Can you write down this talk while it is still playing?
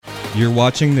You're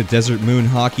watching the Desert Moon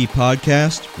Hockey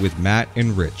Podcast with Matt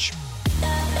and Rich.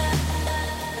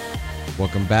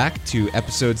 Welcome back to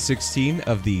episode 16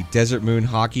 of the Desert Moon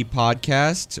Hockey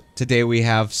Podcast. Today we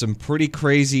have some pretty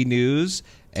crazy news.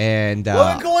 And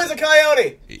Logan Cooley's a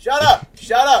Coyote. Shut up.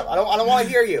 Shut up. I don't want to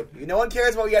hear you. No one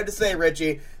cares what you have to say,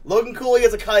 Richie. Logan Cooley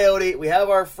is a Coyote. We have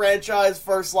our franchise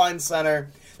first-line center.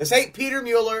 This ain't Peter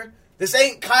Mueller. This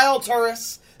ain't Kyle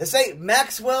Turris. This ain't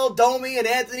Maxwell Domi and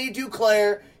Anthony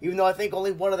Duclair, even though I think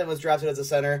only one of them was drafted as a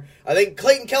center. I think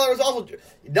Clayton Keller was also...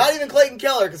 Not even Clayton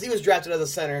Keller, because he was drafted as a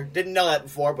center. Didn't know that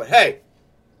before, but hey,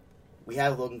 we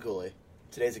have Logan Cooley.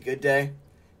 Today's a good day.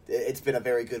 It's been a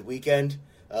very good weekend.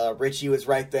 Richie was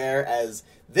right there as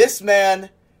this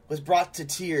man was brought to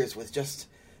tears with just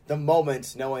the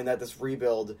moment knowing that this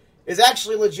rebuild is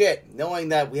actually legit, knowing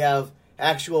that we have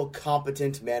actual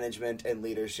competent management and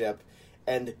leadership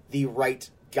and the right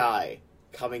guy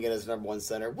coming in as number one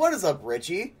center. What is up,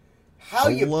 Richie? How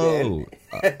you been?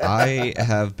 I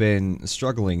have been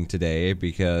struggling today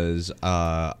because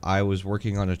I was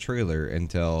working on a trailer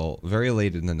until very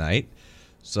late in the night.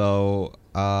 So,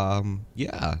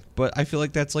 yeah, but I feel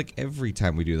like that's like every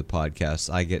time we do the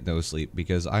podcast, I get no sleep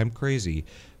because I'm crazy.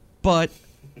 But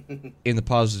in the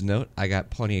positive note, I got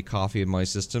plenty of coffee in my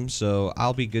system, so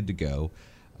I'll be good to go.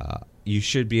 You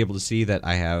should be able to see that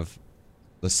I have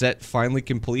the set finally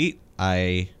complete.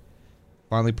 I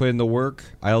finally put in the work.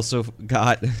 I also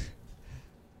got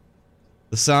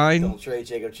the sign. Don't trade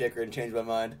Jacob Chicker and change my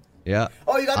mind. Yeah.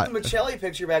 Oh, you got the Michelli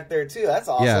picture back there, too. That's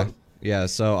awesome. Yeah,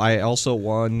 so I also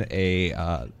won a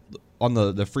on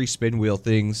the free spin wheel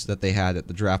things that they had at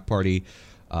the draft party.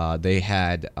 They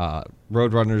had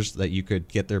Roadrunners that you could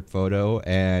get their photo,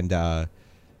 and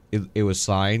it was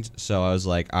signed. So I was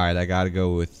like, all right, I gotta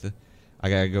go with the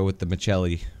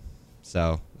Michelli.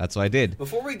 So that's what I did.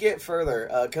 Before we get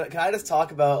further, can I just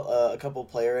talk about a couple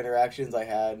player interactions I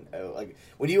had? Like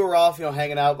when you were off,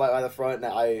 hanging out by the front, and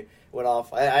I went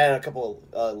off. I had a couple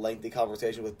lengthy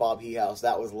conversations with Bob Hehouse.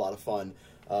 That was a lot of fun.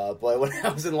 But when I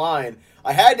was in line,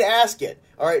 I had to ask it.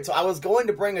 All right, so I was going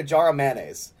to bring a jar of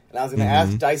mayonnaise, and I was going to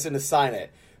ask Dyson to sign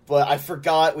it. But I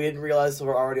forgot. We didn't realize so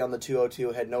we're already on the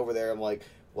 202 heading over there. I'm like,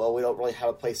 well, we don't really have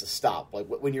a place to stop. Like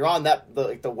when you're on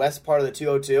the west part of the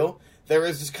 202, there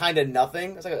is just kind of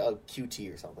nothing. It's like a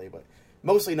QT or something, but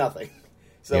mostly nothing.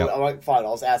 So yep. I'm like, fine,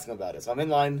 I'll just ask him about it. So I'm in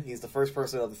line. He's the first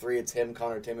person of the three. It's him,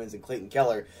 Connor Timmins, and Clayton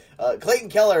Keller. Clayton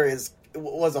Keller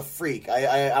was a freak.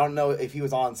 I don't know if he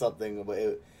was on something, but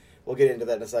we'll get into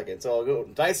that in a second. So I'll go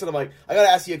Dyson. I'm like, I got to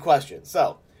ask you a question.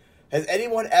 So has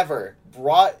anyone ever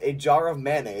brought a jar of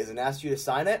mayonnaise and asked you to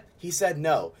sign it? He said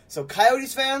no. So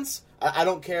Coyotes fans, I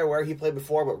don't care where he played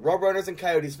before, but Roadrunners and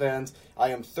Coyotes fans, I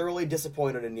am thoroughly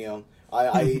disappointed in you.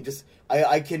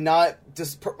 I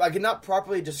cannot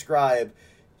properly describe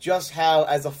just how,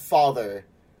 as a father,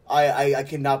 I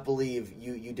cannot believe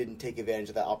you didn't take advantage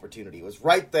of that opportunity. It was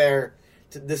right there.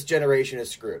 This generation is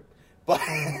screwed. But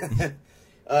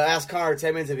asked Connor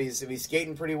Timmins if he's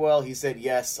skating pretty well. He said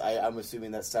yes. I'm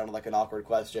assuming that sounded like an awkward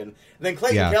question. And then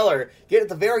Clayton Keller, get at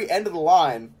the very end of the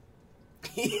line.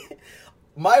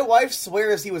 My wife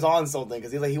swears he was on something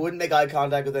because he wouldn't make eye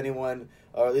contact with anyone.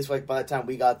 Or at least like by the time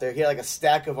we got there, he had like a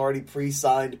stack of already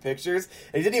pre-signed pictures,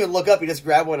 and he didn't even look up. He just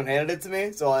grabbed one and handed it to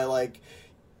me. So I like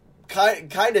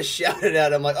kind of shouted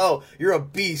at him like, "Oh, you're a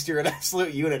beast! You're an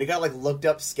absolute unit." He kind of like looked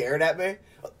up, scared at me.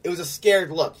 It was a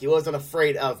scared look. He wasn't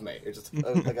afraid of me. It was just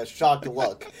like a shocked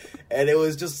look, and it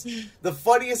was just the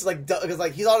funniest. Because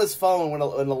like he's on his phone when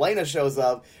Elena shows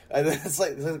up, and then it's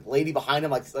like this lady behind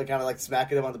him, like kind of like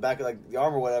smacking him on the back of like the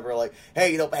arm or whatever. Like,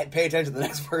 hey, pay attention. The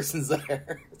next person's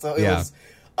there. So it was.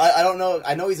 I don't know.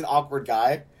 I know he's an awkward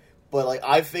guy, but like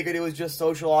I figured it was just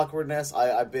social awkwardness.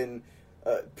 I've been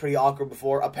pretty awkward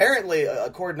before. Apparently,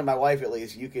 according to my wife, at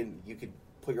least, you could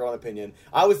put your own opinion.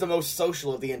 I was the most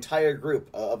social of the entire group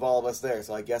of all of us there,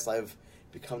 so I guess I've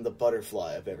become the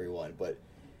butterfly of everyone. But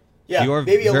yeah,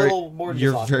 maybe a little more.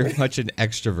 You're very much an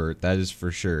extrovert, that is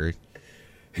for sure.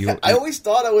 I always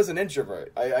thought I was an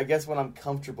introvert. I guess when I'm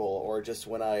comfortable or just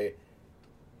when I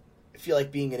feel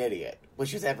like being an idiot,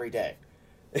 which is every day.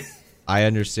 I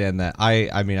understand that.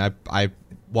 I mean, I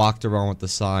walked around with the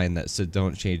sign that said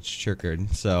 "Don't change chicken,"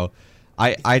 so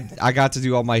I got to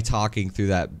do all my talking through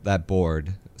that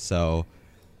board. So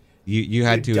you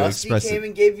had to Dusty express. Dusty came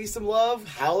and gave you some love.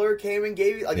 Howler came and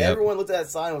gave you everyone looked at that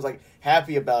sign and was like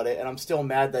happy about it. And I'm still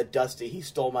mad that Dusty he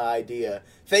stole my idea.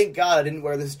 Thank God I didn't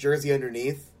wear this jersey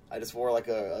underneath. I just wore like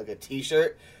a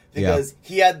t-shirt because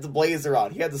he had the blazer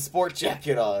on. He had the sport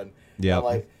jacket on. Yeah, I'm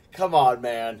like. Come on,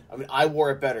 man. I mean, I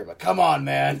wore it better, but come on,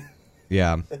 man.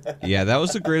 Yeah, that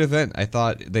was a great event. I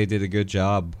thought they did a good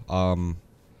job.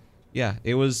 Yeah,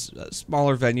 it was a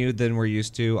smaller venue than we're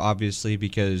used to, obviously,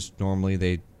 because normally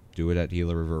they do it at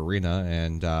Gila River Arena,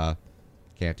 and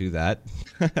can't do that.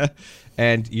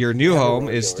 And your new home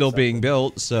is still being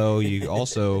built, so you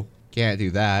also can't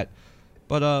do that.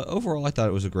 But overall, I thought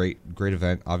it was a great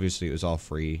event. Obviously, it was all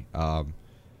free.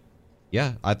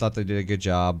 Yeah, I thought they did a good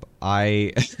job.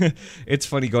 It's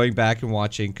funny going back and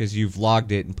watching because you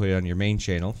vlogged it and put it on your main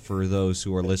channel. For those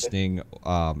who are listening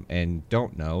and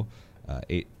don't know,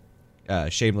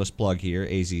 shameless plug here,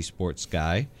 AZ Sports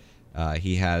Guy.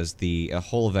 He has the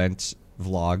whole event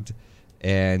vlogged,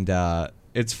 and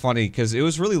it's funny because it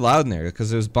was really loud in there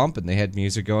because it was bumping. They had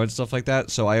music going and stuff like that.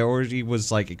 So I already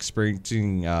was like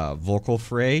experiencing vocal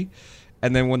fray,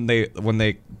 and then when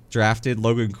they drafted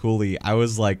Logan Cooley, I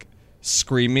was like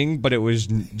screaming, but it was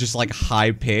just like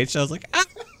high pitched. I was like, ah!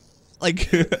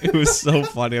 Like it was so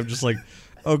funny. I'm just like,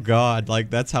 oh god, like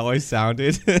that's how I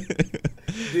sounded.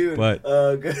 Dude, but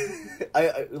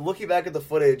I looking back at the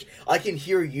footage, I can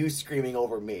hear you screaming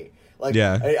over me. Like,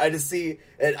 yeah. I just see,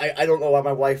 and I don't know why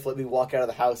my wife let me walk out of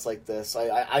the house like this.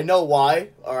 I know why,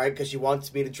 all right, because she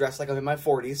wants me to dress like I'm in my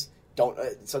 40s. Don't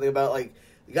something about like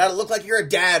you gotta look like you're a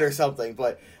dad or something.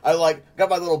 But I like got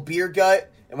my little beer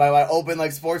gut and my open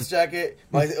like sports jacket,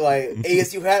 my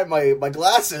ASU hat, and my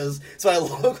glasses, so I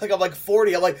look like I'm like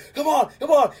 40. I'm like, come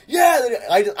on, yeah.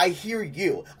 I hear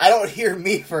you. I don't hear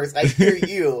me first. I hear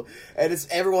you, and it's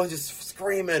everyone's just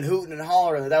screaming, hooting, and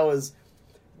hollering. That was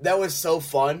so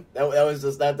fun. That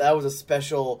was a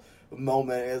special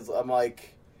moment. I'm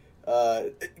like,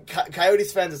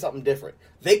 Coyotes fans is something different.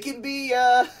 They can be.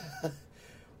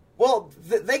 Well,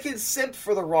 they can simp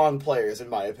for the wrong players, in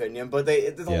my opinion, but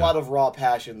there's a lot of raw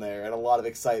passion there and a lot of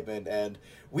excitement, and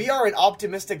we are an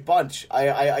optimistic bunch.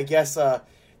 I guess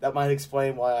that might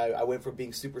explain why I went from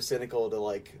being super cynical to,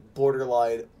 like,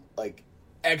 borderline, like,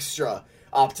 extra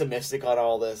optimistic on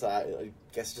all this. I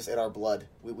guess it's just in our blood.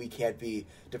 We can't be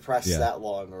depressed that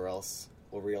long, or else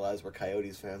we'll realize we're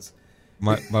Coyotes fans.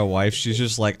 My wife, she's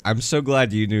just like, I'm so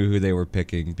glad you knew who they were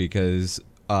picking, because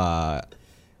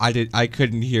I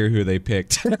couldn't hear who they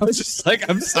picked. I was just like,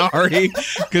 I'm sorry,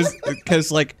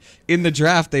 because like in the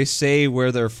draft they say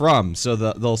where they're from, so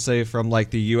they'll say from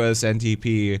like the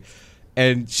USNTP,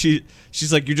 and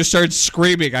she's like, you just started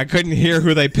screaming. I couldn't hear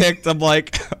who they picked. I'm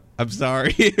like, I'm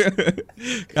sorry.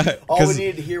 All we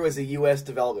needed to hear was a U.S.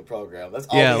 development program. That's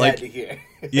all we had to hear.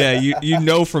 Yeah, you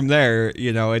know from there,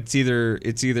 you know it's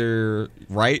either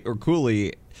Wright or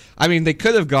Cooley. I mean, they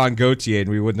could have gone Gauthier and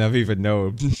we wouldn't have even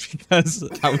known because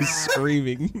I was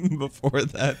screaming before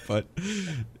that. But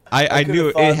I knew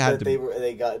it had to be.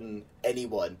 They gotten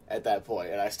anyone at that point,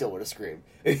 and I still would have screamed.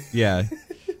 Yeah,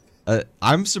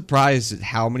 I'm surprised at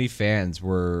how many fans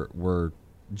were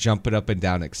jumping up and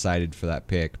down excited for that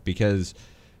pick, because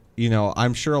you know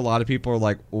I'm sure a lot of people are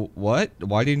like, "What?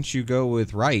 Why didn't you go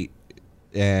with Wright?"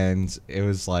 And it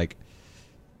was like,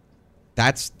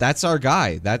 That's our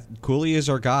guy. That Cooley is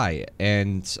our guy,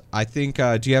 and I think.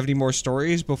 Do you have any more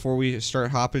stories before we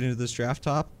start hopping into this draft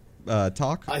talk? I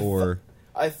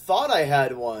thought I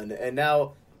had one, and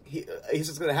now he's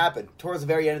just going to happen towards the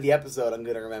very end of the episode. I'm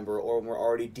going to remember, or when we're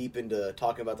already deep into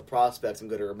talking about the prospects, I'm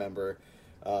going to remember.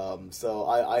 So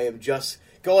I am just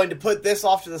going to put this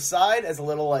off to the side as a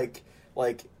little like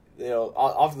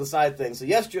off to the side thing. So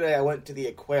yesterday I went to the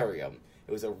aquarium.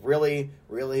 It was a really,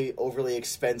 really overly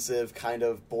expensive, kind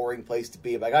of boring place to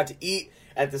be. But I got to eat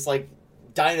at this, like,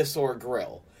 dinosaur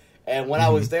grill. And when I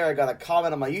was there, I got a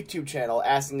comment on my YouTube channel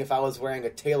asking if I was wearing a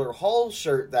Taylor Hall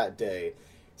shirt that day.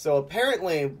 So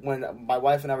apparently, when my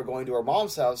wife and I were going to our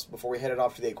mom's house before we headed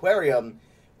off to the aquarium,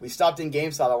 we stopped in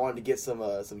GameStop. I wanted to get some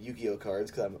Yu-Gi-Oh cards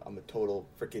because I'm a total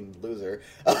freaking loser.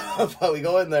 But we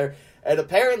go in there. And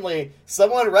apparently,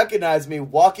 someone recognized me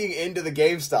walking into the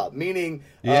GameStop, meaning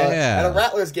at a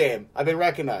Rattlers game, I've been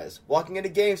recognized. Walking into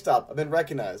GameStop, I've been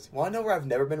recognized. Want to know where I've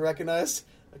never been recognized?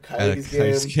 A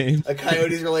Coyotes game, a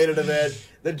Coyotes-related event,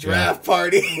 the draft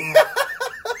party.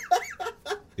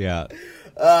 Yeah.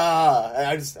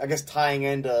 I guess tying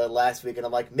into last week, and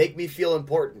I'm like, make me feel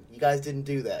important. You guys didn't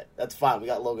do that. That's fine. We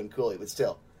got Logan Cooley, but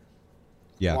still.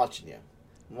 Yeah. I'm watching you.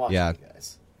 You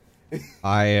guys.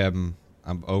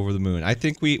 I'm over the moon. I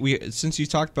think we since you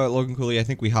talked about Logan Cooley, I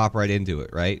think we hop right into it,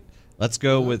 right? Let's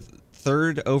go with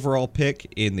third overall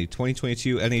pick in the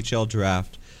 2022 NHL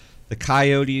draft. The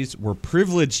Coyotes were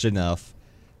privileged enough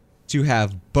to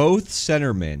have both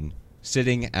centermen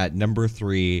sitting at number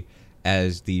 3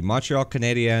 as the Montreal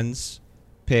Canadiens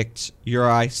picked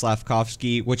Yuri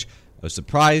Slafkovsky, which I was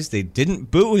surprised they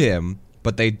didn't boo him,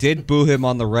 but they did boo him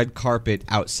on the red carpet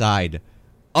outside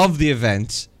of the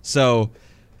event. So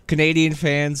Canadian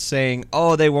fans saying,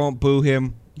 oh, they won't boo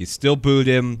him. You still booed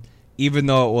him. even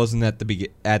though it wasn't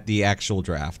at the actual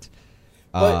draft.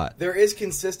 But there is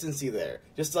consistency there.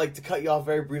 Just like to cut you off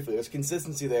very briefly, there's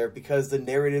consistency there because the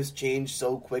narratives change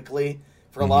so quickly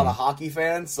for a lot of hockey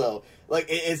fans. So like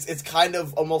it's kind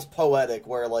of almost poetic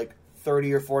where like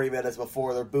 30 or 40 minutes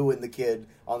before they're booing the kid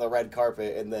on the red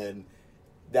carpet, and then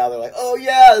now they're like, oh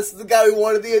yeah, this is the guy we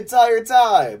wanted the entire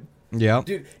time. Yeah.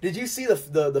 Dude, did you see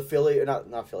the Philly, or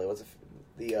not Philly, what's it,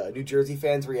 the New Jersey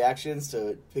fans' reactions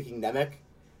to picking Nemec?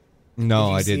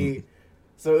 No, I didn't.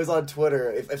 So it was on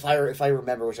Twitter. If I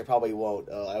remember, which I probably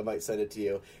won't, I might send it to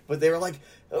you. But they were like,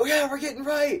 "Oh yeah, we're getting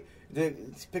right." They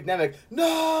pick Nemec.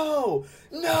 No.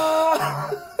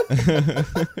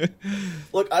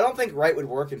 Look, I don't think right would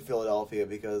work in Philadelphia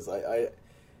because I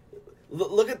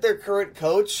look at their current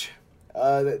coach.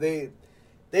 They've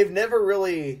never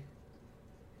really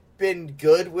been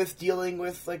good with dealing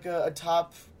with like a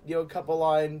top couple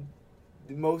line,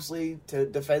 mostly to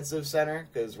defensive center,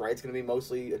 because Wright's going to be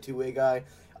mostly a two-way guy.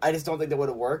 I just don't think that would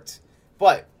have worked.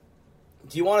 But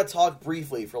do you want to talk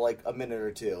briefly for like a minute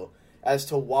or two as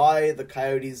to why the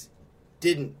Coyotes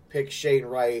didn't pick Shane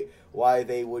Wright, why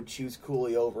they would choose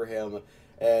Cooley over him?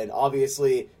 And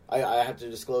obviously, I have to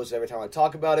disclose every time I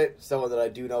talk about it. Someone that I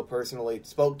do know personally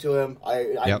spoke to him.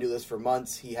 I knew this for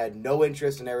months. He had no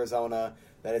interest in Arizona.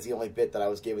 That is the only bit that I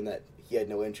was given, that he had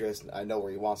no interest. I know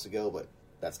where he wants to go, but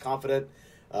that's confident.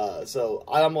 So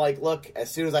I'm like, look, as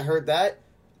soon as I heard that,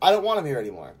 I don't want him here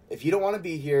anymore. If you don't want to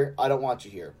be here, I don't want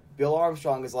you here. Bill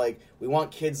Armstrong is like, we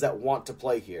want kids that want to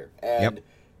play here. And,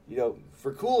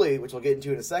 for Cooley, which we'll get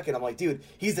into in a second, I'm like, dude,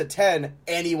 he's a 10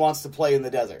 and he wants to play in the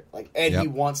desert. He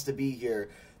wants to be here.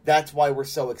 That's why we're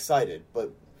so excited.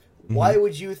 But why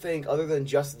would you think, other than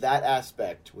just that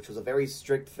aspect, which was a very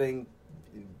strict thing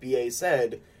BA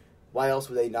said, why else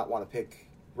would they not want to pick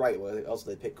Wright? Why else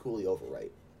would they pick Cooley over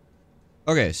Wright?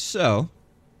 Okay, so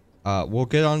we'll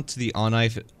get on to the on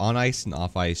ice and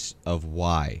off ice of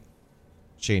why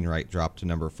Shane Wright dropped to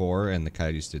number 4 and the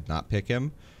Coyotes did not pick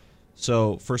him.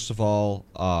 So first of all,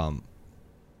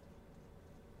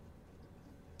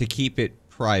 to keep it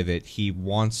private, he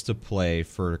wants to play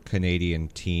for a Canadian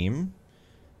team,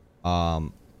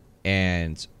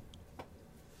 and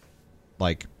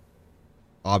like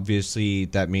obviously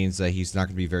that means that he's not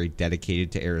going to be very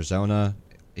dedicated to Arizona.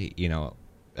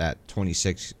 At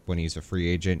 26, when he's a free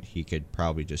agent, he could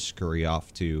probably just scurry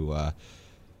off to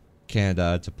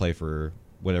Canada to play for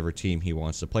whatever team he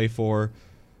wants to play for.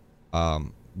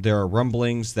 There are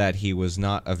rumblings that he was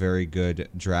not a very good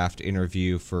draft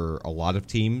interview for a lot of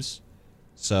teams.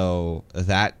 So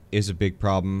that is a big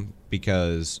problem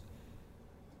because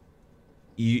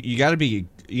you got to be,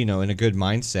 in a good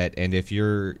mindset. And if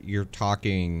you're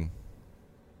talking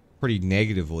pretty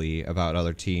negatively about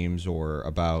other teams or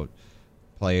about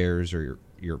players or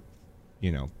your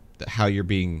how you're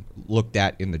being looked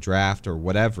at in the draft or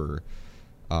whatever,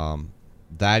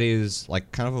 that is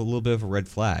like kind of a little bit of a red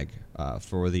flag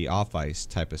for the off ice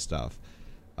type of stuff.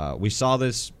 We saw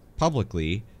this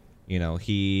publicly.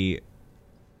 He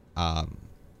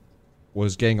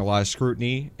was getting a lot of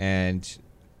scrutiny and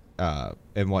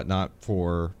whatnot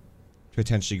for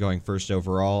potentially going first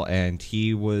overall, and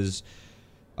he was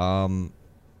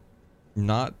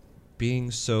not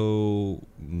being so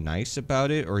nice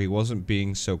about it, or he wasn't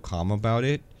being so calm about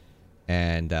it.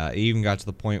 And it even got to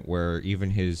the point where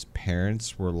even his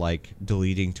parents were like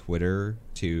deleting Twitter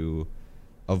to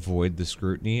avoid the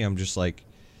scrutiny. I'm just like,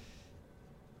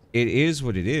 it is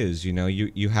what it is.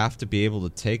 You have to be able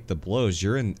to take the blows.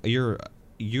 You're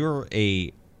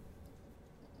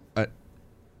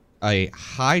a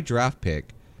high draft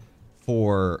pick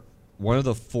for one of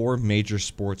the 4 major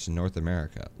sports in North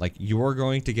America. Like, you're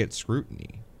going to get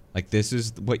scrutiny. Like, this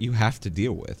is what you have to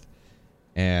deal with.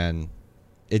 And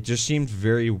it just seemed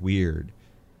very weird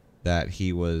that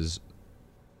he was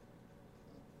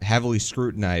heavily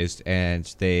scrutinized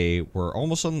and they were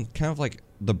almost on kind of like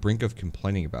the brink of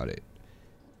complaining about it.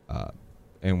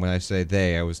 And when I say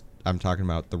they, I'm talking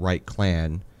about the Wright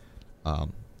clan.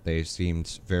 They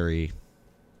seemed very,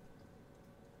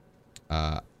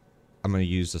 I'm going to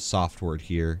use a soft word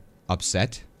here,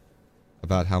 upset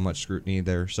about how much scrutiny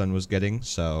their son was getting.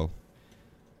 So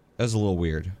that was a little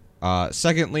weird.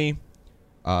 Secondly,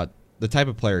 the type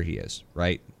of player he is,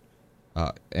 right?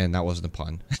 And that wasn't a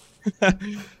pun.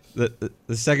 The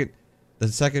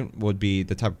second would be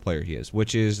the type of player he is,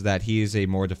 which is that he is a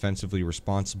more defensively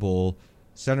responsible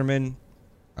centerman.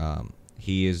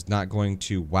 He is not going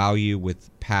to wow you with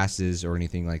passes or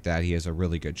anything like that. He has a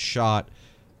really good shot,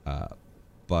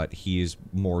 but he is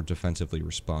more defensively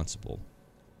responsible.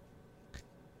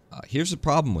 Here's the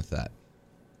problem with that.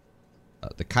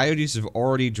 The Coyotes have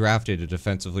already drafted a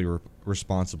defensively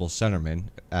responsible centerman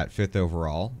at 5th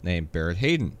overall named Barrett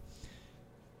Hayton.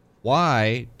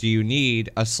 Why do you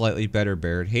need a slightly better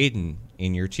Barrett Hayton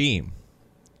in your team?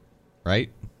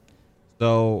 Right?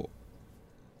 So,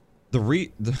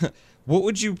 what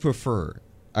would you prefer?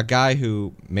 A guy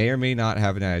who may or may not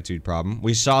have an attitude problem.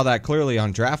 We saw that clearly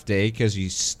on draft day because he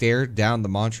stared down the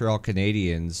Montreal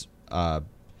Canadiens,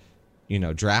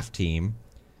 draft team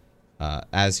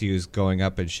as he was going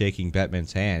up and shaking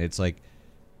Bettman's hand. It's like,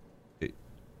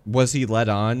 was he led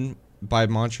on by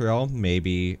Montreal?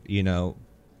 Maybe,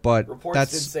 but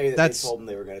reports did say that they told him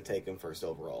they were going to take him 1st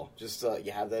overall. Just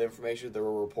you have that information. There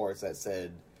were reports that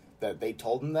said that they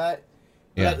told him that,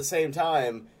 but at the same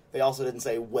time, they also didn't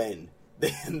say when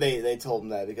they told him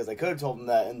that, because they could have told him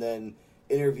that and then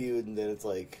interviewed, and then it's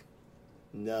like,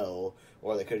 no,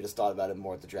 or they could have just thought about it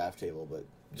more at the draft table. But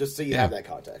just so you have that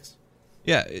context.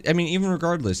 Yeah, I mean, even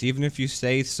regardless, even if you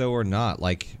say so or not,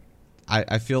 like,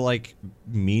 I feel like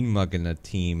mean mugging a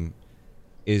team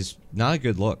is not a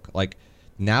good look. Like,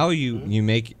 now you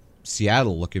make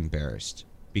Seattle look embarrassed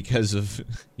because of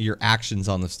your actions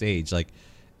on the stage. Like,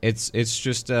 it's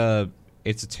just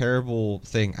it's a terrible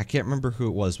thing. I can't remember who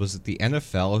it was. Was it the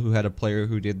NFL who had a player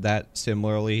who did that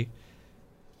similarly?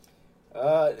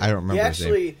 I don't remember.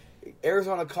 Actually,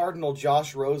 Arizona Cardinal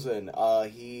Josh Rosen,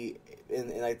 he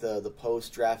in like the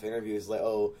post draft interviews, like,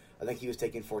 I think he was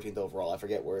taken 14th overall. I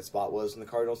forget where his spot was when the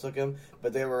Cardinals took him,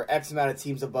 but there were X amount of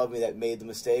teams above me that made the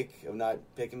mistake of not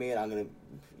picking me, and I'm going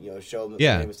to show them that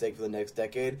they made a mistake for the next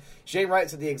decade. Shane Wright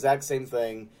said the exact same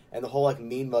thing, and the whole like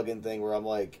mean mugging thing where I'm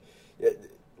like,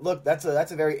 look, that's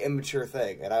a very immature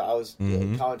thing. And I was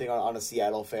commenting on a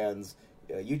Seattle fan's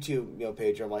YouTube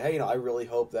page. Where I'm like, hey, I really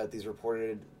hope that these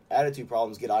reported attitude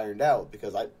problems get ironed out,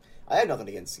 because I had nothing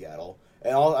against Seattle.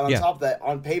 And on top of that,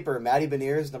 on paper, Matty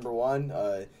Beniers, number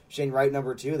 1, Shane Wright,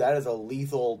 number 2, that is a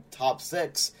lethal top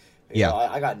 6.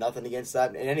 I got nothing against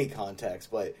that in any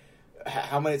context. But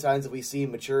how many times have we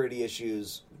seen maturity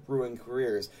issues ruin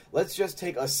careers? Let's just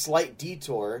take a slight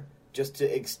detour just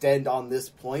to extend on this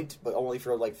point, but only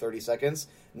for like 30 seconds.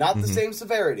 Not the same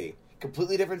severity,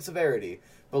 completely different severity.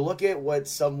 But look at what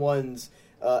someone's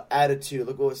attitude,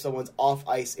 look at what someone's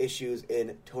off-ice issues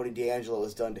in Tony DeAngelo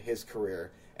has done to his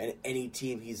career and any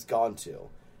team he's gone to.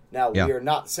 Now, we are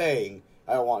not saying,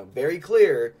 I want it very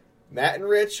clear, Matt and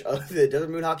Rich of the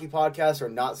Desert Moon Hockey Podcast are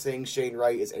not saying Shane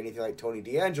Wright is anything like Tony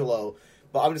DeAngelo,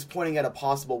 but I'm just pointing at a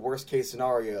possible worst-case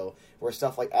scenario where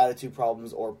stuff like attitude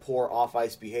problems or poor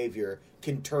off-ice behavior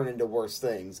can turn into worse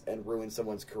things and ruin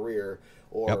someone's career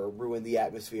or ruin the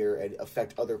atmosphere and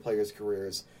affect other players'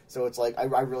 careers. So it's like,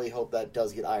 I really hope that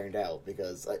does get ironed out,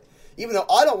 because even though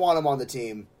I don't want him on the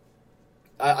team,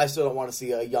 I still don't want to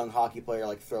see a young hockey player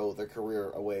like throw their career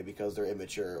away because they're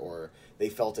immature or they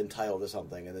felt entitled to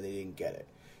something and then they didn't get it.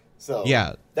 So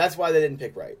that's why they didn't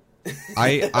pick Wright.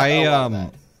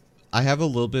 I have a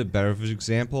little bit better of an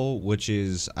example, which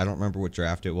is, I don't remember what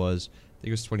draft it was. I think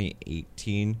it was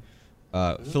 2018.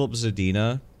 Philip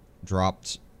Zadina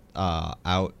dropped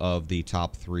out of the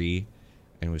top 3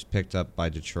 and was picked up by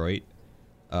Detroit.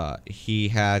 He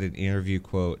had an interview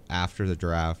quote after the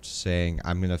draft saying,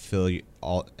 "I'm going to fill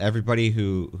everybody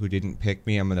who didn't pick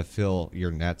me, I'm going to fill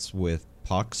your nets with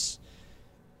pucks."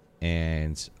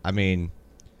 And, I mean,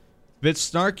 a bit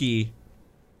snarky,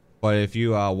 but if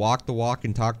you walk the walk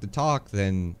and talk the talk,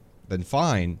 then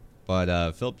fine.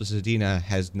 But Philip Zadina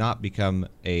has not become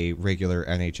a regular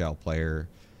NHL player.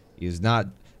 He has not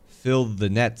filled the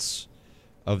nets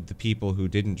of the people who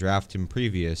didn't draft him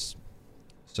previous.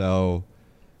 So,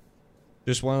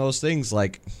 just one of those things,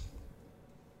 like,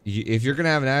 if you're going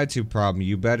to have an attitude problem,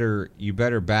 you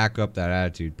better back up that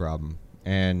attitude problem.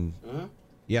 And,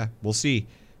 we'll see.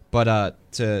 But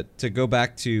to go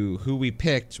back to who we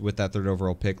picked with that 3rd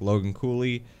overall pick, Logan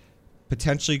Cooley,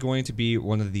 potentially going to be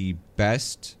one of the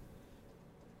best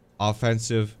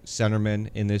offensive centermen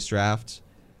in this draft.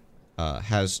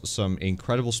 Has some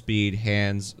incredible speed,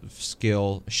 hands,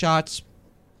 skill, shots,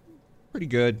 pretty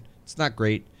good. It's not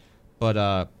great, but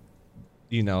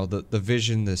the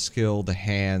vision, the skill, the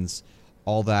hands,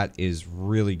 all that is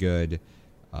really good.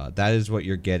 That is what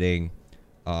you're getting.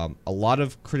 A lot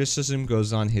of criticism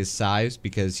goes on his size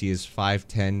because he is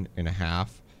 5'10 and a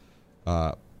half.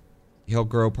 He'll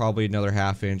grow probably another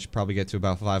half inch, probably get to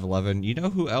about 5'11. You know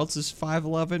who else is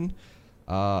 5'11?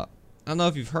 I don't know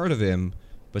if you've heard of him,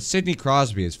 but Sidney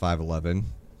Crosby is 5'11.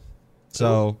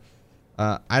 So,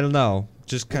 I don't know.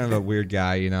 Just kind of a weird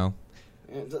guy,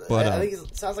 But I think he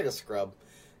sounds like a scrub.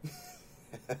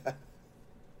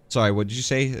 Sorry, what did you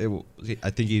say?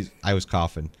 I was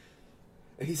coughing.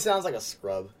 He sounds like a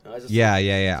scrub.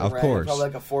 Yeah. Of course. Probably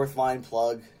like a fourth line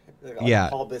plug. Like yeah.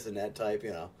 Paul Bissonnette type,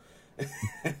 you know.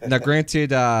 Now,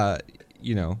 granted, I'm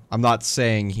not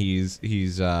saying he's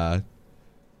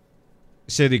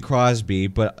Sidney Crosby,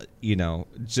 but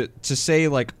to say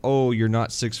like, oh, you're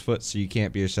not 6 foot, so you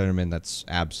can't be a centerman, that's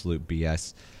absolute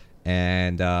BS.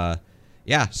 And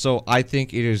so I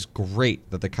think it is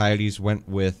great that the Coyotes went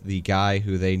with the guy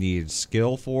who they needed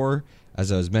skill for.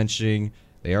 As I was mentioning,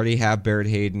 they already have Barrett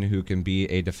Hayden, who can be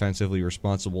a defensively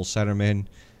responsible centerman.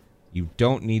 You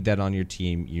don't need that on your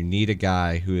team. You need a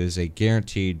guy who is a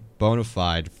guaranteed, bona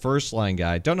fide first-line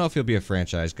guy. Don't know if he'll be a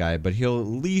franchise guy, but he'll at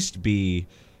least be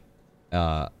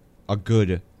a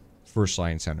good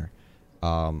first-line center.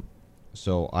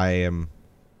 So I am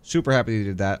super happy they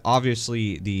did that.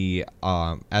 Obviously,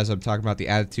 as I'm talking about the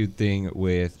attitude thing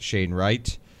with Shane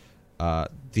Wright,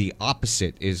 the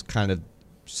opposite is kind of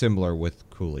similar with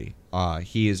Cooley.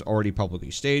 He is already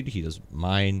publicly stated he doesn't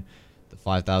mind the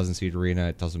 5,000-seat arena.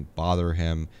 It doesn't bother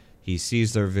him. He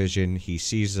sees their vision. He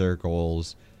sees their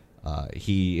goals.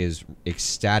 He is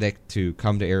ecstatic to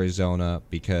come to Arizona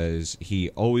because he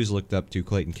always looked up to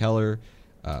Clayton Keller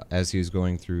as he was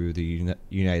going through the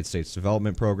United States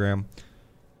Development Program.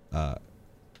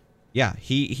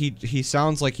 He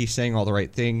sounds like he's saying all the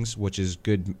right things, which is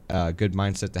good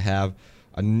mindset to have.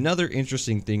 Another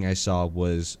interesting thing I saw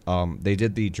was they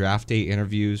did the draft day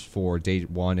interviews for day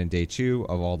 1 and day 2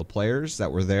 of all the players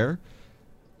that were there.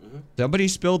 Mm-hmm. Somebody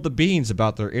spilled the beans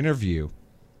about their interview.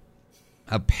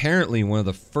 Apparently, one of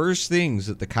the first things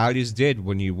that the Coyotes did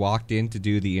when you walked in to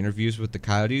do the interviews with the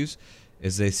Coyotes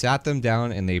is they sat them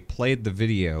down and they played the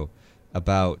video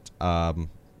about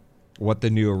what the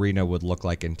new arena would look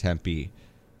like in Tempe.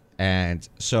 And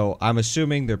so I'm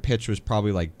assuming their pitch was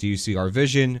probably like, do you see our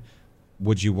vision?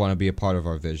 Would you want to be a part of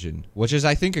our vision? Which is,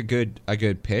 I think, a good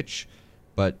pitch,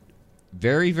 but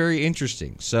very, very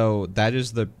interesting. So that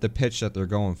is the pitch that they're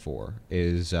going for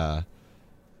is the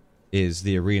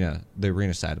arena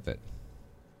side of it.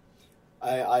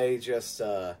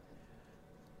 I'm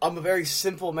a very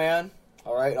simple man.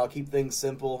 All right, I'll keep things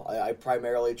simple. I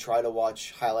primarily try to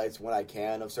watch highlights when I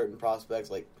can of certain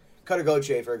prospects, like Cutter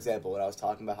Gauthier, for example, when I was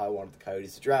talking about how I wanted the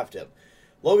Coyotes to draft him.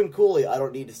 Logan Cooley, I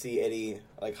don't need to see any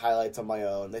highlights on my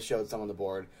own. They showed some on the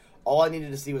board. All I needed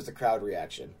to see was the crowd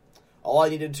reaction. All I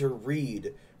needed to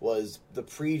read was the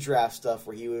pre-draft stuff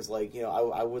where he was like,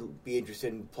 I would be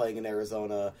interested in playing in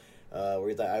Arizona, where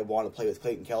he's like, I want to play with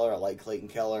Clayton Keller. I like Clayton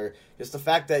Keller. Just the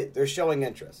fact that they're showing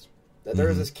interest. That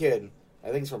there's this kid, I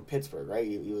think he's from Pittsburgh, right?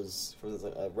 He was from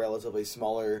a relatively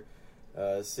smaller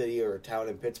city or town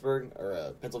in Pittsburgh,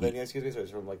 or Pennsylvania, excuse me. So he's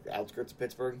from the outskirts of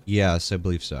Pittsburgh. Yes, I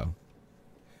believe so.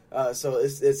 So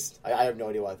I have no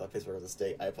idea why I thought Pittsburgh was a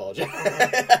state. I apologize.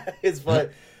 It's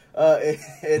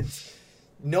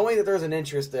knowing that there's an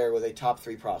interest there with a top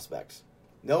 3 prospect,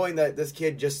 knowing that this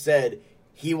kid just said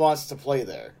he wants to play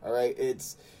there. All right,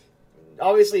 it's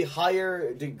obviously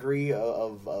higher degree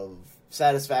of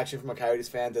satisfaction from a Coyotes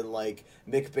fan than like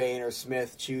Mick Bain or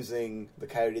Smith choosing the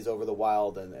Coyotes over the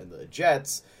Wild and the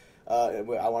Jets. I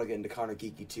want to get into Connor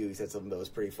Geeky too. He said something that was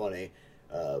pretty funny.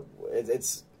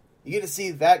 You get to see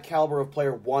that caliber of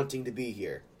player wanting to be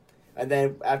here. And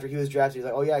then after he was drafted, he's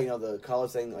like, oh, yeah, the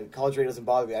college thing, college rate doesn't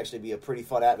bother me. Actually be a pretty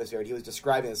fun atmosphere. And he was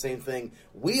describing the same thing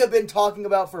we have been talking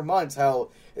about for months, how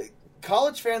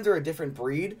college fans are a different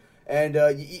breed. And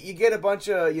you get a bunch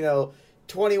of,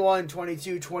 21,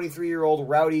 22, 23-year-old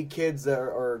rowdy kids that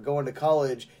are going to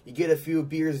college. You get a few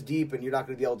beers deep, and you're not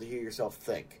going to be able to hear yourself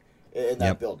think in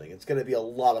that building. It's going to be a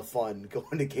lot of fun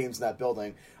going to games in that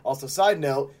building. Also, side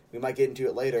note, we might get into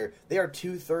it later, they are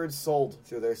 2/3 sold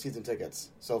through their season tickets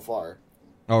so far.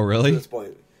 Oh, really? To this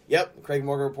point. Yep, Craig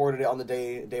Morgan reported it on the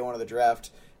day 1 of the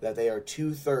draft that they are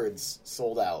 2/3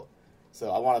 sold out.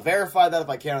 So I want to verify that if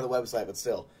I can on the website, but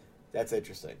still, that's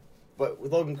interesting. But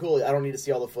with Logan Cooley, I don't need to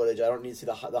see all the footage. I don't need to see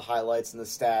the highlights and the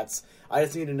stats. I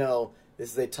just need to know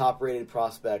this is a top-rated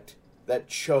prospect that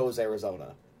chose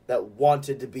Arizona, that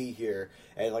wanted to be here.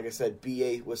 And like I said,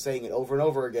 BA was saying it over and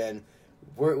over again,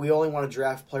 we only want to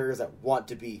draft players that want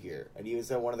to be here. And he even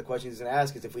said one of the questions he's going to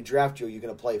ask is, if we draft you, are you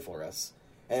going to play for us?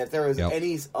 And if there was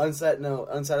any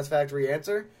unsatisfactory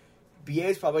answer, BA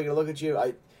is probably going to look at you.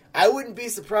 I wouldn't be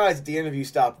surprised if the interview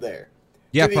stopped there.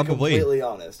 Yeah, to be probably. Completely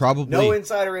honest. Probably. No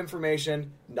insider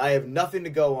information. I have nothing to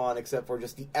go on except for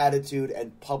just the attitude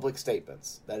and public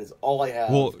statements. That is all I have.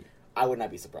 Well, I would not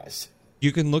be surprised.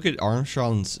 You can look at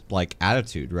Armstrong's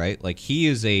attitude, right? Like, he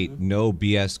is a no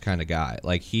BS kind of guy.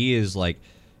 Like, he is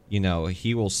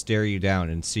he will stare you down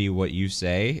and see what you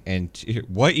say, and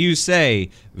what you say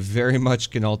very much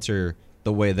can alter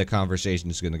the way the conversation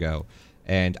is going to go.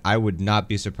 And I would not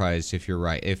be surprised if you're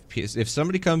right. If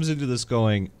somebody comes into this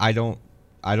going, I don't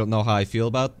know how I feel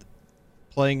about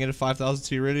playing in a 5,000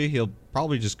 seat arena, he'll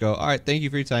probably just go, all right, thank you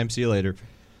for your time, see you later.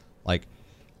 Like,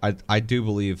 I do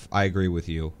believe, I agree with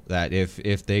you that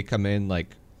if they come in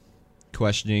like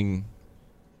questioning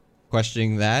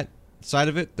that side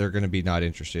of it, they're going to be not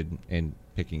interested in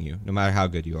picking you, no matter how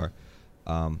good you are.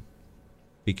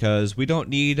 Because we don't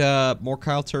need more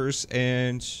Kyle Turris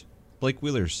and Blake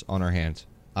Wheelers on our hands.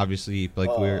 Obviously,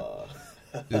 Blake Wheeler,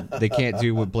 they can't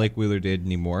do what Blake Wheeler did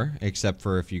anymore, except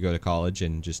for if you go to college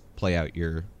and just play out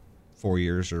your 4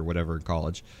 years or whatever in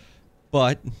college.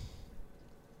 But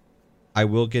I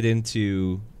will get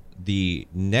into the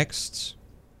next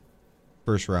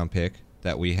first round pick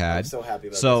that we had. I'm so happy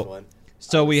about this one.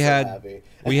 So we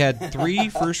had 3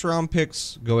 first round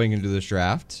picks going into this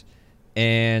draft,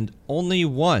 and only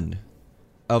one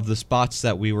of the spots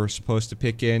that we were supposed to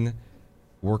pick in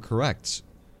were correct.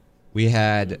 We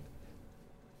had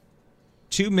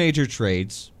 2 major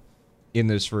trades in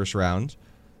this first round.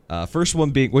 First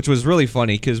one being, which was really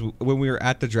funny, because when we were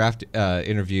at the draft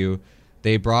interview,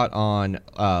 they brought on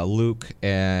Luke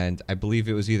and I believe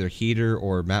it was either Heater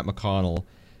or Matt McConnell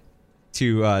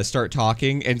to start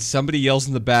talking, and somebody yells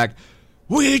in the back,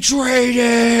 "We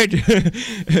traded!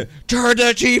 Turn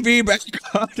the TV back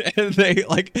on!" And they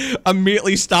like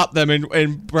immediately stopped them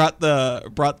and brought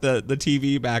the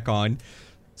TV back on.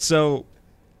 So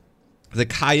the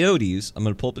Coyotes, I'm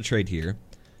going to pull up the trade here,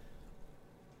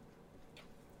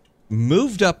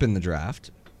 moved up in the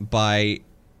draft by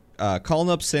calling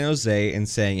up San Jose and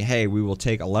saying, hey, we will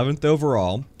take 11th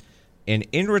overall, and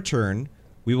in return,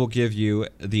 we will give you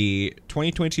the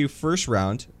 2022 first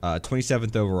round,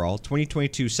 27th overall,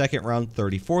 2022 second round,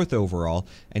 34th overall,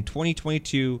 and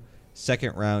 2022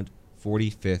 second round,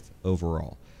 45th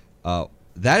overall.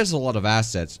 That is a lot of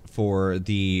assets for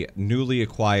the newly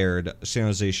acquired San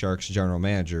Jose Sharks general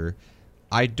manager.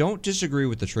 I don't disagree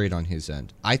with the trade on his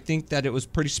end. I think that it was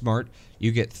pretty smart.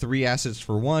 You get 3 assets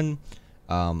for 1.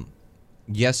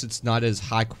 Yes, it's not as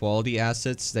high quality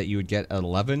assets that you would get at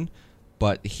 11,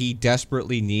 but he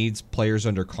desperately needs players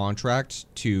under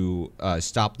contract to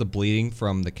stop the bleeding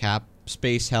from the cap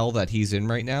space hell that he's in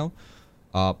right now.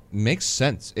 Makes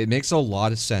sense. It makes a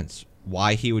lot of sense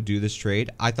why he would do this trade.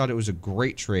 I thought it was a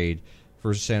great trade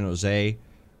for San Jose,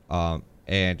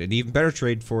 and an even better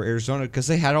trade for Arizona because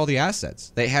they had all the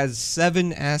assets. They had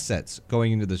 7 assets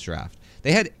going into this draft.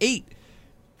 They had 8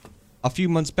 a few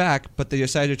months back, but they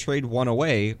decided to trade 1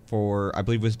 away for, I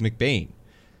believe it was McBain.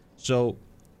 So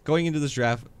going into this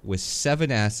draft with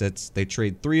 7 assets, they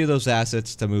trade 3 of those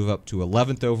assets to move up to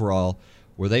 11th overall,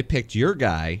 where they picked your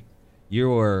guy. You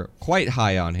were quite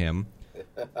high on him.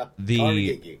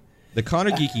 The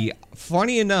Connor Geeky,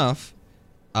 funny enough,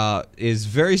 is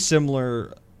very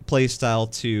similar play style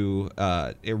to,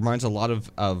 it reminds a lot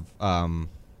of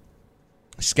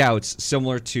scouts,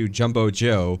 similar to Jumbo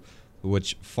Joe,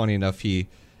 which, funny enough, he,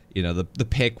 the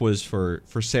pick was for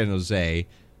San Jose,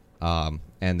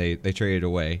 and they traded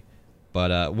away.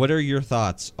 But what are your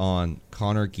thoughts on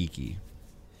Connor Geeky?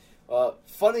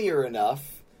 Funnier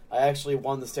enough, I actually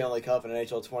won the Stanley Cup in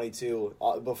NHL 22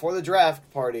 before the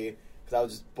draft party because I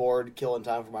was just bored, killing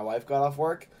time for my wife got off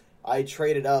work. I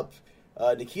traded up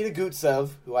Nikita Gutsev,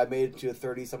 who I made to a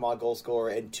 30-some-odd goal scorer,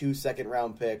 and 2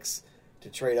 second-round picks to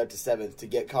trade up to 7th to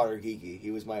get Connor Geeky.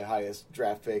 He was my highest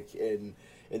draft pick in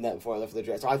that before I left for the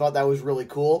draft. So I thought that was really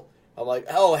cool. I'm like,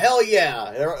 oh, hell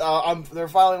yeah. They're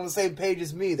finally on the same page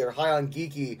as me. They're high on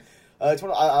Geeky.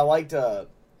 I liked,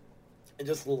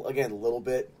 just, again, a little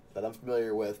bit that I'm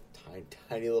familiar with,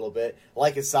 tiny little bit. I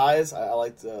like his size. I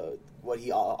liked what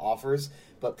he offers.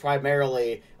 But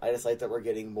primarily, I just like that we're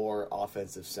getting more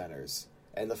offensive centers.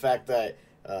 And the fact that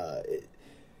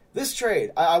this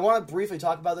trade, I want to briefly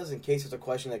talk about this in case there's a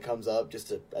question that comes up,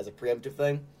 just as a preemptive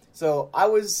thing. So I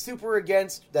was super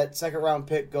against that second-round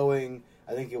pick going,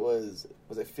 I think it was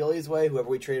it Philly's way? Whoever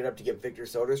we traded up to get Victor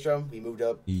Soderstrom, we moved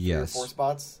up 3 or 4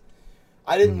 spots.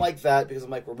 I didn't like that because I'm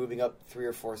like, we're moving up 3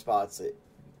 or 4 spots.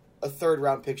 A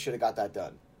third-round pick should have got that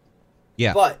done.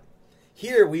 Yeah. But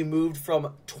here we moved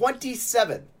from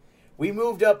 27. We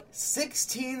moved up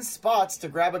 16 spots to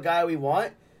grab a guy we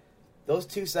want. Those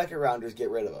 2 second-rounders, get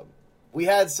rid of them.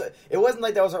 It wasn't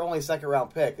like that was our only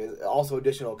second-round pick. Also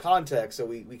additional context, so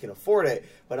we can afford it.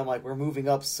 But I'm like, we're moving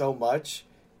up so much.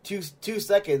 2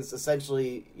 seconds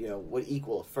essentially, would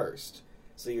equal a first.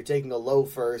 So you're taking a low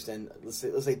first, and let's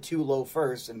say 2 low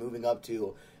firsts, and moving up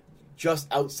to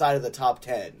just outside of the top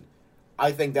 10.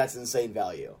 I think that's insane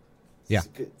value. Yeah.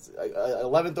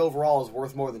 11th overall is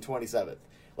worth more than 27th.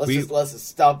 Let's just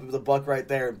stop the buck right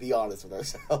there and be honest with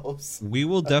ourselves. We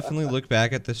will definitely look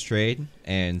back at this trade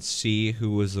and see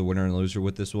who was the winner and loser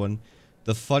with this one.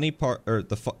 The funny part, or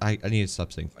I need to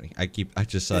stop saying funny. I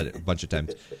just said it a bunch of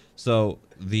times. So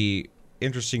the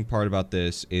interesting part about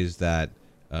this is that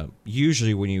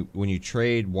usually when you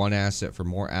trade one asset for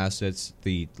more assets,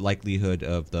 the likelihood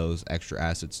of those extra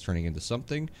assets turning into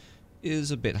something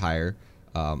is a bit higher.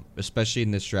 Especially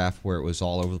in this draft where it was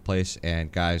all over the place, and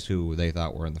guys who they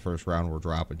thought were in the first round were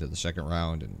dropping to the second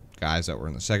round, and guys that were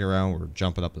in the second round were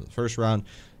jumping up to the first round.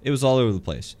 It was all over the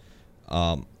place.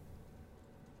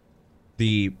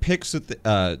 The picks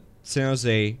that San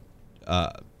Jose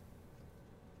not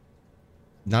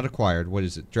acquired,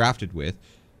 drafted with,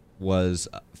 was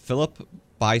Philip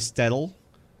Bystettel,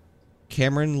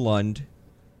 Cameron Lund,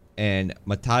 and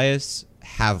Matthias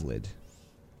Havlid.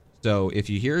 So if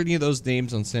you hear any of those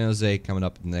names on San Jose coming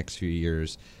up in the next few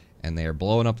years and they are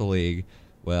blowing up the league,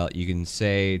 well, you can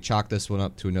chalk this one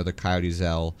up to another Coyotes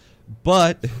L.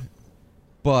 But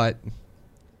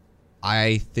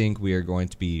I think we are going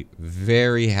to be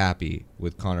very happy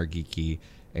with Connor Geekie.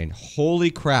 And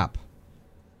holy crap,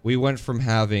 we went from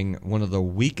having one of the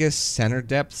weakest center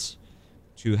depths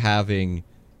to having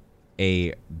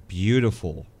a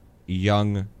beautiful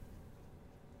young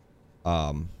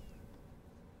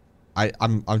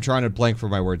I'm trying to blank for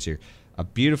my words here. A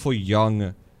beautiful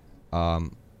young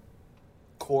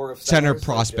core of center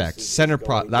prospect. Take you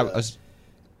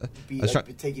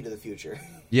to the future.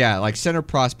 Yeah, like center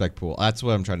prospect pool. That's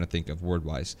what I'm trying to think of word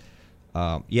wise.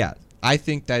 Yeah, I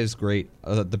think that is great.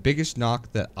 The biggest knock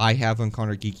that I have on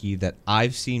Connor Geekie that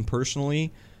I've seen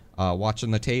personally,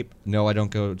 watching the tape. No, I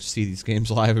don't go to see these games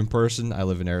live in person. I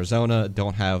live in Arizona.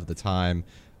 Don't have the time.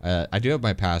 I do have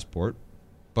my passport,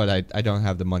 but I don't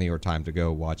have the money or time to go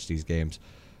watch these games.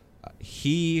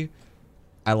 I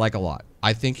like a lot.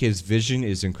 I think his vision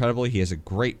is incredible. He has a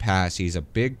great pass. He's a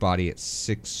big body at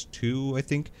 6'2", I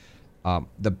think.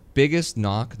 The biggest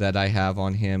knock that I have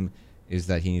on him is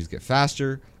that he needs to get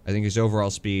faster. I think his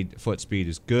overall foot speed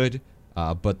is good,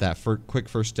 but that quick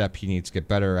first step he needs to get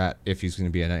better at if he's going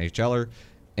to be an NHLer.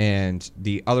 And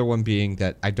the other one being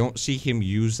that I don't see him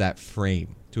use that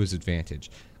frame to his advantage.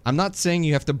 I'm not saying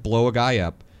you have to blow a guy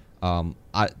up.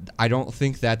 I don't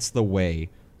think that's the way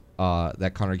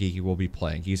that Connor Geekie will be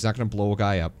playing. He's not going to blow a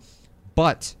guy up.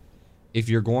 But if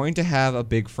you're going to have a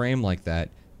big frame like that,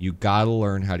 you got to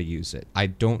learn how to use it. I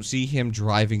don't see him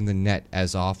driving the net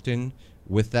as often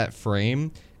with that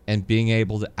frame and being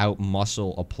able to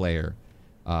outmuscle a player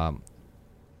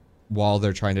while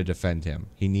they're trying to defend him.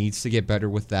 He needs to get better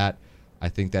with that. I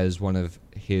think that is one of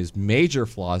his major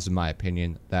flaws, in my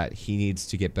opinion, that he needs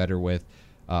to get better with.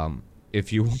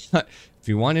 If you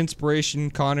want inspiration,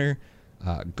 Connor,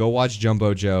 go watch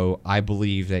Jumbo Joe. I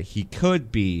believe that he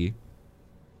could be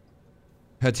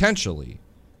potentially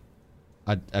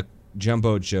a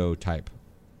Jumbo Joe type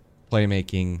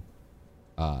playmaking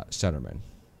centerman.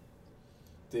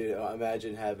 Dude,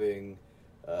 imagine having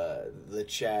the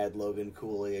Chad Logan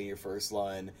Cooley in your first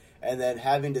line, and then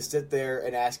having to sit there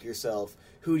and ask yourself,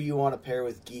 who do you want to pair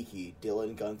with Geekie,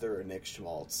 Dylan Guenther or Nick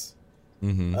Schmaltz?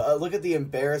 Mm-hmm. Look at the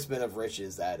embarrassment of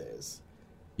riches that is.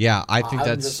 Yeah, I think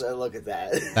look at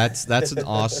that. That's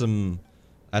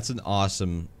an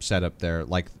awesome setup there.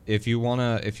 Like if you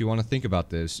wanna think about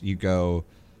this, you go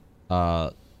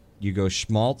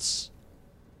Schmaltz,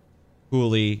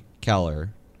 Cooley,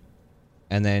 Keller,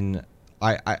 and then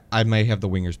I may have the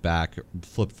wingers back.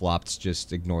 Flip flops,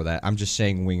 just ignore that. I'm just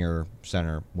saying winger,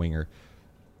 center, winger.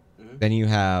 Mm-hmm. Then you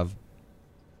have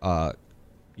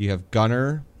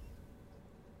Gunner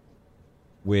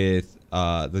with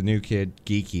the new kid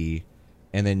Geekie,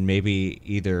 and then maybe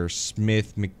either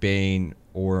Smith, McBain,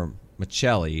 or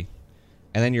Michelli.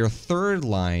 And then your third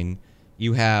line,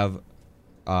 you have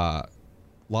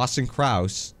Lawson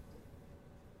Krause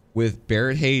with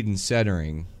Barrett Hayden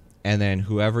centering, and then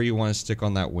whoever you want to stick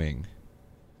on that wing.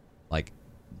 Like,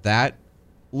 that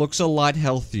looks a lot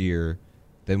healthier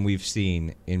than we've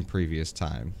seen in previous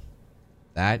time.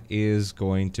 That is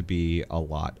going to be a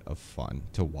lot of fun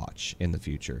to watch in the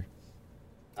future.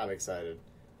 I'm excited.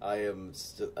 I am.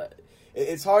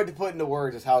 It's hard to put into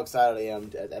words just how excited I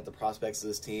am at the prospects of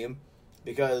this team,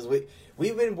 because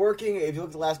we've been working. If you look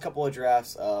at the last couple of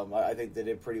drafts, I think they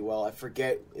did pretty well. I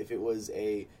forget if it was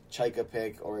a Chaika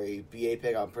pick or a BA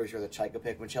pick. I'm pretty sure the Chaika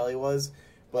pick Michelli was.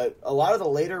 But a lot of the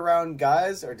later round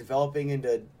guys are developing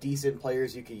into decent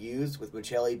players you could use, with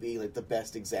Michelli being like the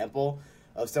best example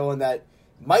of someone that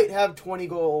might have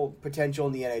 20-goal potential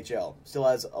in the NHL. Still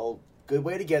has a good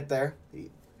way to get there. The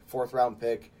fourth-round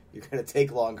pick, you're going to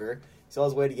take longer. Still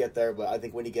has a way to get there, but I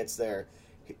think when he gets there,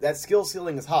 that skill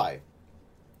ceiling is high.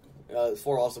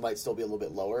 4 also might still be a little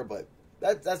bit lower, but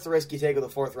that's the risk you take with a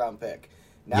 4th-round pick.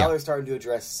 Now Yeah. they're starting to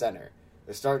address center.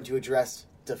 They're starting to address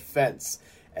defense.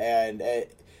 And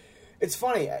it's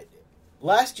funny.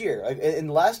 Last year, in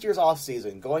last year's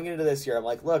offseason, going into this year, I'm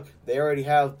like, look, they already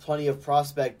have plenty of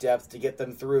prospect depth to get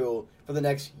them through for the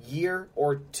next year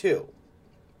or 2.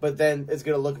 But then it's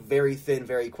going to look very thin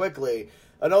very quickly.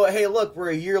 I know, hey, look, we're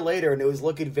a year later, and it was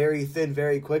looking very thin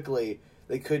very quickly.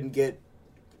 They couldn't get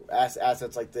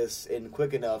assets like this in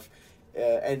quick enough.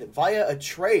 And via a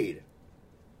trade,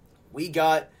 we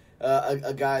got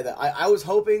a guy that I was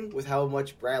hoping, with how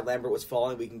much Brad Lambert was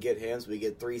falling, we can get him. So we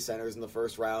get 3 centers in the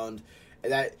first round.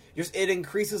 And that just, it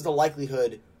increases the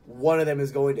likelihood one of them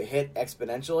is going to hit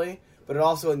exponentially, but it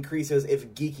also increases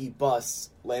if Geeky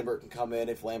busts, Lambert can come in.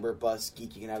 If Lambert busts,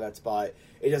 Geeky can have that spot.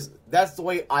 That's the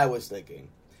way I was thinking.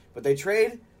 But they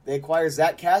acquire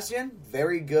Zach Cassian,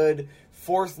 very good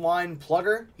 4th-line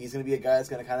plugger. He's going to be a guy that's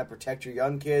going to kind of protect your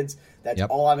young kids. That's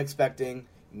all I'm expecting.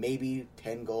 Maybe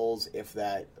 10 goals, if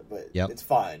that, but it's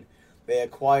fine. They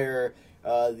acquire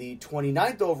the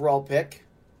 29th overall pick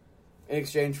in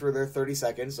exchange for their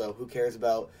 32nd, so who cares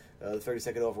about the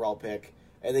 32nd overall pick?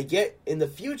 And they get, in the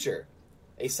future,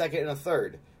 a 2nd and a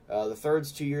 3rd. The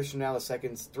 3rd's 2 years from now, the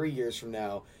 2nd's 3 years from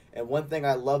now. And one thing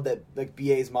I love that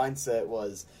BA's mindset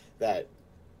was that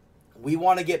we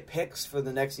want to get picks for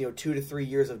the next 2 to 3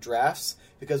 years of drafts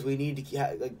because we need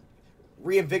to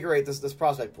reinvigorate this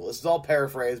prospect pool. This is all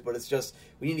paraphrased, but it's just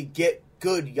we need to get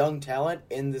good young talent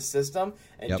in this system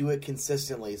and do it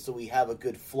consistently so we have a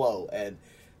good flow. And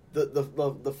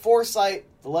the foresight,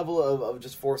 the level of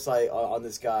just foresight on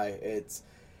this guy, it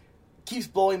keeps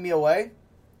blowing me away.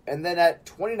 And then at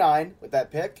 29 with that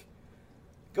pick,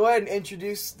 go ahead and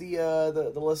introduce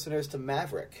the listeners to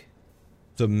Maverick.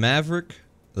 So Maverick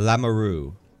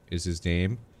Lamoureux is his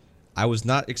name. I was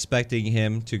not expecting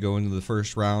him to go into the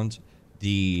first round.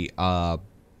 The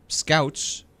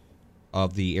scouts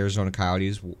of the Arizona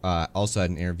Coyotes also had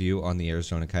an interview on the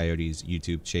Arizona Coyotes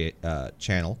YouTube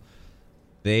channel.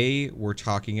 They were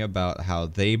talking about how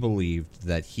they believed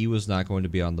that he was not going to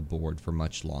be on the board for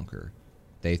much longer.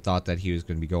 They thought that he was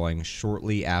going to be going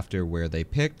shortly after where they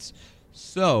picked,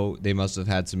 so they must have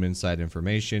had some inside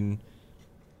information.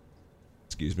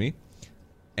 Excuse me.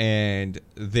 And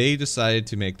they decided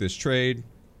to make this trade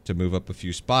to move up a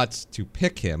few spots to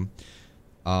pick him.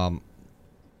 I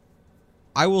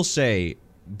will say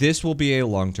this will be a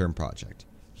long-term project.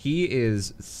 He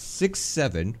is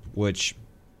 6'7", which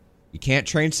you can't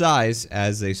train size,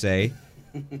 as they say.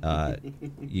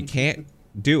 You can't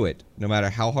do it, no matter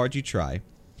how hard you try.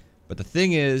 But the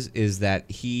thing is that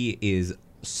he is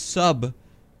sub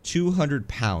 200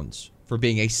 pounds for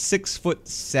being a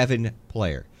 6'7"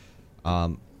 player.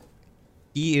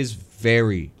 He is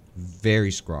very,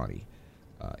 very scrawny.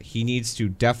 He needs to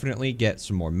definitely get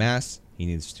some more mass. He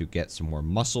needs to get some more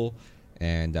muscle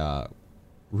and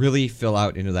really fill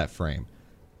out into that frame.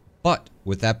 But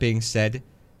with that being said,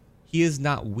 he is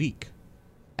not weak,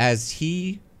 as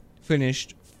he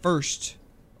finished first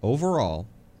overall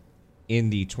in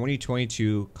the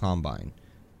 2022 Combine.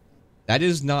 That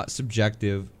is not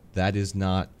subjective. That is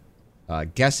not a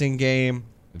guessing game.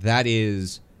 That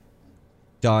is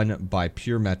done by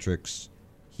pure metrics.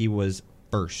 He was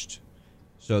first.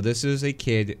 So this is a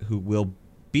kid who will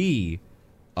be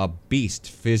a beast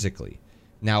physically.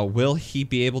 Now, will he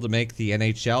be able to make the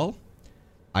NHL?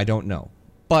 I don't know.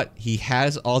 But he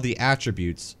has all the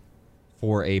attributes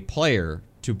for a player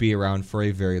to be around for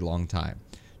a very long time.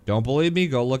 Don't believe me?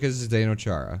 Go look at Zdeno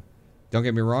Chara. Don't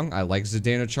get me wrong, I like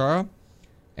Zdeno Chara,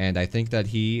 and I think that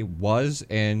he was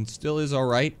and still is all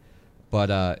right,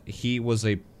 but he was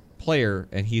a player,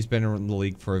 and he's been in the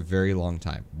league for a very long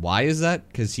time. Why is that?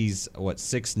 Because he's,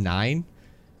 6'9"?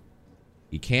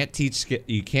 You can't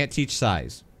teach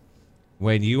size.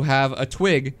 When you have a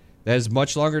twig that is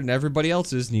much longer than everybody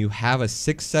else's, and you have a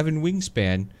 6'7"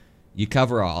 wingspan, you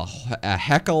cover a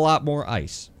heck of a lot more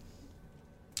ice.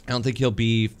 I don't think he'll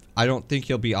be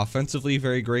offensively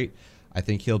very great. I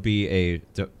think he'll be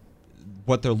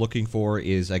what they're looking for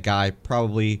is a guy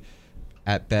probably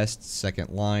at best second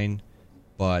line,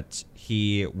 but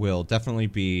he will definitely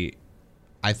be,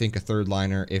 I think, a third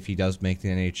liner if he does make the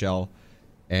NHL,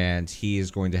 and he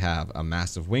is going to have a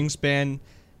massive wingspan,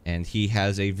 and he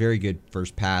has a very good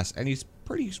first pass, and he's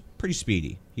pretty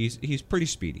speedy. He's pretty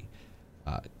speedy.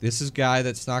 This is a guy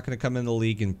that's not going to come in the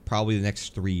league in probably the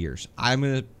next 3 years. I'm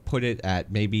going to put it at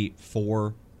maybe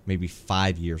 4, maybe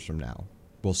 5 years from now.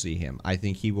 We'll see him. I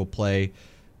think he will play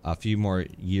a few more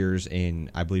years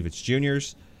in, I believe it's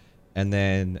juniors, and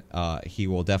then he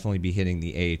will definitely be hitting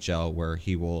the AHL, where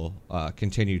he will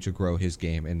continue to grow his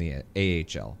game in the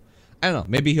AHL. I don't know.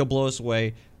 Maybe he'll blow us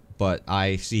away, but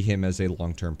I see him as a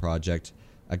long-term project.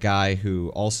 A guy who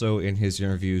also in his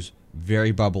interviews,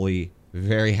 very bubbly,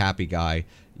 very happy guy,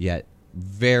 yet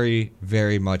very,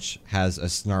 very much has a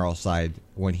snarl side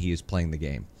when he is playing the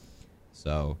game.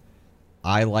 So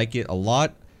I like it a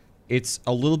lot. It's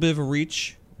a little bit of a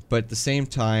reach, but at the same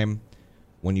time,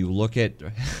 when you look at,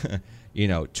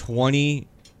 20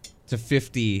 to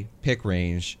 50 pick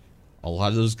range, a lot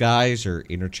of those guys are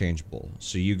interchangeable.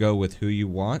 So you go with who you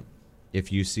want.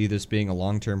 If you see this being a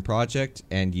long-term project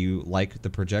and you like the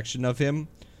projection of him,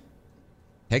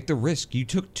 take the risk. You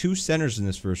took 2 centers in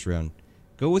this first round.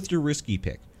 Go with your risky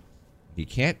pick. You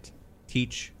can't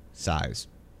teach size.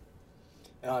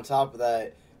 And on top of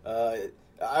that,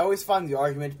 I always find the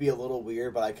argument to be a little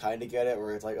weird, but I kind of get it,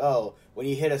 where it's like, oh, when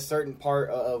you hit a certain part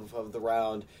of the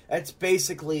round, that's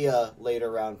basically a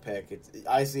later round pick.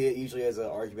 I see it usually as an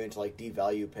argument to, like,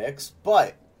 devalue picks,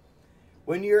 but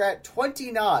when you're at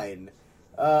 29,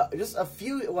 just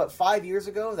 5 years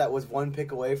ago, that was 1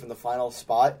 pick away from the final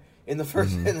spot in the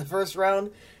first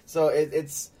round, so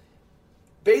it's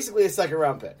basically a second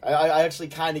round pick. I actually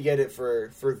kind of get it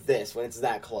for this when it's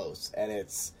that close, and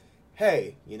it's,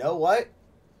 hey, you know what?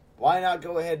 Why not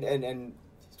go ahead and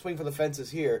swing for the fences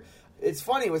here? It's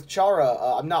funny with Chara.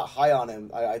 I'm not high on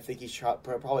him. I think he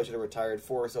probably should have retired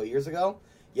 4 or so years ago.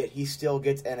 Yet he still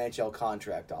gets NHL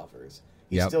contract offers.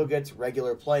 He still gets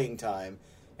regular playing time.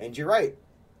 And you're right.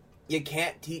 You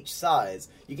can't teach size.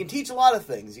 You can teach a lot of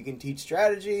things. You can teach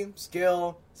strategy,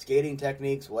 skill, skating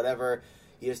techniques, whatever.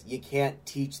 You can't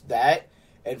teach that.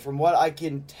 And from what I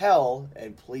can tell,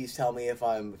 and please tell me if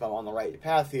I'm on the right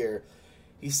path here,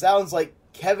 he sounds like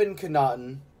Kevin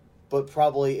Connaughton, but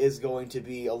probably is going to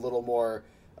be a little more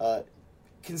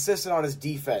consistent on his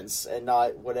defense and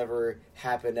not whatever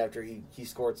happened after he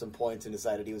scored some points and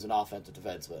decided he was an offensive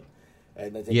defenseman.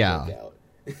 And that didn't work out.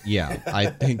 Yeah, I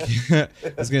think I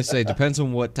was going to say, depends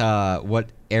on what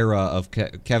era of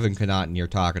Kevin Connaughton you're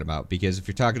talking about. Because if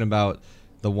you're talking about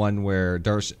the one where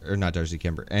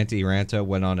Antti Ranta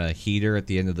went on a heater at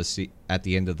the end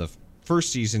of the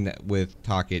first season with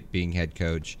Tocchet being head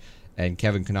coach, and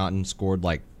Kevin Connaughton scored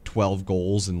like 12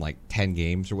 goals in like 10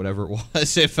 games or whatever it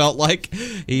was. It felt like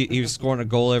he was scoring a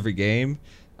goal every game.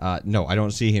 No, I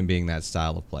don't see him being that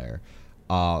style of player.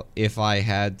 If I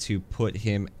had to put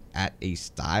him at a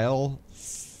style,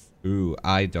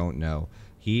 I don't know.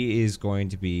 He is going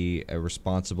to be a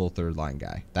responsible third line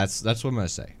guy. That's what I'm going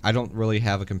to say. I don't really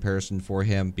have a comparison for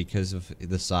him because of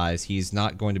the size. He's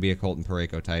not going to be a Colton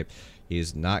Parayko type. He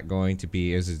is not going to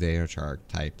be a Zdeno Chara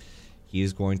type. He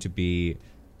is going to be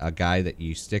a guy that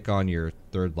you stick on your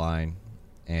third line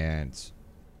and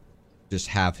just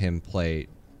have him play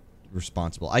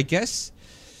responsible. I guess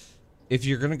if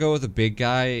you're going to go with a big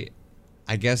guy,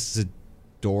 I guess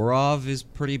Zadorov is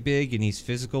pretty big and he's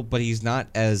physical, but he's not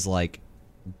as like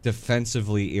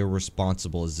defensively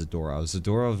irresponsible as Zadorov.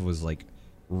 Zadorov was like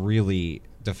really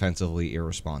defensively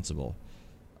irresponsible.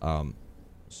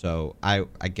 So I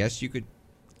guess you could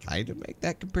kind of make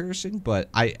that comparison, but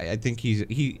I think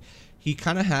he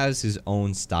kind of has his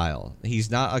own style.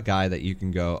 He's not a guy that you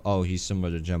can go, oh, he's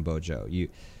similar to Jumbo Joe. You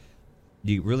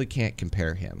really can't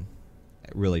compare him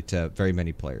really to very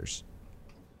many players.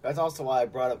 That's also why I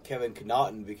brought up Kevin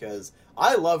Connaughton, because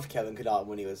I loved Kevin Connaughton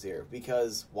when he was here.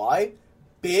 Because why?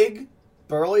 Big,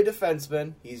 burly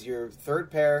defenseman. He's your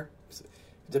third pair.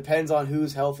 Depends on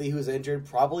who's healthy, who's injured.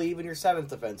 Probably even your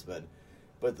seventh defenseman.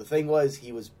 But the thing was,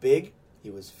 he was big, he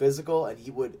was physical, and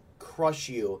he would crush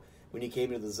you when he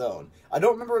came into the zone. I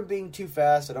don't remember him being too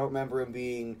fast. I don't remember him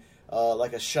being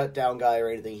like a shutdown guy or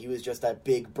anything. He was just that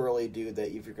big, burly dude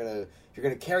that if you're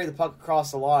gonna carry the puck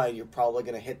across the line, you're probably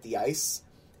gonna hit the ice.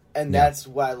 And that's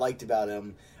what I liked about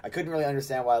him. I couldn't really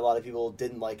understand why a lot of people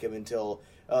didn't like him until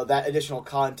that additional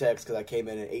context, because I came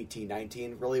in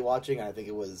 18-19 really watching, and I think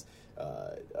it was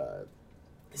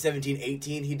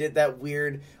 17-18 he did that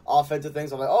weird offensive thing.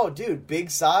 So I'm like, oh, dude, big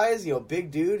size,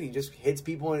 big dude. He just hits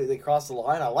people when they cross the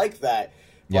line. I like that.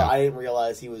 But I didn't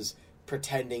realize he was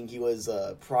pretending he was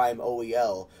prime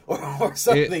OEL or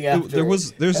something.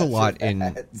 There's a lot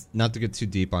in, not to get too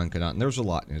deep on Connaughton, there was a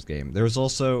lot in his game. There was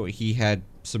also, he had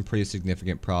some pretty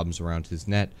significant problems around his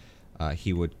net.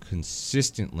 He would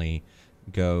consistently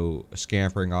go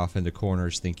scampering off into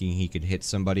corners thinking he could hit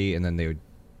somebody, and then they would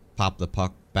pop the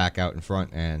puck back out in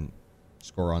front and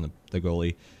score on the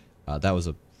goalie. That was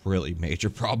a really major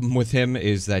problem with him,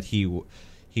 is that he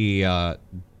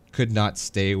could not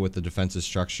stay with the defensive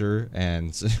structure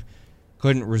and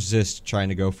couldn't resist trying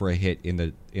to go for a hit in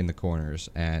the corners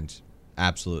and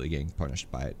absolutely getting punished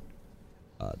by it.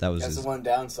 That was That's his... the one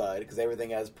downside, because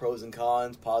everything has pros and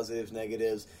cons, positives,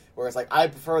 negatives. Whereas, like, I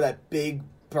prefer that big,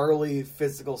 burly,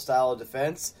 physical style of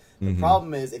defense. The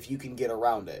problem is if you can get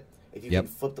around it. If you can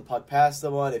flip the puck past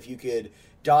someone, if you could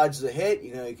dodge the hit,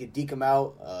 you could deke them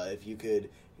out. If you could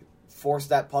force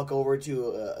that puck over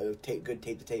to a good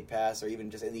tape-to-tape pass, or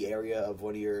even just in the area of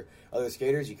one of your other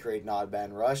skaters, you create an odd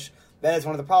man rush. That is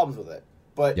one of the problems with it.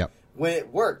 But when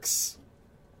it works,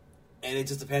 and it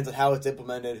just depends on how it's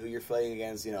implemented, who you're playing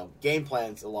against, game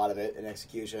plans, a lot of it, and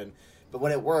execution. But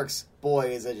when it works,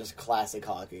 boy, is it just classic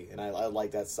hockey, and I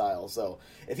like that style. So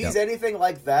if he's anything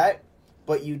like that,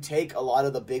 but you take a lot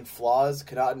of the big flaws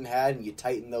Connaughton had and you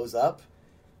tighten those up,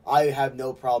 I have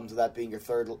no problems with that being your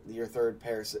third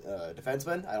pair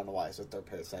defenseman. I don't know why I said third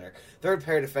pair center. Third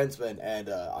pair defenseman, and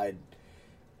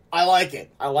I like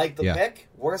it. I like the pick.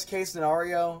 Worst case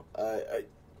scenario,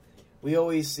 we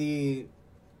always see,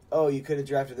 oh, you could have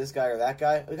drafted this guy or that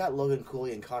guy. We got Logan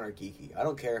Cooley and Connor Geeky. I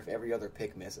don't care if every other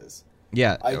pick misses.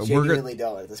 Yeah, I genuinely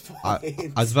don't at this point.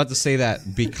 I was about to say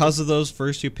that because of those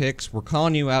first two picks, we're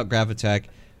calling you out, Gravitech.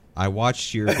 I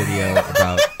watched your video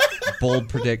about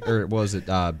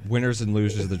winners and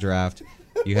losers of the draft.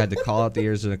 You had to call out the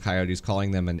Arizona Coyotes,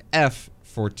 calling them an F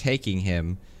for taking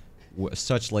him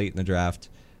such late in the draft.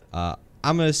 I'm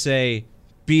gonna say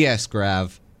BS,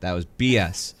 Grav. That was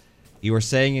BS. You were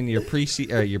saying in your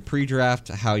pre-draft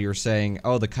how you were saying,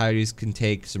 oh, the Coyotes can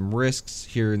take some risks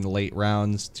here in the late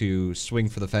rounds to swing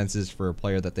for the fences for a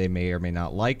player that they may or may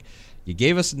not like. You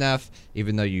gave us an F,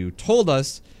 even though you told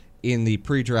us in the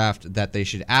pre-draft that they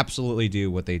should absolutely do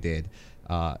what they did.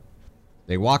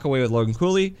 They walk away with Logan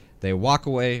Cooley, they walk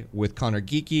away with Connor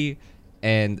Geeky,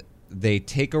 and they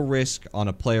take a risk on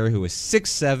a player who is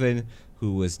 6'7",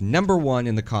 who was #1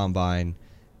 in the combine,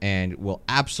 and will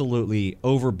absolutely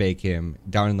overbake him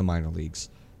down in the minor leagues.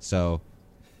 So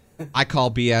I call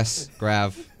BS,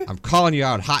 Grav. I'm calling you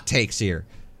out. Hot takes here.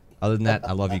 Other than that,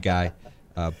 I love you, guy.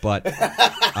 But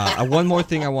one more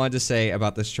thing I wanted to say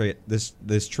about this trade,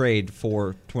 this trade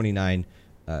for 29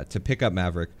 to pick up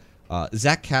Maverick.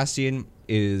 Zach Cassian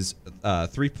is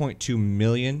 $3.2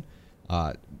 million.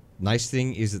 Nice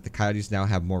thing is that the Coyotes now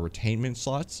have more retainment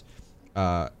slots.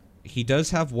 He does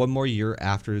have one more year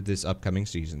after this upcoming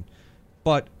season,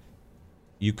 but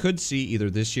you could see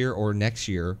either this year or next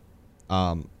year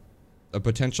a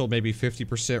potential maybe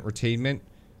 50% retainment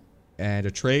and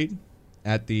a trade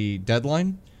at the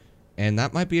deadline, and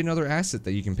that might be another asset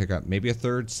that you can pick up. Maybe a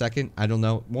third, second, I don't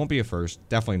know. It won't be a first,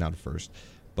 definitely not a first,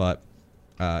 but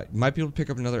you might be able to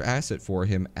pick up another asset for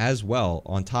him as well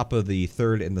on top of the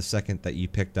third and the second that you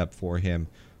picked up for him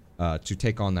to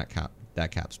take on that cap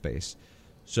space.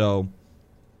 So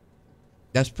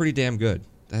that's pretty damn good.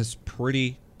 That's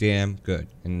pretty damn good,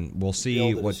 and we'll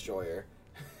see what. Destroyer.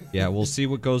 Yeah, we'll see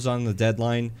what goes on the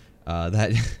deadline.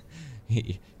 That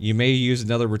you may use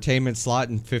another retainment slot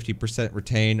and 50%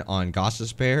 retain on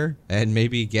Gossespair, and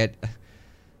maybe get.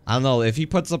 I don't know if he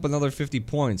puts up another 50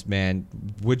 points, man.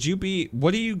 What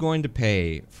are you going to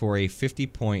pay for a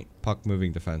 50-point puck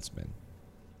moving defenseman?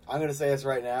 I'm going to say this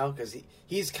right now because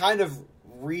he's kind of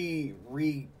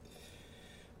reinvented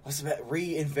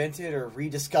or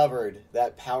rediscovered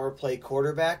that power play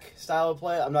quarterback style of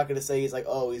play. I'm not going to say he's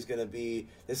going to be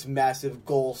this massive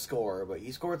goal scorer, but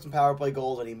he scored some power play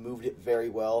goals and he moved it very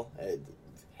well.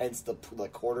 Hence the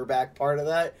quarterback part of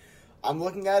that. I'm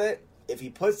looking at it. If he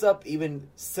puts up even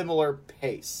similar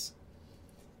pace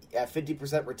at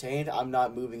 50% retained, I'm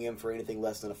not moving him for anything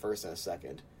less than a first and a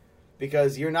second.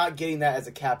 Because you're not getting that as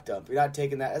a cap dump. You're not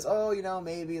taking that as,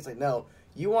 maybe. It's no.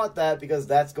 You want that because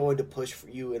that's going to push for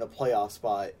you in a playoff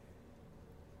spot.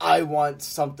 I want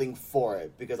something for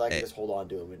it because I can just hold on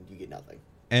to him and you get nothing.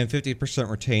 And 50%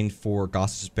 retained for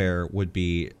Gossespair would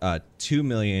be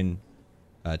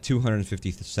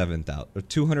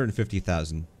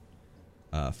 $2,250,000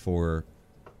 for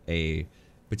a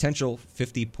potential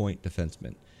 50-point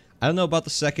defenseman. I don't know about the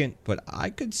second, but I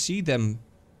could see them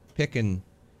picking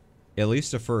at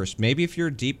least a first. Maybe if you're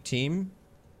a deep team,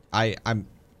 I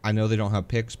know they don't have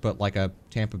picks, but like a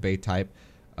Tampa Bay type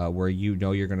where you're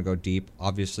going to go deep.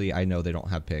 Obviously, I know they don't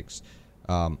have picks.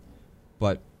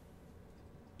 But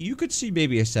you could see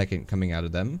maybe a second coming out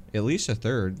of them. At least a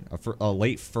third. A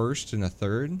late first and a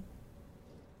third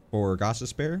for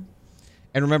Gossespair.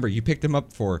 And remember, you picked him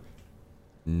up for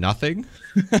nothing.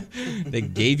 They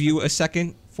gave you a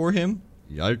second for him.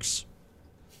 Yikes.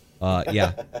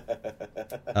 Yeah.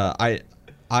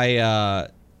 I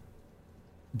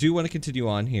do want to continue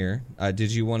on here.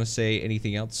 Did you want to say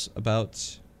anything else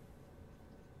about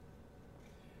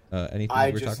anything?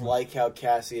 I just like how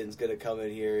Cassian's going to come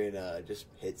in here and just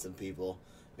hit some people.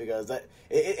 because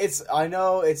it's I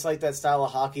know it's like that style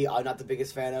of hockey I'm not the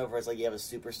biggest fan of, where it's like you have a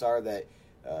superstar that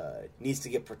needs to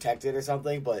get protected or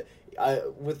something. But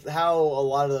with how a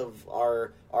lot of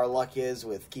our luck is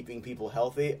with keeping people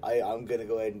healthy, I'm gonna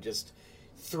go ahead and just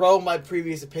throw my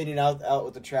previous opinion out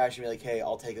with the trash and be like, hey,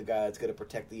 I'll take a guy that's gonna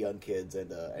protect the young kids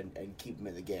and keep them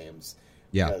in the games.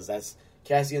 Yeah, because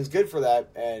Cassian's good for that.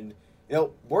 And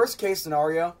worst case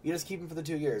scenario, you just keep him for the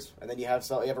 2 years, and then you have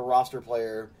a roster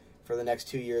player for the next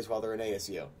 2 years while they're in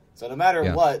ASU. So no matter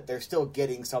what, they're still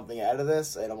getting something out of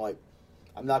this. And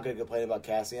I'm not going to complain about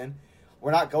Cassian.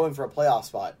 We're not going for a playoff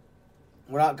spot.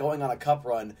 We're not going on a cup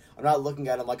run. I'm not looking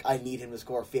at him like I need him to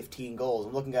score 15 goals.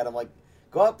 I'm looking at him like,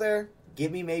 go out there,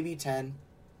 give me maybe 10,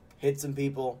 hit some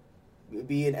people,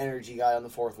 be an energy guy on the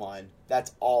fourth line.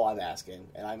 That's all I'm asking,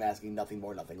 and I'm asking nothing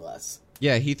more, nothing less.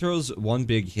 Yeah, he throws one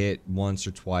big hit once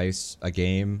or twice a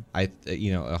game. A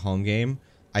home game.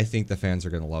 I think the fans are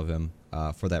going to love him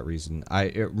for that reason.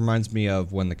 It reminds me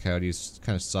of when the Coyotes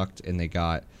kind of sucked and they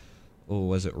got,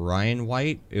 was it Ryan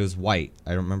White? It was White. I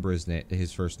don't remember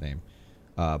his first name.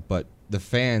 But the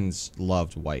fans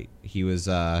loved White. He was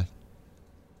one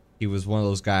of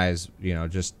those guys,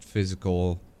 just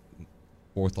physical,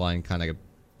 fourth line kind of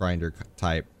grinder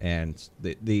type, and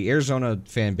the Arizona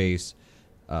fan base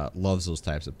loves those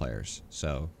types of players.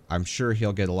 So I'm sure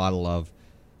he'll get a lot of love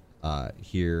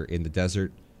here in the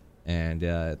desert. And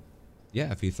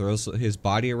if he throws his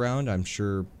body around, I'm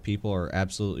sure people are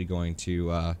absolutely going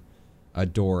to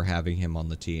adore having him on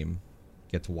the team.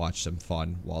 Get to watch some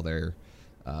fun while they're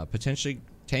potentially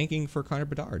tanking for Connor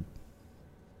Bedard.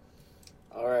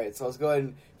 All right, so let's go ahead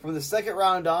and from the second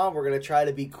round on, we're going to try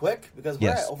to be quick because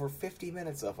we're at over 50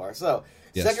 minutes so far. So,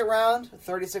 second round,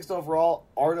 36th overall,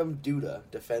 Artem Duda,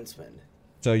 defenseman.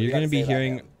 So you're going to be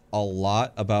hearing a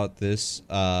lot about this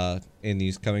in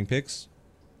these coming picks.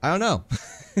 I don't know.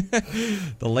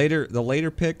 The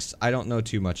later picks, I don't know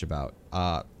too much about.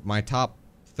 My top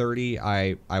 30,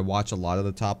 I watch a lot of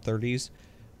the top 30s.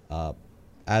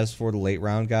 As for the late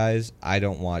round guys, I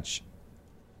don't watch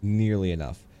nearly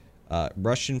enough.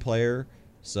 Russian player,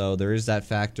 so there is that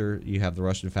factor. You have the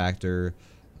Russian factor,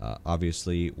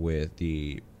 obviously, with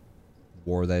the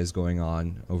war that is going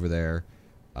on over there.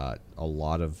 A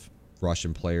lot of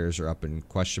Russian players are up in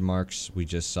question marks. We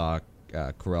just saw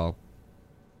Karel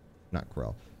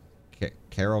Kaprizov.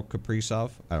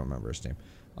 I don't remember his name.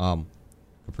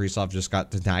 Kaprizov just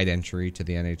got denied entry to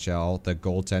the NHL. The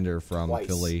goaltender from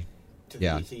Philly. To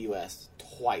the U.S.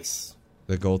 twice.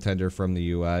 The goaltender from the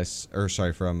U.S.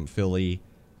 from Philly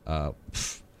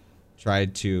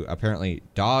tried to apparently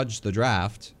dodge the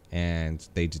draft, and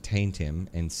they detained him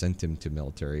and sent him to the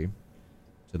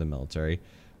military.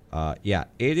 It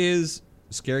is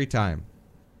a scary time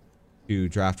to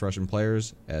draft Russian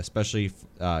players, especially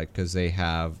because they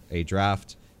have a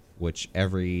draft which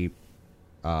every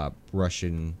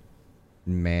Russian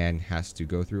man has to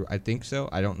go through. I think so.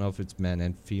 I don't know if it's men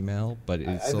and female, but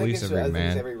it's at least every man. I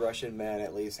think every Russian man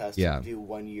at least has to do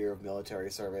 1 year of military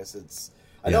service.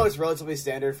 I know it's relatively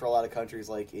standard for a lot of countries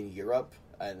like in Europe,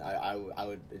 and I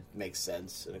would it makes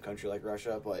sense in a country like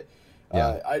Russia, but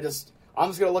I'm just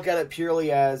gonna look at it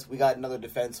purely as we got another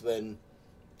defenseman.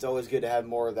 It's always good to have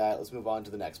more of that. Let's move on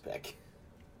to the next pick.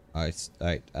 All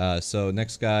right. So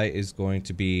next guy is going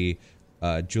to be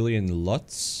Julian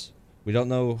Lutz. We don't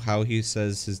know how he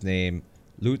says his name,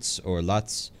 Lutz or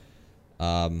Lutz.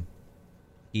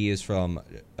 He is from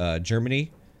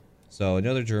Germany. So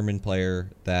another German player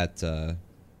that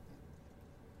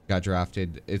got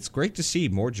drafted. It's great to see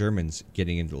more Germans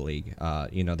getting into the league.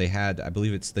 They had, I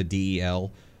believe it's the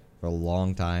DEL for a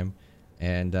long time.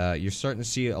 And you're starting to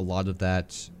see a lot of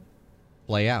that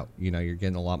play out. You're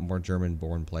getting a lot more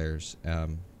German-born players.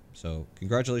 So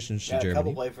congratulations to Germany. A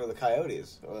couple play for the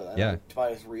Coyotes. Yeah.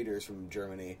 Tobias Reeders from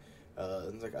Germany. I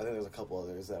think there's a couple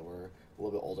others that were a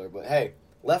little bit older. But hey,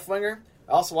 left winger.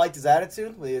 I also liked his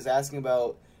attitude when he was asking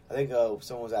about. I think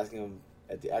someone was asking him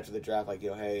after the draft, like,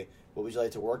 hey, what would you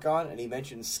like to work on? And he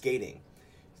mentioned skating.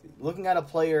 Looking at a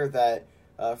player that,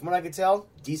 from what I could tell,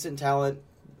 decent talent.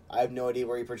 I have no idea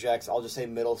where he projects. I'll just say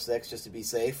middle six just to be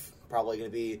safe. Probably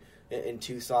going to be in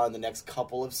Tucson the next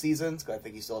couple of seasons, because I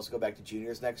think he still has to go back to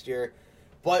juniors next year.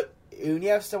 But when you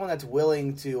have someone that's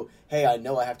willing to, hey, I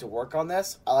know I have to work on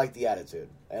this, I like the attitude,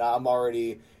 and I'm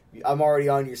already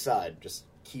on your side. Just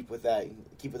keep with that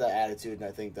attitude, and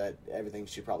I think that everything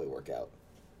should probably work out.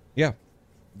 Yeah,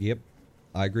 yep,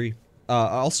 I agree.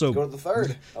 Also, go to the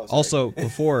third. Also,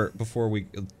 before we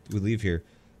leave here,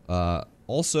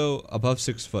 also above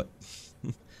 6 foot.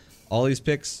 All these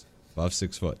picks above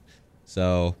 6 foot.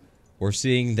 So we're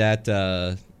seeing that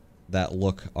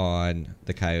look on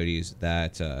the Coyotes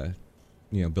that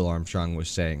Bill Armstrong was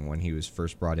saying when he was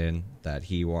first brought in, that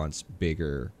he wants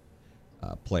bigger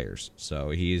players. So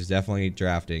he's definitely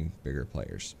drafting bigger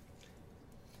players.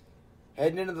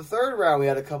 Heading into the third round, we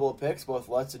had a couple of picks. Both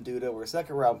Lutz and Duda were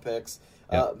second-round picks.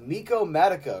 Yep. Miko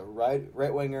Matica,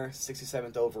 right winger,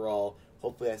 67th overall.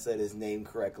 Hopefully I said his name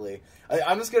correctly.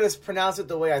 I'm just going to pronounce it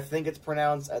the way I think it's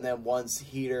pronounced, and then once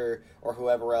Heater or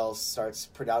whoever else starts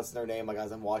pronouncing their name, like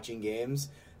as I'm watching games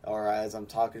or as I'm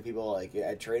talking to people like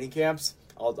at training camps,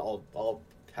 I'll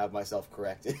have myself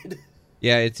corrected.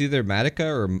 Yeah, it's either Matica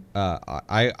or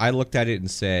I looked at it and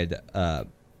said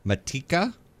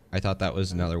Matika. I thought that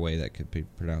was another way that could be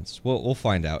pronounced. We'll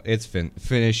find out. It's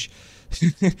Finnish.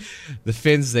 The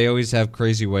Finns, they always have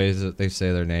crazy ways that they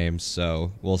say their names,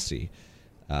 so we'll see.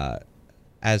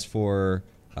 As for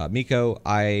Miko,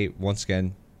 once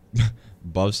again,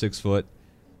 above 6 foot.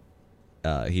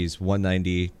 He's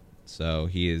 190, so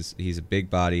he's a big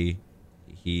body.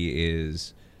 He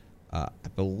is, I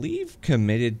believe,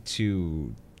 committed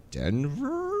to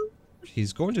Denver.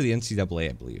 He's going to the NCAA,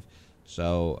 I believe.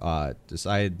 So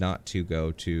decided not to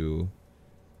go to,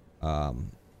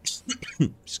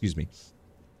 excuse me,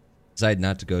 decided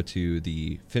not to go to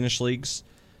the Finnish leagues.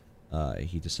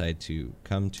 He decided to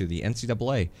come to the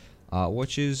NCAA,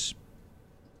 which is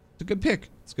a good pick.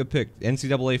 It's a good pick. The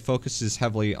NCAA focuses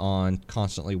heavily on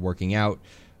constantly working out.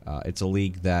 It's a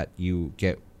league that you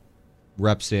get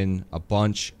reps in a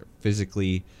bunch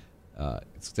physically.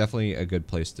 It's definitely a good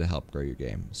place to help grow your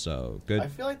game. So good. I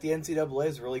feel like the NCAA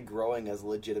is really growing as a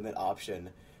legitimate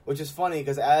option, which is funny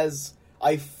because as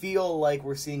I feel like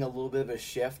we're seeing a little bit of a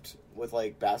shift with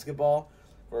like basketball,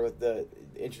 or with the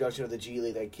introduction of the G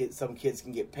League, that some kids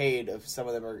can get paid. If some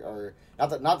of them are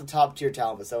not the top tier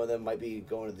talent, but some of them might be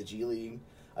going to the G League.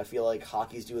 I feel like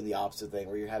hockey's doing the opposite thing,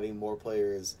 where you're having more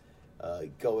players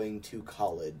going to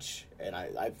college, and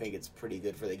I think it's pretty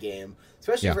good for the game,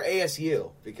 especially for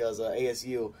ASU, because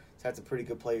ASU has had some pretty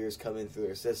good players come in through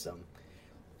their system.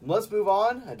 Let's move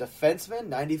on. A defenseman,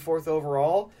 94th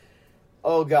overall.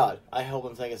 Oh, God. I hope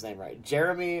I'm saying his name right.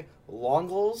 Jeremy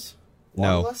Longles?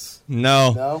 No,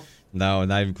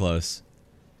 not even close.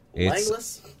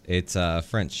 It's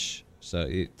French, so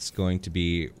it's going to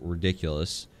be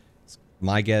ridiculous.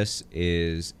 My guess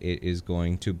is it is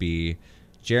going to be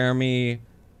Jeremy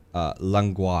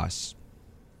Langlois.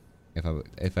 If I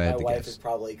had to guess. My wife is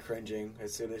probably cringing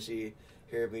as soon as she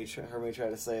heard me try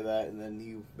to say that, and then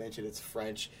you mentioned it's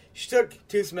French. She took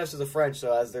 2 semesters of French,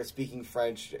 so as they're speaking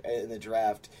French in the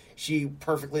draft, she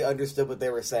perfectly understood what they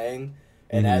were saying.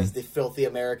 And as the filthy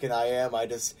American I am, I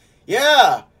don't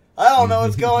know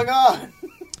what's going on.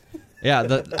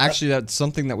 Yeah, actually, that's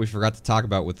something that we forgot to talk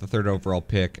about with the 3rd overall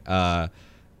pick.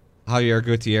 Javier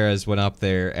Gutierrez went up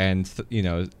there, and,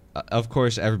 of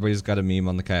course, everybody's got a meme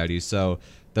on the Coyotes. So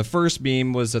the first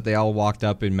meme was that they all walked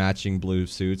up in matching blue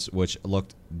suits, which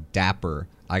looked dapper,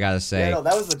 I got to say. Yeah, no,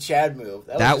 that was a Chad move.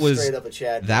 That was straight up a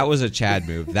Chad move. That was a Chad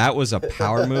move. That was a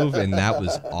power move, and that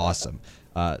was awesome.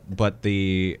 But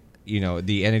the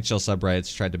NHL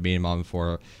subreddits tried to meme on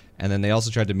for, and then they also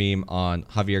tried to meme on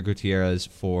Javier Gutierrez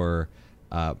for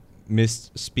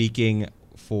misspeaking,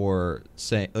 for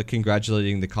saying,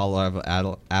 congratulating the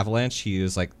Colorado Avalanche. He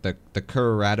was like the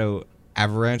Colorado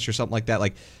Avalanche or something like that.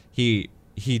 Like he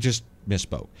just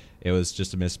misspoke. It was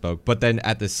just a misspoke. But then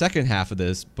at the second half of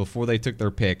this, before they took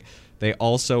their pick, they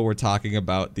also were talking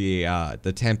about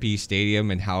the Tempe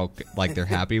Stadium and how like they're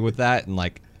happy with that and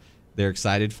like they're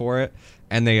excited for it.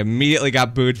 And they immediately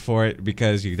got booed for it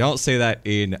because you don't say that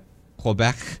in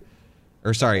Quebec.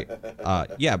 Or sorry,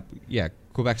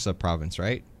 Quebec's a province,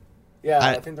 right? Yeah,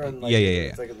 I think they're in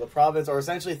it's like the province, or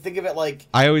essentially think of it like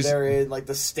they're in like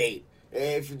the state.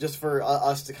 If just for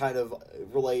us to kind of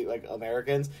relate, like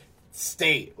Americans,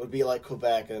 state would be like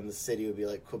Quebec, and the city would be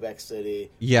like Quebec City.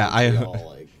 Yeah,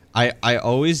 I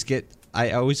always get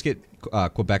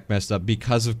Quebec messed up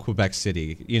because of Quebec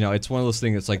City. It's one of those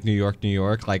things. It's like New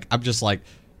York. Like I'm just like,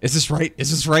 is this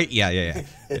right? Yeah.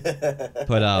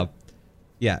 But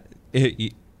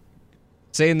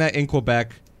saying that in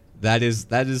Quebec, that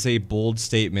is a bold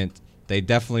statement. They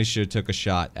definitely should have took a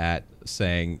shot at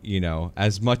saying,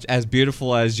 as much as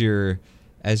beautiful as your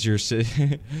as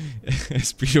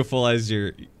beautiful as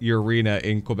your arena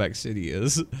in Quebec City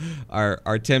is,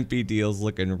 our Tempe deal's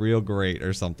looking real great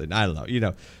or something. I don't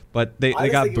know, but they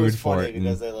got booed for it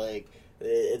because they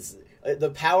it's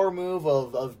the power move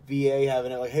of BA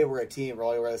having it like, hey, we're a team, we're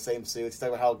all wearing the same suits.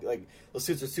 Talking about how like those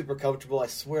suits are super comfortable. I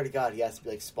swear to God, he has to be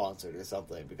like sponsored or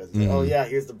something because it's like, oh yeah,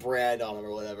 here's the brand on them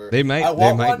or whatever. They might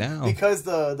now because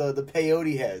the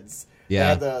peyote heads.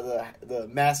 Yeah. The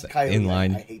masked coyote.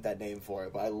 Inline. I hate that name for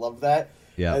it, but I love that.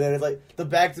 Yeah. And then it's like the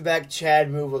back-to-back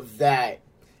Chad move of that,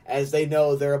 as they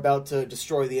know they're about to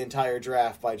destroy the entire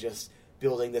draft by just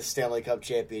building this Stanley Cup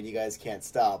champion you guys can't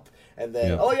stop. And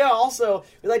then, also,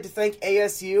 we'd like to thank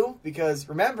ASU, because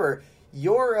remember,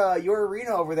 your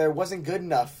arena over there wasn't good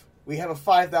enough. We have a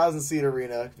 5,000-seat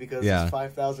arena because there's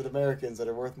 5,000 Americans that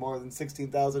are worth more than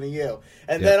 16,000 a year.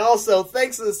 And then also,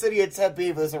 thanks to the city of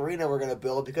Tempe for this arena we're going to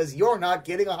build, because you're not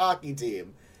getting a hockey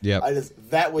team. Yep.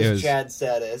 That was Chad's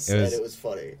status, and it was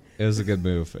funny. It was a good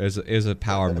move. It was a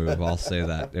power move, I'll say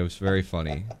that. It was very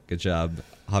funny. Good job,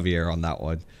 Javier, on that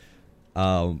one.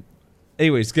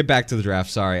 Anyways, get back to the draft.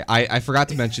 Sorry. I forgot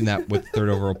to mention that with third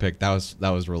overall pick. That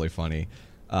was really funny.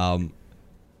 So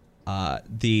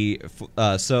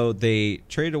they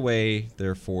traded away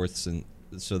their fourths, and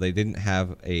so they didn't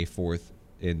have a fourth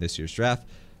in this year's draft,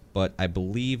 but I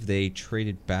believe they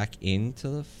traded back into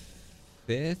the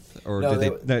fifth, or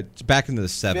back into the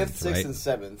seventh, fifth, sixth, right? and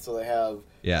seventh. So they have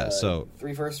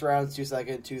 3 first rounds, 2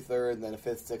 second, 2 third, and then a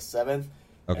fifth, sixth, seventh.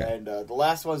 Okay. And the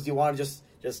last ones, do you want to just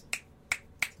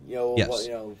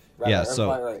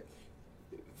right.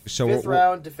 So fifth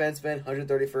round defenseman,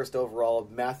 131st overall,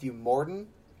 Matthew Morton.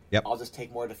 Yep. I'll just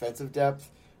take more defensive depth.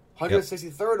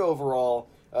 163rd overall,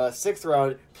 6th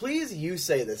round. Please, you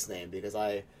say this name, because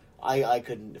I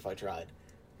couldn't if I tried.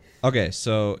 Okay,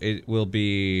 so it will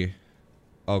be.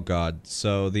 Oh God!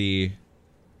 So the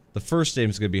first name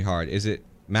is gonna be hard. Is it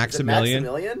Maximilian?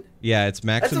 Maximilian? Yeah, it's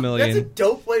Maximilian. That's a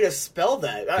dope way to spell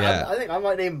that. I think I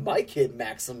might name my kid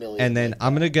Maximilian. And then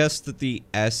I'm gonna guess that the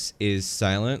S is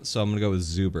silent, so I'm gonna go with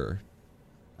Zuber.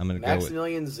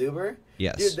 Maximilian Zuber?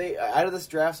 Yes. Dude, they out of this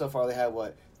draft so far, they had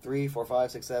 3, 4,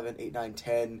 5, 6, 7, 8, 9,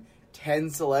 10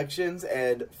 selections,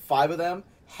 and 5 of them,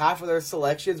 half of their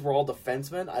selections were all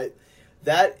defensemen.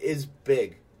 That is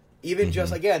big. Even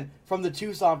just, again, from the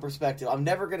Tucson perspective, I'm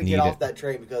never going to get off that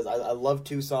train, because I love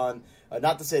Tucson.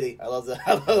 Not the city. I love the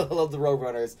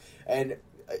Roadrunners. And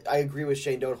I agree with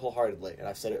Shane Doan wholeheartedly. And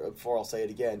I've said it before, I'll say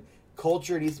it again.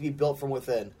 Culture needs to be built from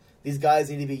within. These guys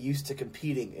need to be used to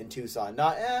competing in Tucson.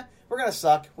 Not, we're going to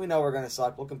suck. We know we're going to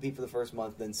suck. We'll compete for the first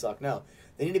month, then suck. No.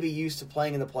 They need to be used to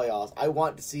playing in the playoffs. I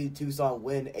want to see Tucson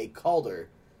win a Calder.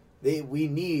 We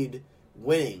need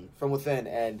winning from within.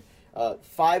 And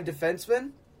 5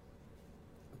 defensemen.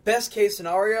 Best case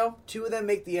scenario, 2 of them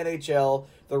make the NHL.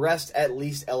 The rest at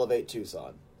least elevate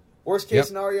Tucson. Worst case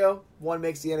scenario, 1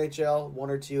 makes the NHL. 1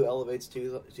 or 2 elevates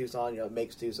Tucson.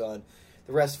 Makes Tucson.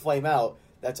 The rest flame out.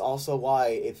 That's also why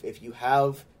if you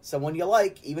have someone you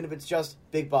like, even if it's just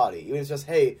big body, even if it's just,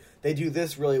 hey, they do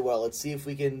this really well, let's see if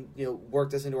we can work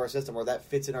this into our system, or that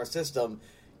fits in our system,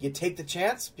 you take the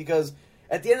chance, because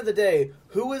at the end of the day,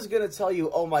 who is going to tell you,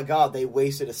 oh my God, they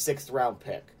wasted a 6th round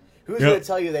pick? Who's going to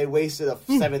tell you they wasted a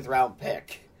 7th round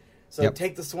pick? So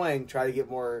take the swing, try to get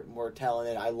more talent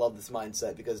in. I love this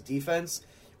mindset, because defense,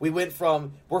 we went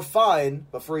from we're fine,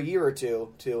 but for a year or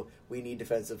two, to we need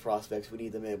defensive prospects. We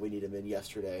need them in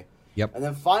yesterday. Yep. And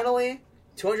then finally,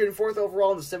 204th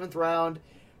overall in the 7th round,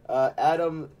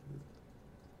 Adam,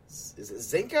 is it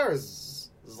Zinka or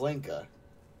Zlinka?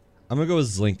 I'm going to go with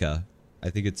Zlinka. I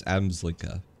think it's Adam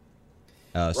Zlinka.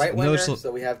 Right winger,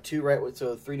 so we have 2 right,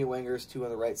 so 3 new wingers, 2 on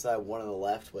the right side, 1 on the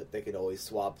left, but they can always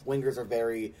swap. Wingers are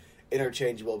very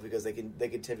interchangeable, because they can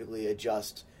typically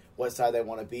adjust what side they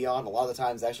want to be on. A lot of the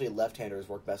times, actually, left-handers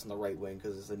work best on the right wing,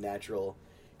 because it's a natural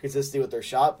consistency with their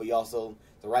shot, but you also,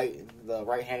 the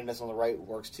right-handedness on the right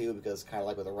works too, because kind of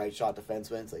like with a right shot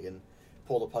defenseman, so they can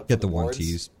pull the puck. Get from the boards.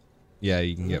 1-tees. Yeah,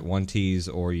 you can get 1-tees,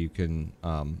 or you can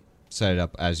set it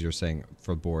up, as you're saying,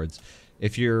 for boards.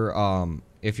 If you're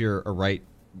a right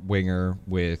winger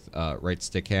with right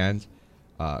stick hand,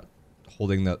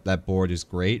 holding that board is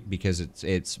great, because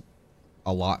it's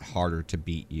a lot harder to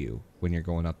beat you when you're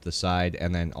going up the side,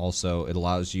 and then also it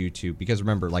allows you to, because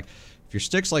remember, like, if your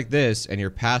stick's like this and you're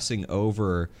passing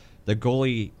over, the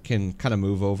goalie can kind of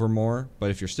move over more,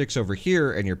 but if your stick's over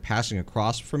here and you're passing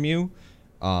across from you,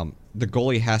 the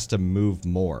goalie has to move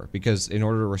more, because in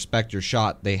order to respect your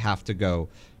shot, they have to go,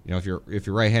 if you're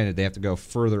right-handed, they have to go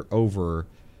further over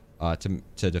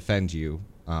to defend you,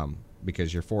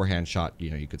 because your forehand shot,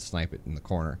 you could snipe it in the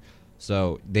corner.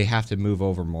 So they have to move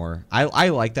over more. I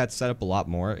like that setup a lot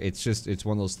more. It's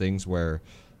one of those things where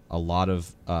a lot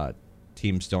of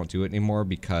teams don't do it anymore,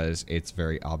 because it's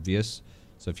very obvious.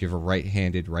 So if you have a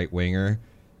right-handed right winger,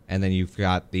 and then you've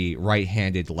got the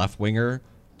right-handed left winger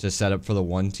to set up for the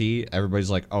 1-tee, everybody's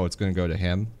like, oh, it's going to go to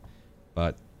him.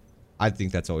 But I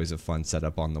think that's always a fun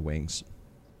setup on the wings.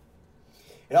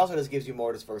 It also just gives you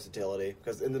more just versatility,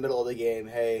 because in the middle of the game,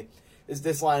 hey,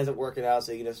 this line isn't working out,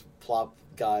 so you can just plop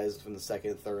guys from the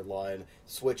second and third line,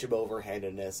 switch them over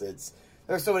handedness.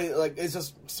 There's so many, like, it's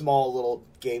just small little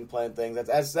game plan things.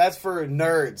 That's for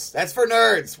nerds. That's for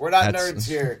nerds. We're not nerds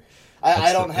here.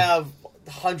 I don't have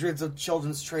hundreds of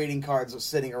children's trading cards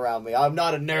sitting around me. I'm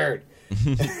not a nerd.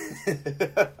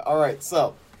 All right,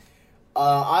 so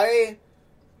I'm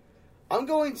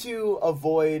going to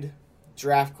avoid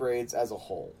draft grades as a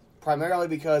whole, primarily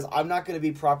because I'm not going to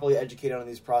be properly educated on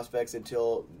these prospects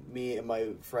until me and my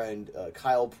friend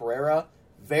Kyle Pereira,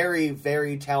 very,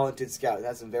 very talented scout,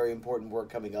 has some very important work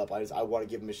coming up. I want to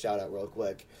give him a shout out real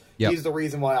quick. Yep. He's the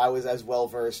reason why I was as well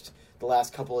versed the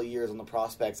last couple of years on the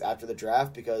prospects after the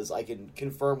draft, because I can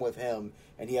confirm with him,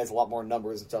 and he has a lot more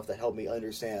numbers and stuff that help me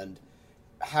understand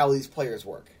how these players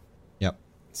work. Yep.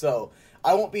 So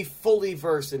I won't be fully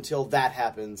versed until that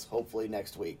happens, hopefully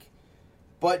next week.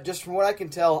 But just from what I can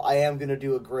tell, I am going to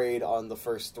do a grade on the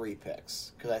first 3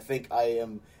 picks, because I think I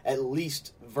am at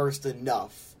least versed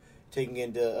enough, taking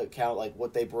into account like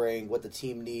what they bring, what the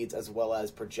team needs, as well as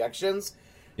projections.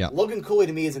 Yeah. Logan Cooley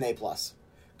to me is an A+.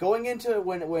 Going into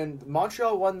when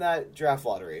Montreal won that draft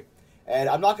lottery, and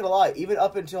I'm not going to lie, even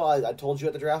up until I told you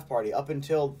at the draft party, up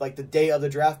until like the day of the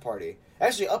draft party,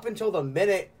 actually up until the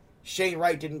minute Shane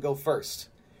Wright didn't go first,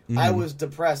 I was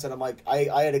depressed, and I'm like,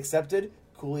 I had accepted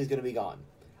Cooley's going to be gone.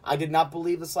 I did not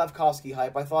believe the Slavkovsky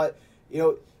hype. I thought,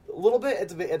 a little bit at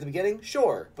the beginning,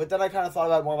 sure, but then I kind of thought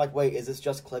about it more like, wait, is this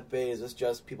just clickbait? Is this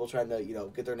just people trying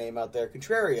to, get their name out there,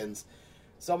 contrarians?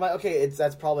 So I'm like, okay,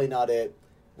 that's probably not it.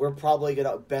 We're probably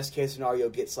going to, best case scenario,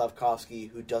 get Slavkovsky,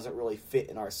 who doesn't really fit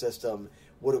in our system.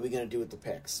 What are we going to do with the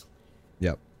picks?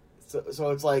 Yep. So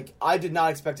it's like, I did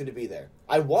not expect him to be there.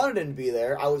 I wanted him to be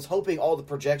there. I was hoping all the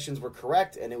projections were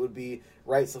correct, and it would be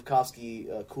Wright, Slavkovsky,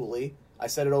 Cooley. I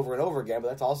said it over and over again, but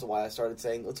that's also why I started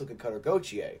saying, let's look at Cutter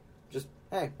Gauthier. Just,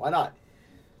 hey, why not?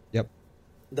 Yep.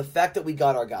 The fact that we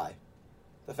got our guy.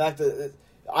 The fact that...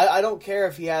 I don't care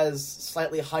if he has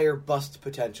slightly higher bust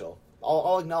potential.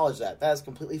 I'll acknowledge that. That is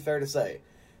completely fair to say.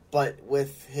 But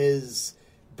with his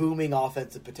booming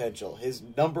offensive potential, his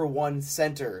number 1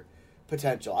 center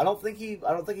potential, I don't think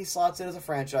he slots in as a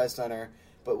franchise center.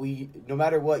 But no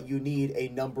matter what, you need a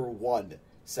number 1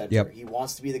 center. Yep. He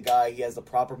wants to be the guy. He has the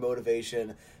proper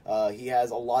motivation. He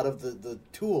has a lot of the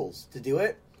tools to do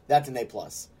it. That's an A+.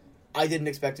 I didn't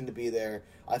expect him to be there.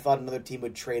 I thought another team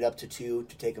would trade up to 2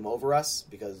 to take him over us,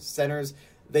 because centers,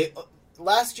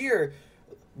 last year,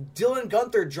 Dylan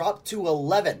Guenther dropped to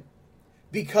 11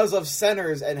 because of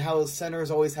centers and how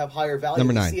centers always have higher value.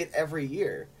 Number 9. We see it every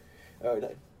year.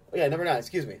 Yeah, number 9,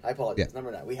 excuse me. I apologize. Yeah.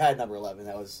 Number 9. We had number 11.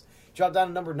 That was dropped down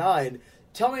to number 9.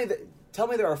 Tell me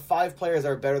there are 5 players that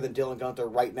are better than Dylan Guenther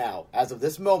right now, as of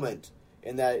this moment,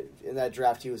 in that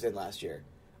draft he was in last year.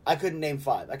 I couldn't name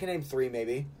 5. I can name 3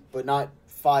 maybe, but not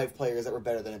 5 players that were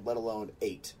better than him, let alone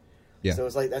 8. Yeah. So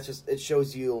it's like, it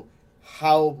shows you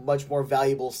how much more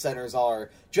valuable centers are,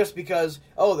 just because,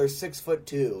 they're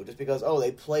 6'2", just because,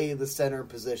 they play the center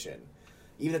position.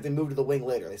 Even if they move to the wing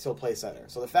later, they still play center.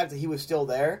 So the fact that he was still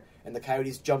there and the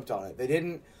Coyotes jumped on it, they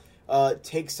didn't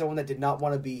take someone that did not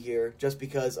want to be here just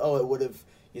because, it would have,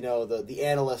 the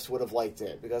analyst would have liked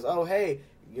it. Because,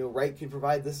 Wright can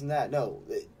provide this and that. No,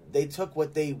 they took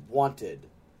what they wanted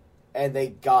and they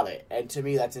got it. And to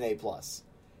me, that's an A+.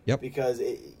 Yep. Because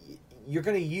you're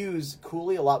going to use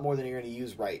Cooley a lot more than you're going to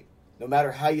use Wright, no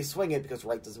matter how you swing it, because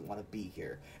Wright doesn't want to be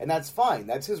here. And that's fine.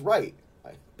 That's his right.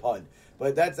 Pun.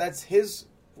 But that's his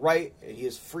right, and he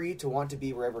is free to want to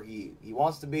be wherever he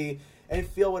wants to be and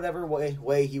feel whatever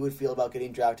way he would feel about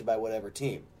getting drafted by whatever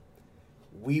team.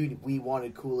 We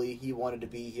wanted Cooley. He wanted to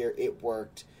be here. It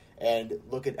worked. And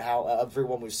look at how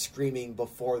everyone was screaming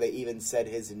before they even said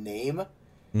his name.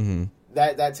 Mm-hmm.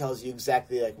 That tells you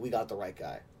exactly, we got the right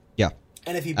guy. Yeah.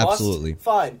 And if he busts,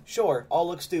 fine, sure, I'll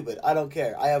look stupid. I don't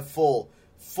care. I have full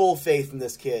faith in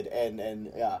this kid,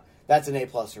 and that's an A+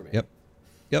 for me.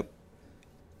 Yep.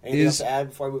 Anything else to add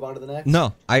before I move on to the next?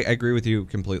 No, I agree with you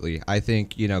completely. I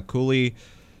think, Cooley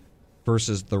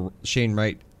versus the Shane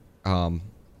Wright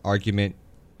argument,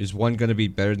 is one going to be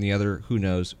better than the other? Who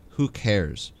knows? Who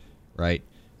cares, right?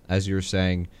 As you were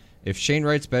saying, if Shane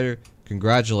Wright's better,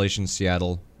 congratulations,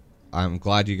 Seattle. I'm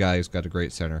glad you guys got a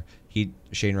great center.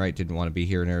 Shane Wright didn't want to be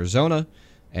here in Arizona,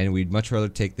 and we'd much rather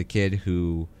take the kid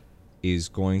who is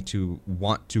going to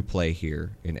want to play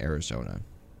here in Arizona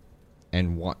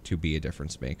and want to be a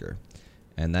difference maker.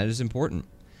 And that is important.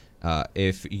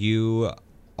 If you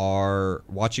are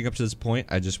watching up to this point,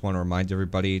 I just want to remind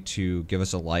everybody to give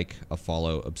us a like, a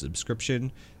follow, a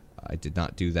subscription. I did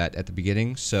not do that at the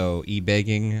beginning, so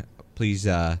please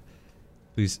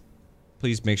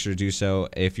make sure to do so.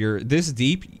 If you're this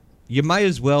deep, you might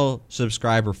as well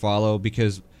subscribe or follow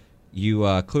because you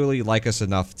clearly like us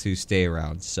enough to stay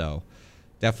around. So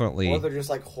definitely. Or they're just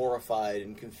like horrified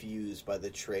and confused by the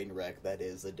train wreck that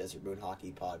is the Desert Moon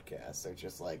Hockey Podcast. They're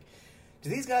just like, do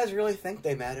these guys really think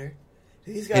they matter?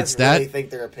 Do these guys really think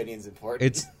their opinion's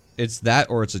important? It's that,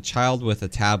 or it's a child with a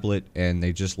tablet and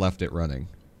they just left it running.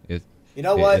 You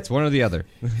know what? It's one or the other.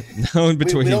 No in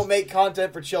between. We don't make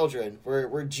content for children.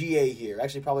 We're GA here.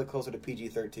 Actually, probably closer to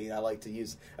PG-13. I like to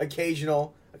use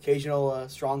occasional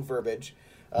strong verbiage,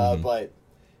 but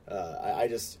I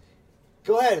just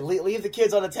go ahead. Leave the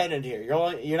kids unattended here.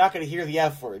 You're not going to hear the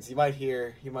F words. You might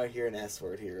hear an S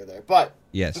word here or there. But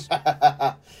yes,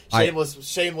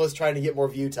 shameless trying to get more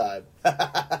view time.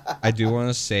 I do want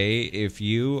to say, if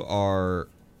you are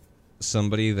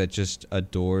somebody that just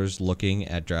adores looking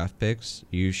at draft picks,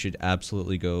 you should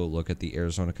absolutely go look at the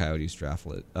Arizona Coyotes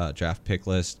draft pick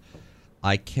list.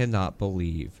 I cannot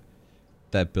believe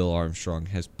that Bill Armstrong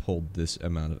has pulled this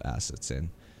amount of assets in.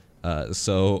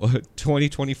 So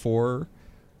 2024,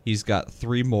 he's got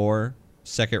 3 more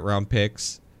second round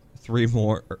picks, 3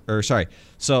 more, or sorry.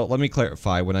 So let me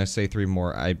clarify. When I say 3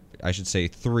 more, I should say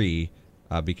 3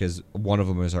 because one of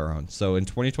them is our own. So in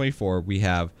 2024, we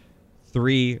have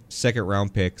 3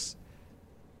 second-round picks,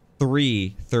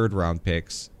 3 third-round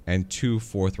picks, and 2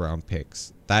 fourth-round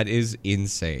picks. That is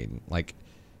insane. Like,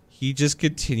 he just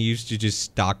continues to just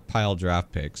stockpile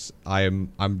draft picks.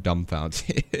 I'm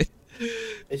dumbfounded.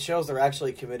 It shows they're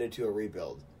actually committed to a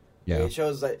rebuild. Yeah. It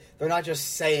shows that they're not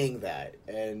just saying that,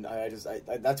 and I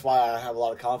that's why I have a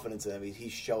lot of confidence in him.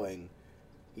 He's showing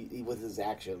with his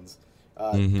actions.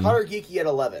 Connor Geeky at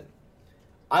 11.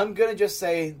 I'm going to just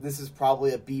say this is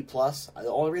probably a B+. The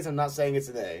only reason I'm not saying it's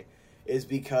an A is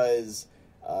because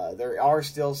there are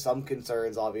still some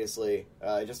concerns, obviously.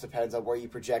 It just depends on where you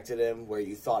projected him, where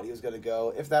you thought he was going to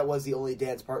go. If that was the only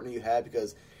dance partner you had,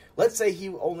 because let's say he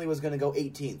only was going to go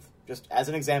 18th. Just as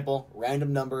an example,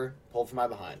 random number, pulled from my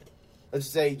behind. Let's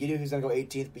just say you knew he was going to go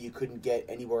 18th, but you couldn't get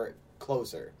anywhere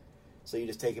closer. So you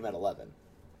just take him at 11.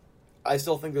 I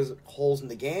still think there's holes in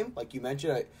the game, like you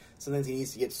mentioned. Some things he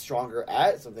needs to get stronger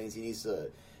at, some things he needs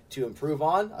to improve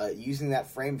on. Using that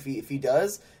frame, if he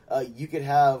does, you could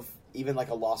have even like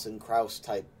a Lawson Krause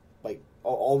type, like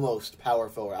almost power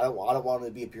forward. I don't want him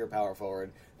to be a pure power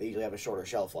forward. They usually have a shorter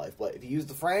shelf life. But if you use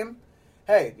the frame,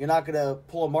 hey, you're not going to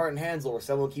pull a Martin Hansel where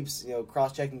someone keeps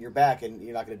cross-checking your back and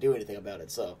you're not going to do anything about it.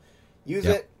 So use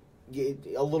it. Get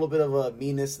a little bit of a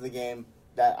meanness in the game.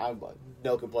 That I'm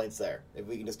no complaints there if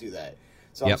we can just do that.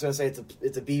 So I'm just going to say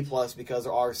it's a B+ because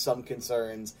there are some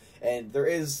concerns, and there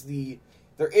is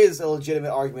a legitimate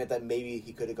argument that maybe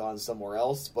he could have gone somewhere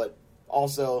else. But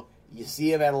also, you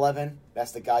see him at 11,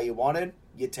 that's the guy you wanted,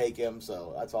 you take him.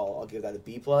 So that's all. I'll give that a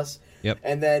B+. Yep.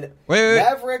 And then wait.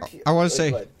 Maverick. I want to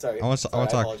say. Sorry. I want to talk.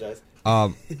 Apologize.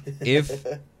 If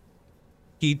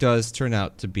he does turn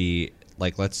out to be,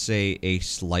 like, let's say, a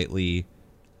slightly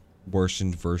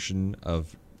worsened version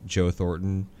of Joe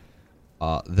Thornton,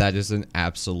 that is an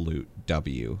absolute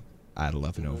W at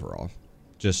 11 overall.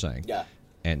 Just saying. Yeah.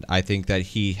 And I think that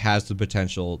he has the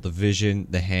potential, the vision,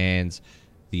 the hands,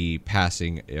 the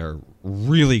passing are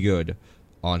really good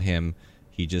on him.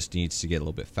 He just needs to get a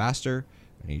little bit faster,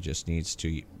 and he just needs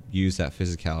to use that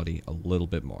physicality a little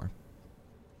bit more.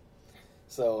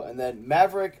 So, and then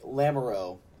Maverick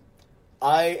Lamoureux,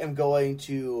 I am going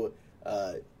to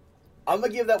I'm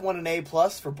going to give that one an A+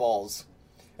 for balls.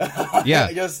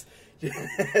 Yeah.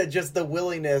 just the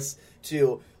willingness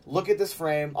to look at this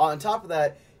frame. On top of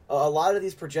that, a lot of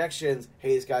these projections,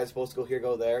 hey, this guy's supposed to go here,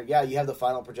 go there. Yeah, you have the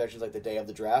final projections like the day of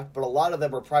the draft, but a lot of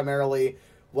them are primarily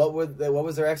what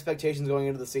was their expectations going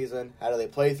into the season? How do they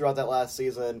play throughout that last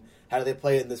season? How do they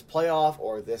play in this playoff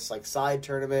or this like side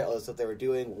tournament or stuff they were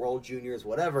doing, World Juniors,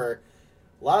 whatever?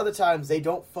 A lot of the times they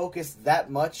don't focus that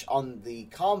much on the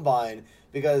combine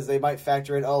because they might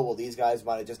factor in, oh, well, these guys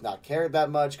might have just not cared that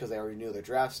much because they already knew their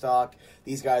draft stock.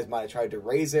 These guys might have tried to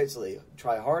raise it, so they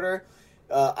try harder.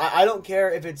 I don't care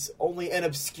if it's only an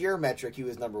obscure metric he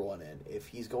was number 1 in. If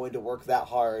he's going to work that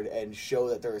hard and show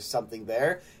that there is something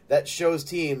there, that shows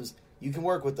teams you can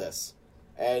work with this.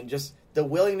 And just the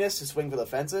willingness to swing for the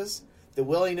fences, the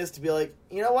willingness to be like,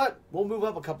 you know what, we'll move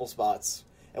up a couple spots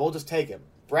and we'll just take him.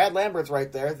 Brad Lambert's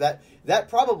right there. That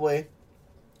probably,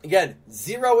 again,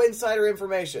 zero insider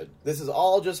information. This is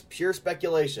all just pure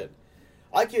speculation.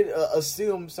 I could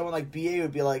assume someone like BA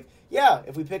would be like, yeah,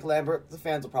 if we pick Lambert, the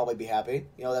fans will probably be happy.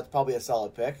 That's probably a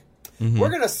solid pick. Mm-hmm. We're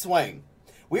going to swing.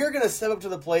 We are going to step up to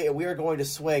the plate, and we are going to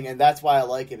swing, and that's why I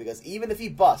like it, because even if he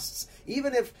busts,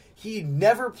 even if he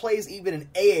never plays even an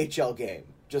AHL game,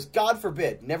 just God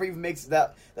forbid, never even makes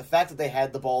that the fact that they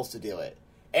had the balls to do it,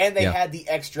 and they Yeah. had the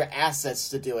extra assets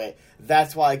to do it.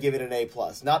 That's why I give it an A+.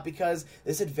 Not because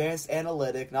this advanced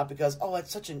analytic, not because, oh,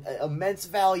 it's such an immense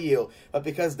value, but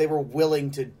because they were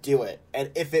willing to do it.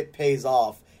 And if it pays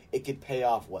off, it could pay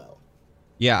off well.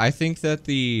 Yeah, I think that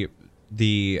the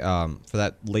for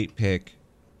that late pick,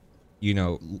 you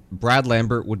know, Brad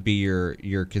Lambert would be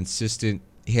your consistent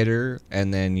hitter,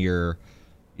 and then your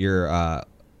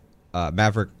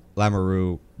Maverick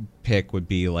Lamoureux pick would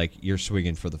be like you're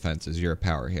swinging for the fences. You're a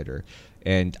power hitter,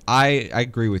 and I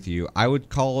agree with you. I would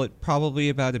call it probably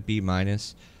about a B-.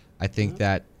 I think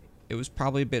that it was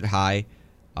probably a bit high,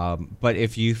 but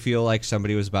if you feel like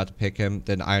somebody was about to pick him,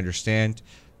 then I understand.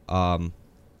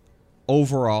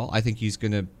 Overall, I think he's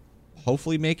gonna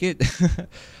hopefully make it.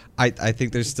 I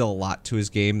think there's still a lot to his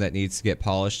game that needs to get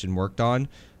polished and worked on,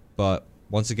 but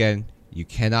once again, you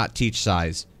cannot teach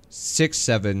size.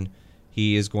 6'7",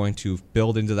 he is going to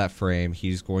build into that frame.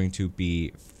 He's going to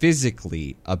be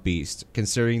physically a beast,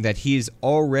 considering that he is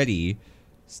already,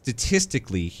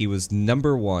 statistically, he was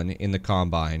number 1 in the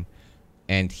combine,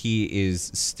 and he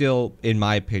is still, in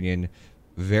my opinion,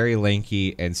 very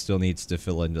lanky and still needs to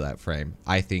fill into that frame.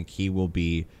 I think he will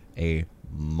be a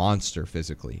monster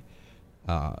physically.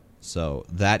 So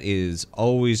that is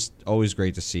always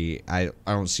great to see. I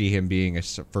don't see him being a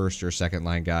first or second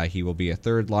line guy. He will be a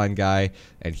third line guy,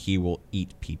 and he will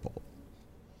eat people.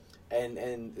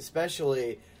 And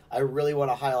especially, I really want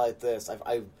to highlight this.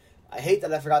 I hate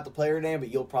that I forgot the player name,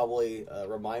 but you'll probably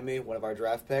remind me, one of our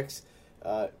draft picks.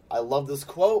 I love this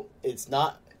quote. It's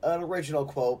not an original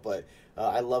quote, but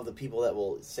I love the people that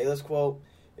will say this quote,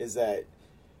 is that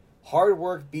hard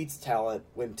work beats talent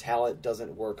when talent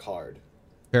doesn't work hard.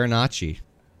 Farinacci.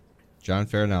 John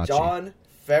Farinacci. John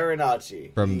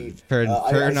Farinacci. From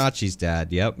Farinacci's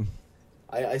dad, yep.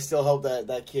 I still hope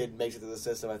that kid makes it through the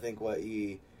system. I think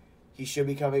he should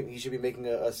be coming. He should be making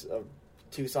a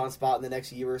Tucson spot in the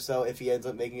next year or so if he ends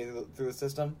up making it through the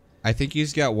system. I think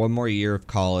he's got one more year of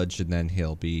college, and then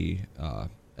he'll be. I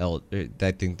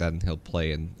think then he'll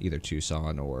play in either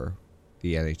Tucson or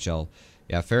the NHL.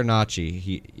 Yeah,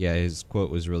 Farinacci. His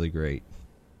quote was really great.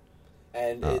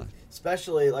 And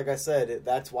especially, like I said,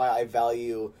 that's why I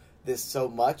value this so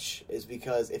much, is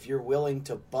because if you're willing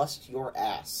to bust your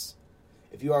ass,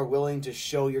 if you are willing to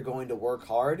show you're going to work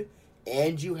hard,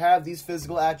 and you have these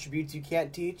physical attributes you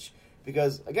can't teach,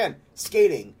 because, again,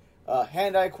 skating,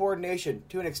 hand-eye coordination,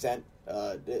 to an extent,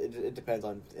 it depends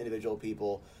on individual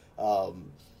people,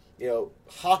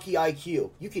 hockey IQ,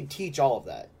 you can teach all of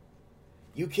that.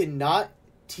 You cannot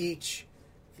teach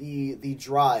the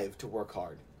drive to work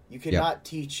hard. You cannot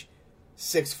teach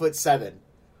 6'7".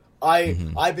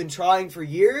 I've been trying for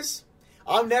years.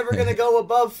 I'm never gonna go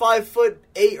above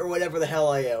 5'8" or whatever the hell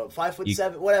I am.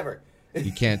 5'7", whatever.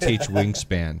 You can't teach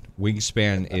wingspan.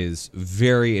 Wingspan is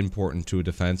very important to a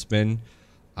defenseman.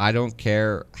 I don't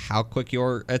care how quick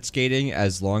you're at skating,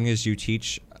 as long as you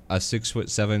teach a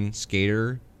 6'7"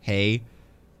 skater, hey,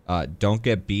 don't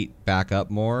get beat back up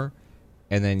more,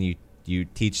 and then you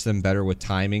teach them better with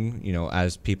timing,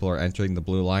 as people are entering the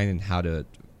blue line and how to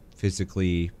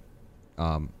physically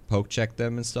poke check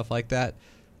them and stuff like that.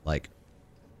 Like,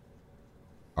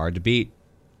 hard to beat.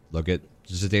 Look at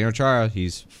Zdeno Chara.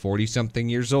 He's 40-something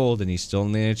years old, and he's still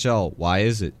in the NHL. Why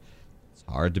is it? It's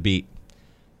hard to beat.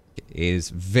 It is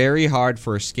very hard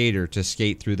for a skater to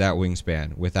skate through that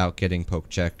wingspan without getting poke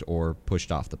checked or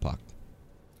pushed off the puck.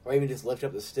 Or even just lift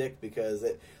up the stick, because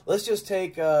let's just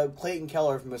take Clayton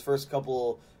Keller from his first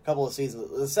couple of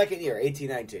seasons, the second year,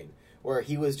 18-19, where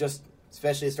he was just,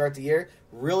 especially to start the year,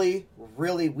 really,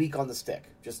 really weak on the stick.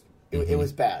 Just it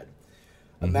was bad.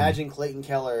 Imagine Clayton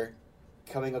Keller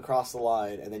coming across the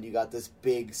line, and then you got this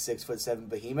big 6'7"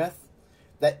 behemoth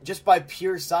that just by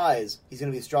pure size, he's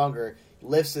going to be stronger.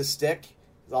 Lifts his stick.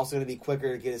 He's also going to be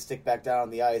quicker to get his stick back down on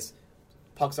the ice.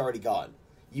 Puck's already gone.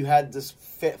 You had this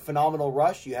phenomenal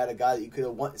rush. You had a guy that you could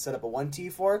have set up a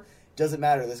 1T for. Doesn't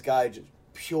matter. This guy, just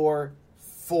pure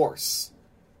force,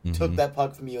 took that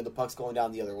puck from you, and the puck's going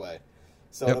down the other way.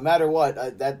 So no matter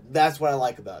what, that's what I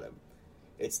like about him.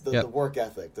 It's the work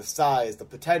ethic, the size, the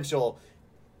potential.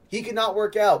 He could not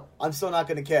work out. I'm still not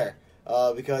going to care,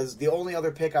 because the only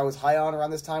other pick I was high on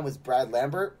around this time was Brad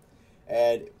Lambert.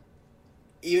 And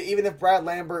even if Brad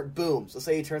Lambert booms, let's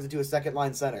say he turns into a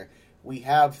second-line center, we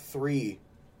have 3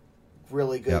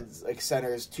 really good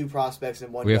centers, 2 prospects,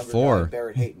 and 1 we have younger 4. guy,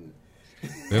 Barrett Hayton.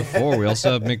 We have 4. We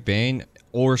also have McBain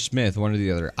or Smith, one or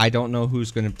the other. I don't know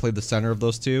who's going to play the center of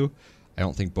those 2. I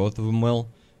don't think both of them will,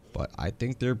 but I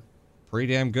think they're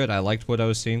pretty damn good. I liked what I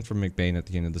was seeing from McBain at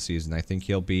the end of the season. I think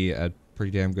he'll be a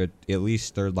pretty damn good, at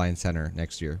least third line center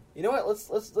next year. You know what?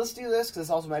 Let's do this because this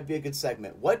also might be a good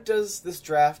segment. What does this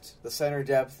draft, the center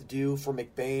depth, do for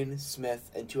McBain,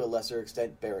 Smith, and to a lesser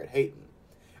extent Barrett Hayton?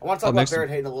 I want to talk about Barrett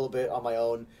Hayton a little bit on my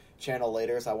own channel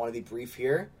later, so I want to be brief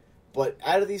here. But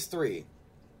out of these three,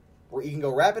 where you can go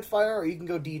rapid fire or you can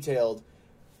go detailed,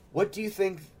 what do you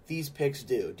think these picks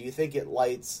do? Do you think it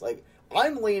lights like?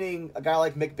 I'm leaning a guy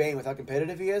like McBain with how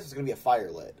competitive he is going to be a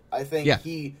fire lit. I think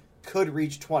he could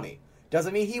reach 20.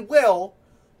 Doesn't mean he will,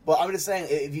 but I'm just saying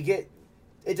if you get,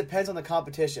 it depends on the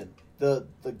competition. The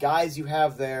guys you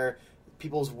have there,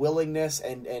 people's willingness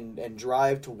and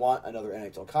drive to want another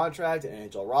NHL contract, an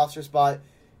NHL roster spot,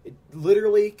 it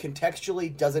literally,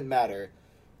 contextually doesn't matter.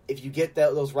 If you get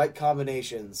those right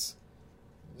combinations,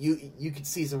 you could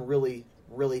see some really,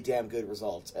 really damn good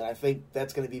results. And I think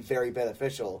that's going to be very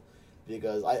beneficial.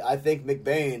 Because I think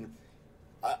McBain,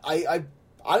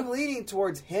 I'm leaning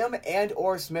towards him and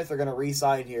or Smith are going to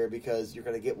re-sign here because you're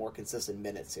going to get more consistent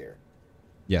minutes here.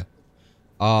 Yeah.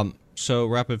 So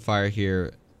rapid fire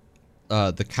here.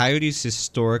 The Coyotes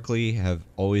historically have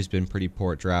always been pretty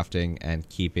poor at drafting and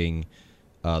keeping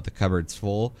the cupboards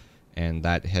full, and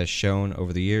that has shown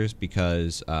over the years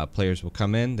because players will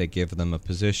come in, they give them a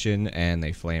position, and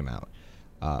they flame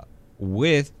out.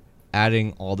 With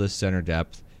adding all this center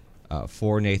depth,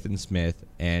 for Nathan Smith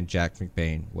and Jack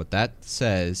McBain, what that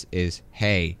says is,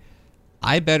 hey,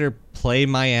 I better play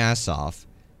my ass off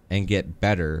and get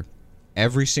better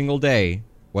every single day,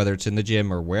 whether it's in the gym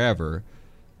or wherever,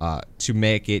 to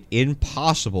make it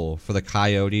impossible for the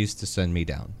Coyotes to send me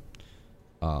down.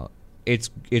 It's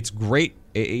great.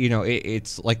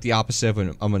 It's like the opposite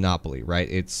of a monopoly, right?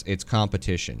 It's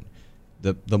competition.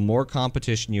 The more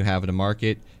competition you have in a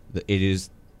market, it is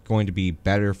going to be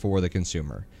better for the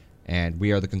consumer. And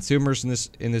we are the consumers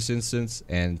in this instance,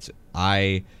 and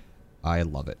I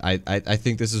love it. I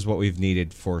think this is what we've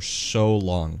needed for so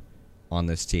long on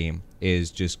this team,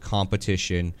 is just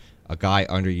competition, a guy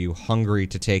under you hungry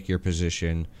to take your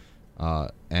position,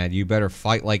 and you better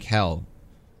fight like hell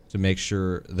to make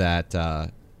sure that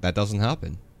that doesn't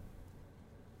happen.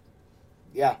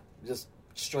 Yeah, just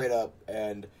straight up.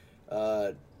 And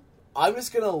I'm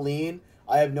just going to lean.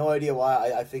 I have no idea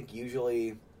why. I think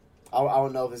usually... I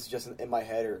don't know if it's just in my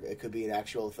head or it could be an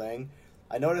actual thing.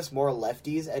 I notice more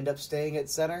lefties end up staying at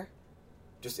center,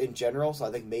 just in general. So I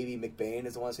think maybe McBain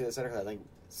is the one to stay at center because I think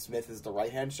Smith is the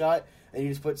right-hand shot, and you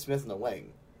just put Smith in the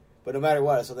wing. But no matter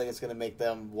what, I still think it's going to make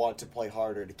them want to play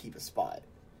harder to keep a spot.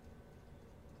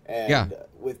 And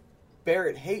with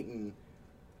Barrett Hayton,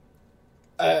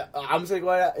 I'm just going to go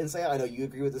ahead and say, I know you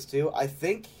agree with this too, I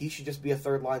think he should just be a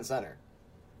third-line center.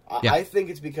 I think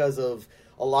it's because of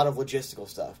a lot of logistical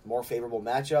stuff, more favorable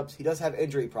matchups. He does have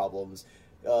injury problems.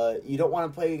 You don't want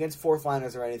to play against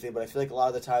fourth-liners or anything, but I feel like a lot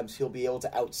of the times he'll be able to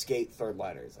outskate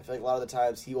third-liners. I feel like a lot of the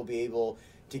times he will be able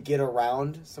to get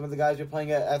around some of the guys you're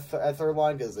playing at third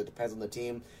line because it depends on the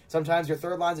team. Sometimes your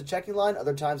third line's a checking line,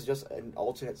 other times it's just an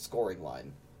alternate scoring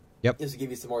line. Yep. Just to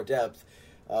give you some more depth.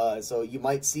 So you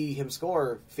might see him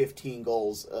score 15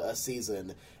 goals a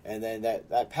season, and then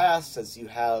that pass, as you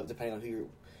have, depending on who you're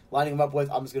lining him up with,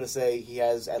 I'm just going to say he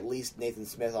has at least Nathan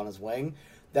Smith on his wing.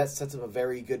 That sets up a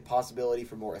very good possibility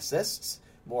for more assists,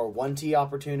 more 1T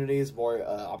opportunities, more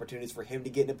opportunities for him to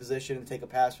get in a position and take a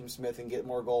pass from Smith and get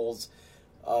more goals.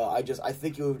 I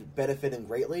think it would benefit him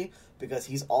greatly because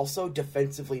he's also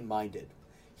defensively minded.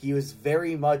 He was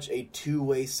very much a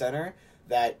two-way center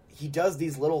that he does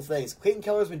these little things. Clayton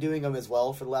Keller's been doing them as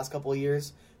well for the last couple of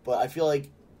years, but I feel like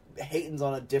Hayton's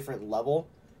on a different level.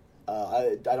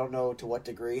 I don't know to what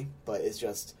degree, but it's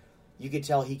just, you can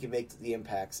tell he can make the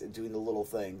impacts in doing the little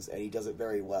things, and he does it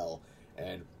very well.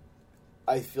 And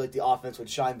I feel like the offense would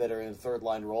shine better in a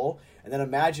third-line role. And then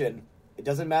imagine, it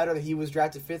doesn't matter that he was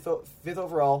drafted fifth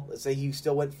overall. Let's say he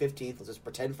still went 15th. Let's just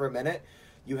pretend for a minute.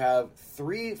 You have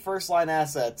 3 first-line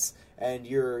assets, and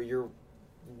your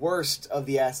worst of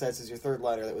the assets is your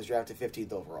third-liner that was drafted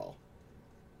 15th overall.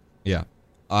 Yeah.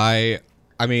 I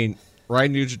mean,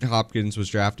 Ryan Nugent-Hopkins was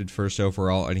drafted first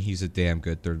overall, and he's a damn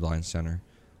good third-line center.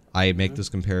 I make this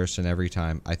comparison every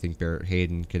time. I think Barrett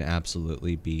Hayton can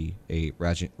absolutely be a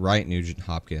Ryan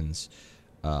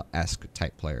Nugent-Hopkins-esque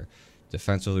type player.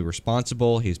 Defensively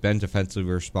responsible. He's been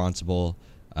defensively responsible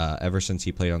ever since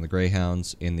he played on the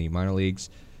Greyhounds in the minor leagues.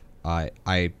 I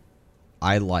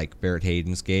like Barrett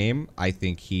Hayton's game. I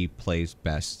think he plays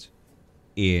best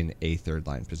in a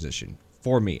third-line position.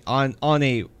 For me, on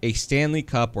a Stanley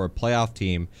Cup or a playoff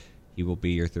team, he will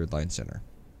be your third-line center.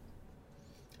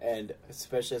 And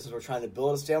especially since we're trying to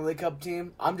build a Stanley Cup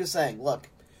team, I'm just saying, look,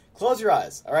 close your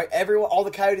eyes, all right? Everyone, all the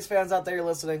Coyotes fans out there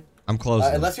listening. I'm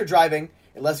closing. Unless you're driving.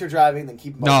 Unless you're driving, then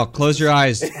keep them No, open. close your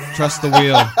eyes. Trust the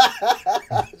wheel.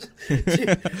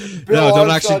 No, don't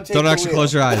actually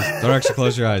close your eyes. Don't actually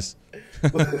close your eyes.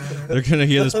 They're gonna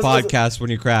hear this podcast when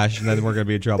you crash, and then we're gonna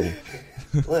be in trouble.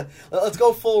 Let's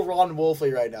go full Ron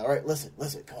Wolfley right now. All right, listen,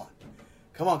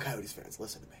 come on, Coyotes fans,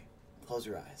 listen to me. Close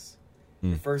your eyes.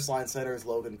 Your first line center is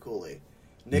Logan Cooley.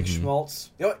 Nick Schmaltz.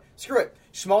 You know what? Screw it.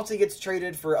 Schmaltz gets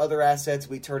traded for other assets.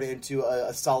 We turn it into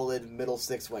a solid middle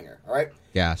six winger. All right.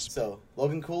 Yes. So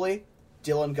Logan Cooley,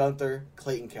 Dylan Gunther,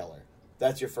 Clayton Keller.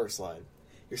 That's your first line.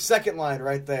 Your second line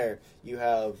right there, you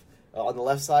have on the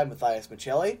left side Matthias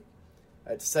Michelli.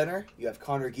 At center, you have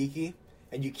Connor Geekie,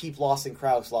 and you keep Lawson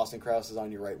Krause. Lawson Krause is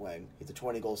on your right wing. He's a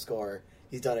 20-goal scorer.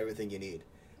 He's done everything you need.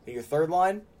 And your third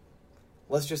line,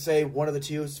 let's just say one of the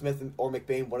two, Smith or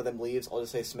McBain, one of them leaves. I'll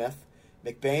just say Smith.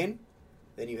 McBain.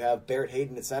 Then you have Barrett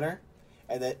Hayton at center.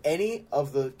 And then any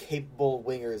of the capable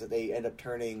wingers that they end up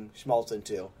turning Schmaltz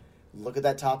into. Look at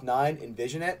that top nine.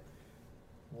 Envision it.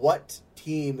 What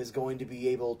team is going to be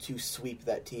able to sweep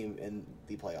that team in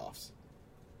the playoffs?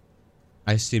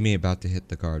 I see me about to hit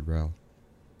the guardrail.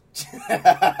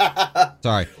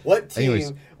 Sorry. What team?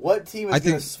 Anyways, what team is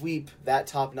going to sweep that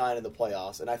top nine in the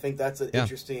playoffs? And I think that's an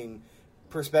interesting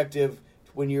perspective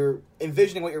when you're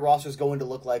envisioning what your roster is going to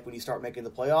look like when you start making the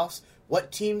playoffs.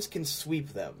 What teams can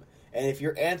sweep them? And if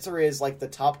your answer is like the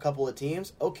top couple of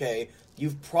teams, okay,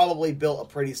 you've probably built a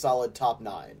pretty solid top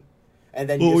nine. And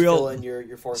then you fill in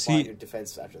your fourth line, your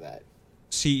defense after that.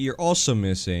 See, you're also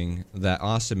missing that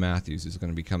Austin Matthews is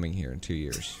going to be coming here in 2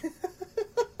 years.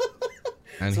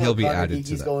 And so he'll be added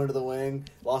to that. Going to the wing,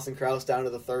 Lawson Krause down to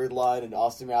the third line, and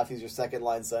Austin Matthews your second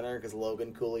line center because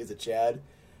Logan Cooley's a Chad.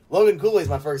 Logan Cooley's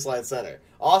my first line center.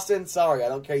 Austin, sorry, I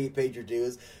don't care you paid your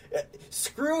dues.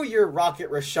 Screw your Rocket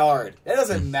Richard. It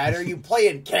doesn't matter. You play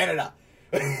in Canada.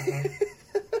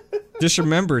 Just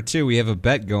remember, too, we have a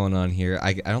bet going on here.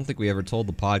 I don't think we ever told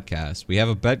the podcast. We have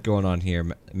a bet going on here.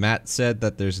 Matt said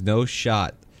that there's no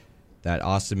shot that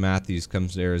Austin Matthews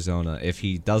comes to Arizona. If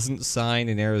he doesn't sign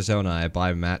in Arizona, I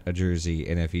buy Matt a jersey.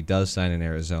 And if he does sign in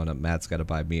Arizona, Matt's got to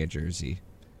buy me a jersey.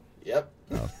 Yep.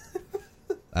 So,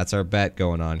 that's our bet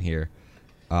going on here.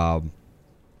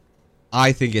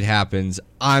 I think it happens.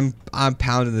 I'm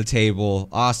pounding the table.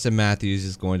 Austin Matthews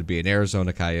is going to be an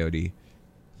Arizona Coyote.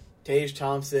 Tage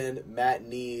Thompson, Matt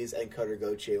Nees, and Cutter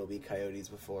Gauthier will be Coyotes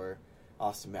before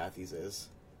Austin Matthews is.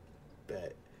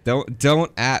 Bet.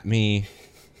 Don't at me,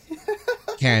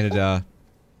 Canada.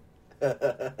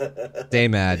 Stay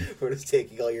mad. We're just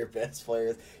taking all your best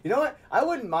players. You know what? I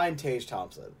wouldn't mind Tage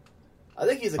Thompson. I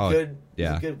think he's a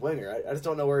good winger. I just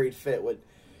don't know where he'd fit.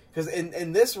 Because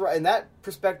in that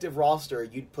prospective roster,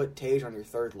 you'd put Tage on your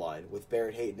third line with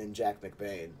Barrett Hayton and Jack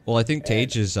McBain. Well, I think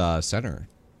Tage is center.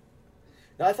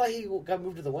 No, I thought he got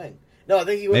moved to the wing. No, I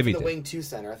think he went from the wing to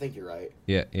center. I think you're right.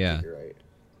 Yeah. You're right.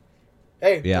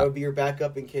 Hey, that would be your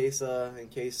backup in case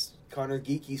Connor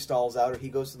Geekie stalls out or he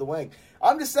goes to the wing.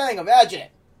 I'm just saying, imagine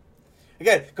it.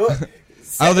 Again, go.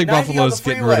 I don't think Buffalo's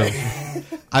getting rid of.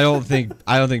 I don't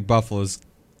think Buffalo's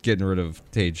getting rid of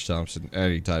Tage Thompson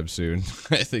anytime soon.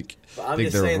 I think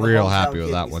they're real happy with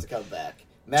that one. To come back.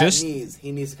 Matt Nees,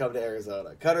 he needs to come to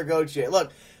Arizona. Cutter Gauthier.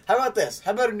 Look, how about this?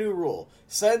 How about a new rule?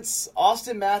 Since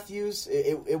Austin Matthews,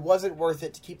 it wasn't worth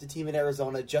it to keep the team in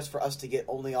Arizona just for us to get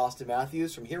only Austin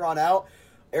Matthews. From here on out,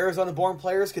 Arizona-born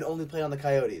players can only play on the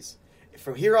Coyotes.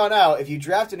 From here on out, if you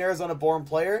draft an Arizona-born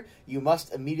player, you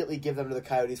must immediately give them to the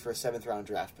Coyotes for a 7th-round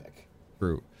draft pick.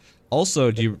 True. Also,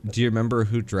 do you remember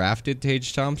who drafted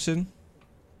Tage Thompson?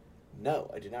 No,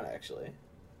 I do not actually.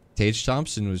 Tage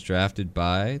Thompson was drafted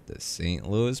by the St.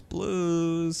 Louis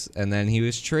Blues, and then he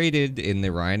was traded in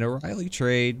the Ryan O'Reilly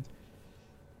trade.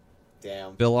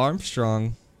 Damn. Bill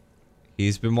Armstrong,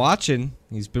 he's been watching.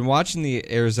 He's been watching the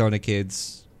Arizona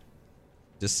kids.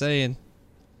 Just saying.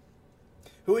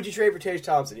 Who would you trade for Tage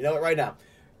Thompson? You know what, right now.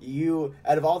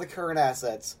 Out of all the current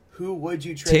assets, who would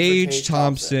you trade for Tage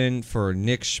Thompson for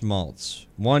Nick Schmaltz?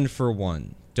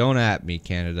 1-for-1. Don't at me,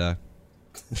 Canada.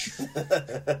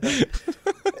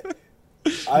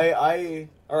 All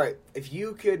right. If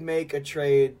you could make a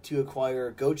trade to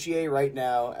acquire Gauthier right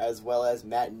now, as well as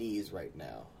Matt Nees right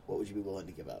now, what would you be willing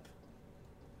to give up?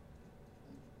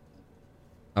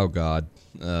 Oh God,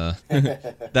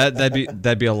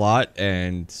 that'd be a lot,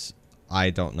 and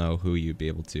I don't know who you'd be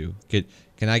able to.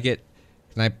 Can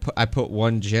I put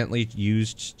one gently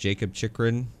used Jacob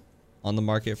Chikrin on the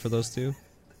market for those two?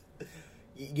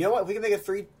 You know what? We can make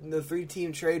the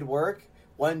 3-team trade work.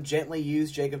 One gently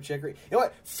used Jacob Chikrin. You know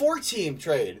what? 4-team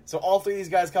trade. So all 3 of these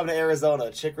guys come to Arizona.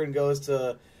 Chikrin goes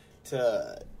to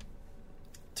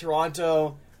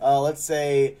Toronto. Let's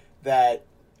say that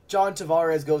John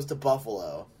Tavares goes to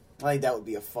Buffalo. I think that would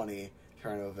be a funny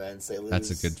turn of events. They lose.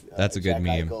 That's a good Jack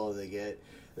meme. Eichel,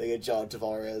 they get John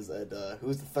Tavares, and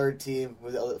who's the third team?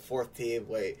 Who's the fourth team?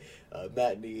 Wait,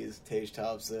 Matt Nees, Tage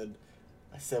Thompson.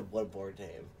 I said one more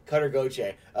name. Cutter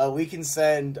Gauthier. We can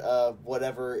send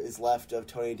whatever is left of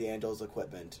Tony DeAngelo's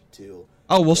equipment to.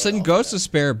 Oh, we'll send Ghost of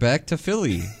Spare back to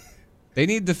Philly. They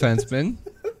need defensemen.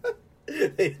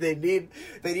 they need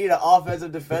an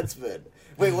offensive defenseman.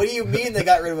 Wait, what do you mean they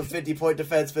got rid of a 50-point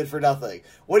defenseman for nothing?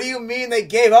 What do you mean they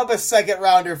gave up a second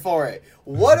rounder for it?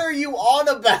 What are you on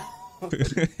about?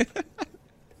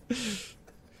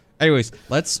 Anyways,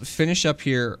 let's finish up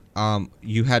here.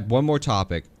 You had one more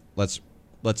topic. Let's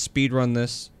speed run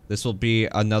this. This will be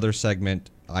another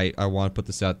segment. I want to put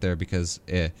this out there because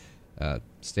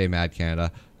stay mad,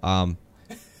 Canada.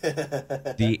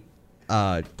 The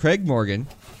Craig Morgan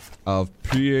of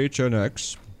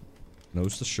PHNX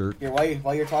knows the shirt. Here,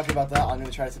 while you're talking about that, I'm going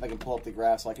to try to see if I can pull up the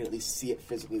graph so I can at least see it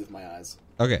physically with my eyes.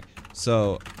 Okay,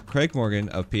 so Craig Morgan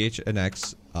of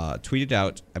PHNX tweeted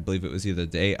out, I believe it was either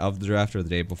the day of the draft or the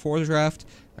day before the draft,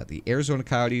 that the Arizona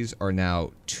Coyotes are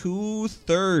now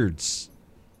 2/3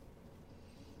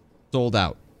 sold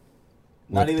out.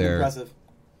 Not even impressive.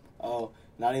 Oh,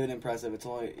 not even impressive. It's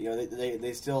only,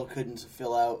 they still couldn't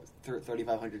fill out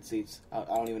 3,500 seats. I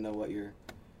don't even know what you're.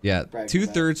 Yeah,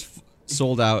 2/3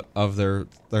 sold out of their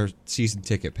season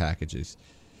ticket packages.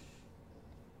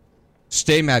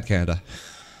 Stay mad, Canada.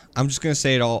 I'm just gonna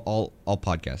say it all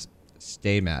podcast.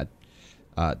 Stay mad.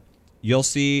 You'll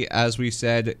see, as we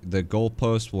said, the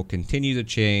goalpost will continue to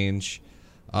change.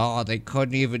 Oh, they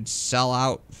couldn't even sell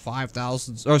out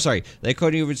 5,000. Oh, sorry, they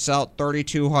couldn't even sell out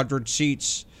 3,200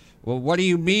 seats. Well, what do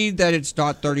you mean that it's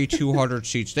not 3,200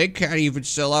 seats? They can't even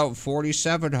sell out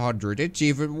 4,700. It's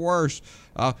even worse.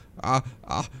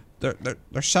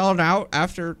 They're selling out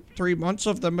after 3 months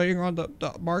of them being on the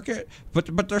market,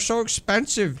 but they're so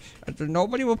expensive.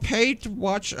 Nobody will pay to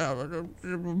watch a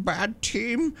bad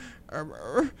team.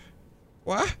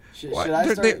 What? Should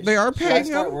I start, they are paying.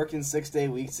 Should I start working 6-day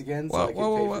weeks again so I can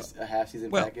pay for a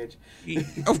half-season package?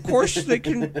 Of course they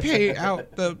can pay out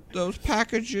those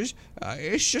packages.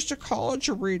 It's just a college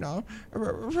arena.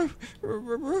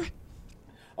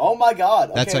 Oh my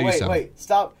God! Okay, That's how you sound. Wait,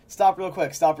 stop real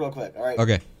quick. All right.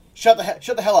 Okay. Shut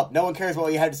the hell up. No one cares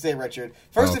what you had to say, Richard.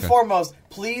 First and foremost,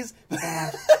 please.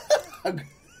 I'm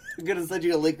gonna send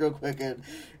you a link real quick in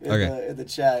the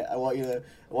chat. I want you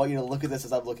to look at this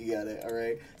as I'm looking at it. All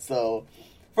right. So,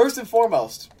 first and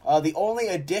foremost, the only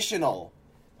additional,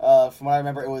 from what I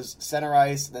remember, it was Center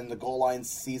Ice, then the goal line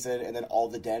season, and then all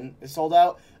the Den is sold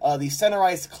out. The Center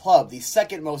Ice Club, the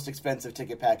second most expensive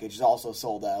ticket package, is also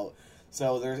sold out.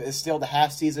 So there is still the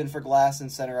half season for Glass and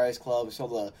Center Ice Club. There's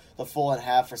still the full and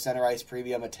half for Center Ice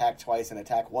Premium, Attack Twice, and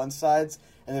Attack Once sides.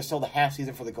 And there's still the half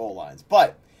season for the goal lines.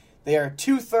 But they are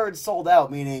 2/3 sold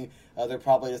out, meaning they're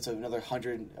probably just another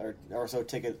 100 or so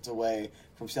tickets away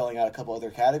from selling out a couple other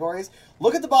categories.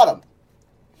 Look at the bottom.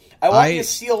 I want you to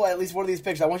steal at least one of these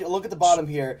pictures. I want you to look at the bottom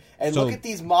here and look at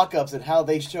these mock-ups and how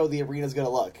they show the arena's going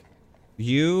to look.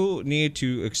 You need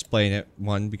to explain it,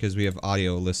 one, because we have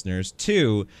audio listeners.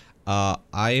 Two, I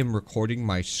am recording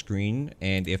my screen,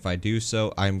 and if I do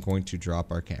so, I'm going to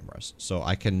drop our cameras. So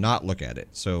I cannot look at it.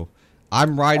 So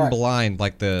I'm riding blind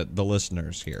like the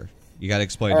listeners here. You got to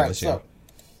explain to us here. So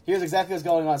here's exactly what's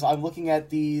going on. So I'm looking at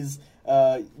these.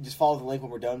 Just follow the link when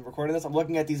we're done recording this. I'm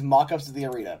looking at these mock-ups of the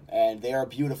arena, and they are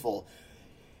beautiful.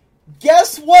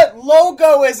 Guess what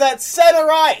logo is at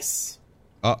Center Ice?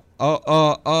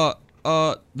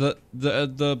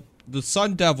 The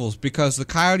Sun Devils, because the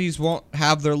Coyotes won't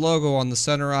have their logo on the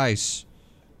Center Ice.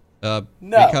 No.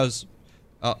 Because,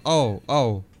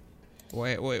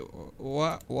 wait,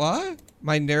 what?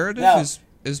 My narrative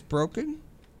is broken?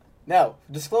 No,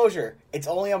 disclosure. It's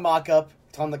only a mock-up.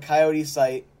 It's on the Coyote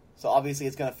site, so obviously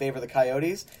it's going to favor the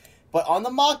Coyotes. But on the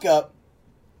mock-up,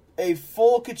 a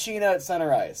full Kachina at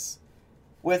Center Ice,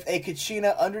 with a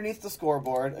Kachina underneath the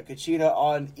scoreboard, a Kachina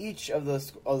on each of the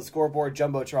scoreboard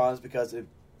jumbotrons, because it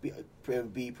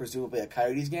would be presumably a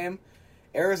Coyotes game.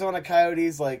 Arizona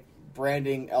Coyotes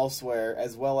branding elsewhere,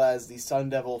 as well as the Sun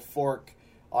Devil fork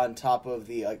on top of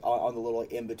the on the little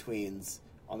in betweens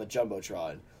on the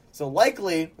jumbotron. So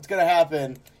likely, what's going to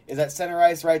happen is at Center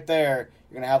Ice right there,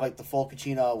 you're going to have the full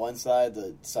Kachina on one side,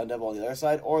 the Sun Devil on the other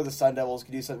side, or the Sun Devils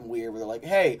can do something weird where they're like,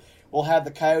 hey, we'll have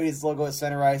the Coyotes logo at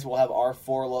Center Ice, we'll have our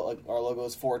our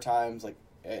logos 4 times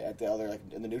at the other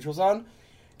in the neutral zone.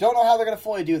 Don't know how they're going to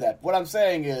fully do that. What I'm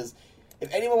saying is,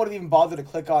 if anyone would have even bothered to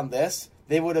click on this,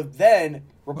 they would have then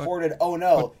reported, "Oh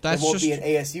no, there won't be an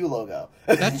ASU logo."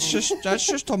 That's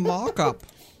just a mock-up.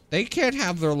 They can't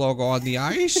have their logo on the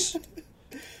ice.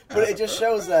 But it just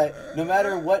shows that no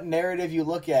matter what narrative you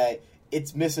look at,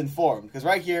 it's misinformed. Because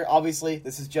right here, obviously,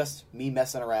 this is just me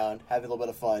messing around, having a little bit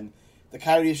of fun. The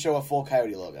Coyotes show a full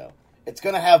Coyote logo. It's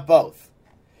going to have both.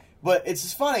 But it's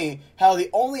just funny how the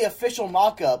only official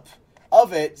mock-up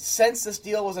of it since this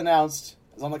deal was announced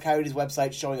is on the Coyotes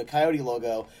website showing a Coyote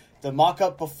logo. The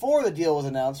mock-up before the deal was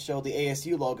announced showed the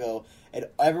ASU logo, and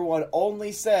everyone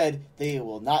only said they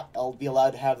will not be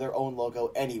allowed to have their own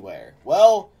logo anywhere.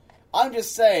 Well, I'm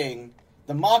just saying,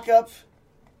 the mock-up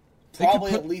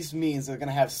probably at least means they're going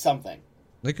to have something.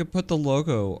 They could put the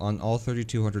logo on all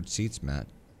 3,200 seats, Matt.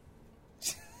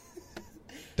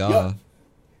 Duh. Yep.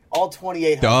 All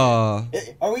 2,800. Duh.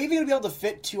 Are we even going to be able to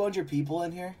fit 200 people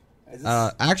in here?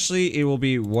 Actually, it will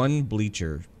be one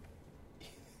bleacher.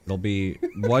 It'll be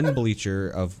one bleacher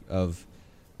of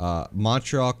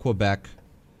Montreal, Quebec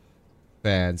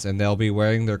fans, and they'll be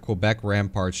wearing their Quebec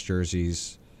Ramparts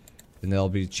jerseys, and they'll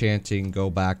be chanting "Go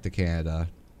back to Canada."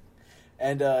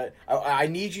 And I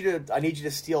need you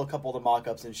to steal a couple of the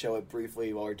mock-ups and show it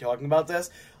briefly while we're talking about this.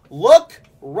 Look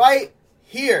right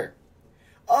here.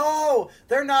 Oh,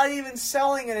 they're not even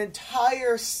selling an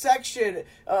entire section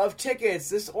of tickets.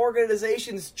 This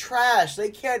organization's trash. They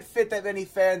can't fit that many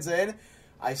fans in.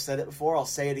 I've said it before. I'll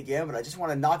say it again, but I just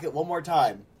want to knock it one more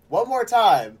time. One more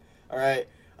time. All right.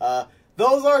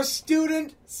 Those are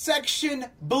student section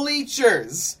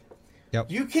bleachers.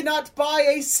 Yep. You cannot buy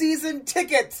a season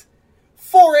ticket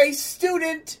for a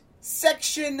student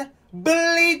section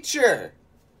bleacher.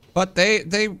 But they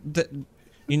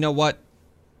you know what?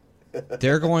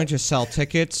 They're going to sell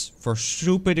tickets for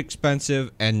stupid expensive,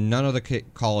 and none of the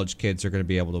college kids are going to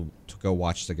be able to go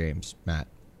watch the games, Matt.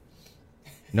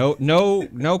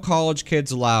 No college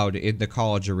kids allowed in the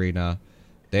college arena.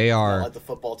 They are. Like the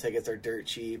football tickets are dirt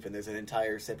cheap, and there's an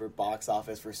entire separate box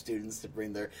office for students to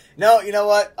bring their. No, you know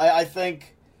what? I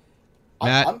think.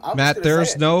 Matt,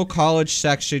 there's no college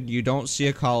section. You don't see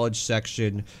a college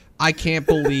section. I can't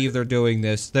believe they're doing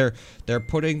this. They're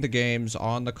putting the games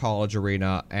on the college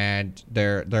arena, and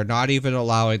they're not even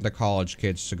allowing the college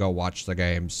kids to go watch the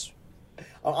games.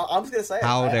 I'm just gonna say,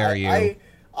 how dare you?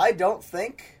 I don't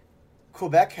think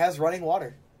Quebec has running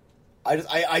water.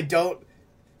 I don't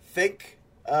think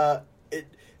it.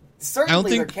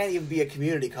 Certainly, there can't even be a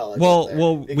community college.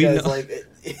 Well, because, we know.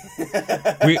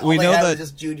 Like, we know that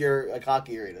just junior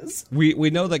hockey arenas. We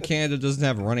know that Canada doesn't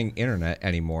have running internet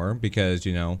anymore because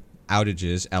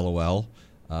outages. LOL.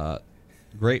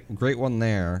 Great one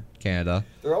there, Canada.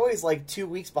 They're always like 2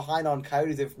 weeks behind on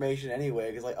Coyotes information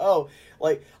anyway. Because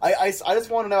I just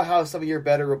want to know how some of your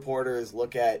better reporters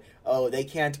look at. Oh, they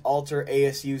can't alter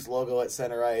ASU's logo at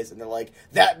center ice, and they're like,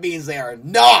 that means they are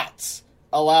not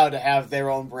allowed to have their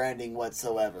own branding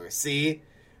whatsoever. See,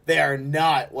 they are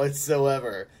not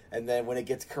whatsoever. And then when it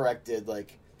gets corrected,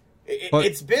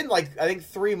 it's been I think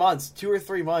 3 months, 2 or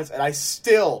 3 months, and I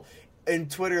still in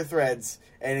Twitter threads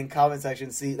and in comment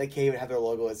sections see they can't even have their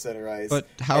logo at center ice. But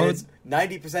how? It's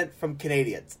 90% from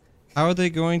Canadians. How are they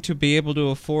going to be able to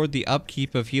afford the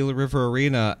upkeep of Gila River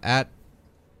Arena at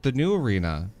the new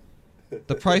arena?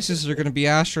 The prices are going to be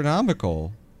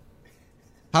astronomical.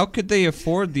 How could they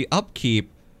afford the upkeep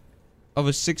of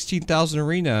a 16,000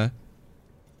 arena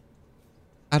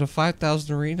at a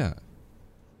 5,000 arena?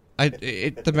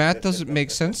 The math doesn't make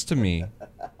sense to me.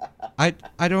 I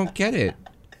don't get it.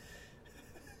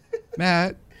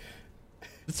 Matt,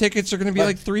 the tickets are going to be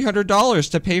like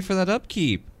 $300 to pay for that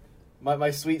upkeep.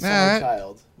 My sweet summer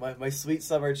child. My sweet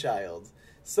summer child.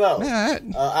 So, Matt.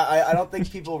 I don't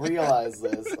think people realize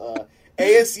this.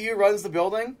 ASU runs the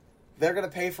building. They're going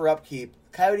to pay for upkeep.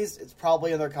 Coyotes, it's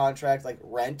probably in their contract. Like,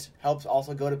 rent helps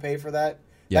also go to pay for that.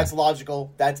 Yeah. That's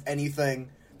logical. That's anything.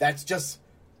 That's just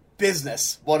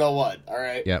business 101, all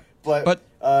right? Yep. But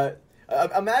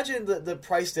imagine the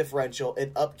price differential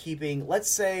in upkeeping, let's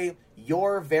say,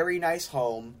 your very nice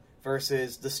home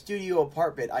versus the studio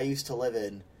apartment I used to live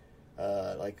in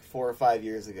 4 or 5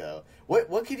 years ago.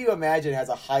 What could you imagine has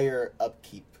a higher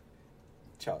upkeep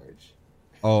charge?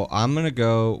 Oh, I'm going to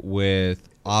go with,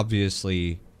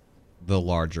 obviously, the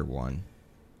larger one.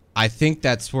 I think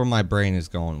that's where my brain is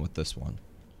going with this one.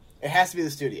 It has to be the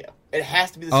studio. It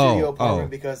has to be the studio apartment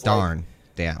because, darn.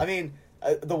 Damn. I mean,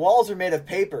 the walls are made of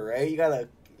paper, right? You gotta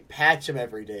patch them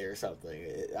every day or something.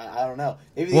 I don't know.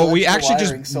 Maybe we actually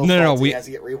just we has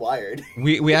to get rewired.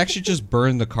 we actually just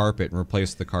burn the carpet and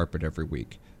replace the carpet every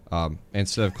week,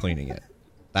 instead of cleaning it.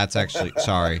 That's actually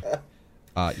sorry.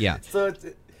 Yeah. So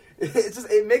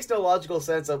it makes no logical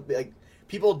sense of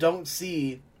people don't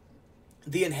see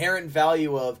the inherent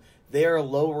value of they're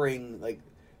lowering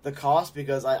the cost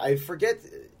because I forget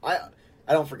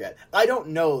I don't forget. I don't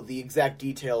know the exact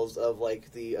details of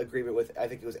like the agreement with, I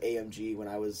think it was AMG when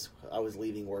I was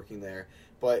leaving working there.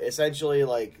 But essentially,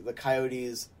 like, the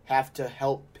Coyotes have to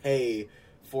help pay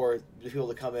for the people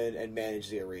to come in and manage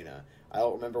the arena. I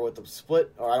don't remember what the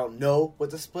split, or I don't know what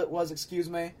the split was,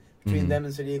 excuse me, between them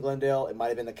and City of Glendale. It might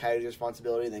have been the Coyotes'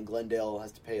 responsibility, and then Glendale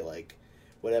has to pay, like,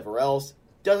 whatever else.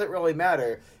 Doesn't really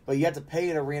matter, but you have to pay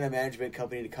an arena management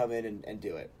company to come in and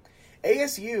do it.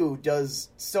 ASU does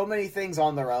so many things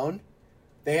on their own.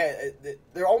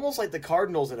 They're almost like the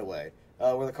Cardinals in a way,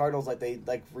 where the Cardinals, like, they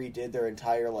like redid their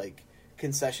entire, like,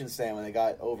 concession stand when they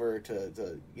got over to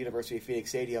the University of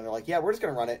Phoenix Stadium. They're like, yeah, we're just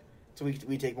going to run it, so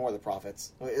we take more of the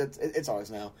profits. It's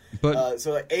ours now.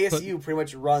 So ASU pretty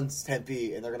much runs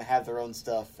Tempe, and they're going to have their own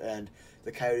stuff, and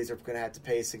the Coyotes are going to have to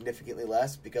pay significantly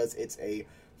less because it's a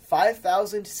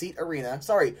 5,000 seat arena.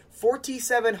 Sorry,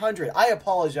 4,700. I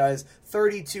apologize.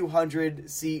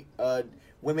 3,200 seat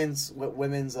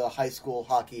women's high school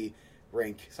hockey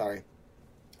rink. Sorry.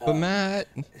 But Matt,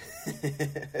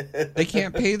 they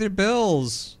can't pay their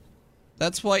bills.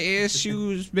 That's why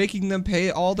ASU is making them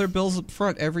pay all their bills up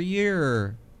front every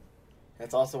year.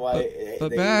 That's also why they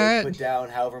put down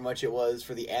however much it was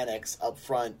for the annex up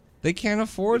front. They can't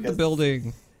afford the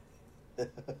building. They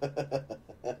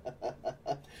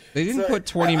didn't put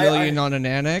 $20 million on an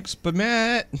annex, but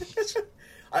Matt.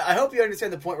 I hope you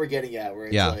understand the point we're getting at, where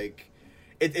it's like,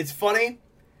 it's funny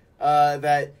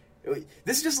that.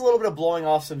 This is just a little bit of blowing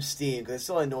off some steam, because it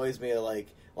still annoys me.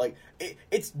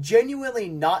 It's genuinely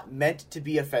not meant to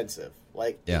be offensive.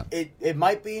 It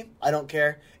might be. I don't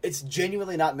care. It's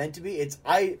genuinely not meant to be.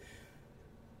 I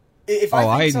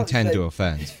intend to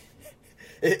offend.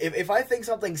 If I think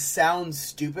something sounds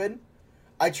stupid,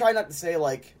 I try not to say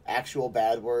like actual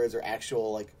bad words or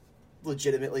actual like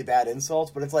legitimately bad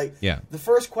insults. But it's like the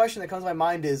first question that comes to my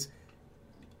mind is,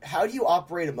 how do you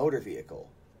operate a motor vehicle,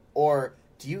 or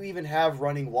do you even have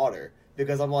running water?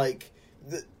 Because I'm like,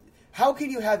 how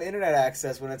can you have internet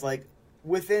access when it's like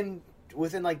within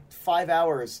like 5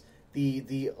 hours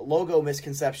the logo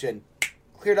misconception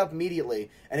cleared up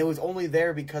immediately, and it was only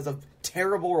there because of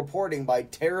terrible reporting by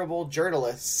terrible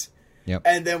journalists. Yep.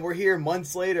 And then we're here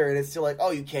months later, and it's still like, oh,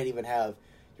 you can't even have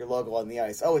your logo on the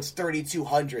ice. Oh, it's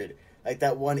 3,200. Like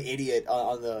that one idiot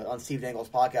on Steve Dangle's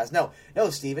podcast. No,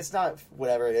 Steve, it's not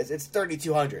whatever it is. It's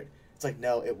 3,200. It's like,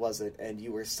 no, it wasn't, and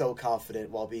you were so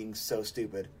confident while being so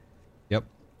stupid. Yep.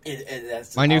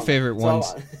 That's my new favorite one.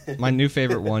 My new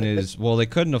favorite one is, well, they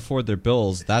couldn't afford their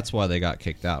bills. That's why they got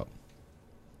kicked out.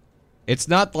 It's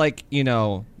not like,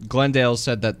 Glendale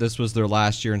said that this was their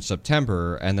last year in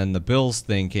September, and then the bills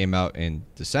thing came out in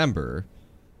December.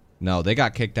 No, they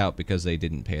got kicked out because they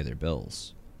didn't pay their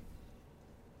bills.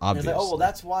 Obviously. Like, oh, well,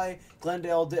 that's why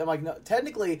Glendale did. I'm like, no,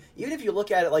 technically, even if you look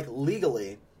at it like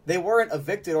legally, they weren't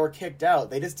evicted or kicked out.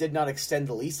 They just did not extend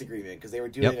the lease agreement because they were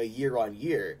doing a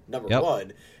year-on-year, number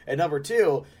one. And number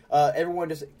two, everyone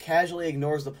just casually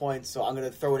ignores the points, so I'm going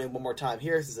to throw it in one more time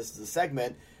here since this is a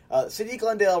segment. City of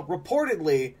Glendale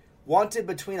reportedly wanted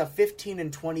between a 15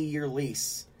 and 20-year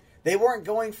lease. They weren't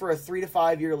going for a 3 to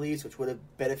 5 year lease, which would have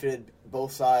benefited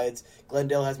both sides.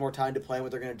 Glendale has more time to plan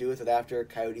what they're going to do with it after.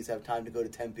 Coyotes have time to go to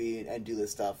Tempe and do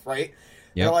this stuff, right?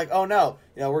 Yep. They're like, oh, no,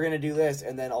 we're going to do this.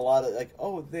 And then a lot of, like,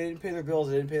 oh, they didn't pay their bills,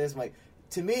 they didn't pay this. I'm like,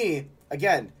 to me,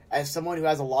 again, as someone who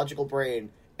has a logical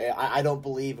brain, I don't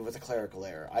believe it was a clerical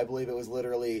error. I believe it was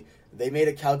literally, they made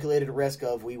a calculated risk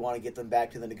of, we want to get them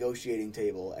back to the negotiating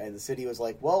table. And the city was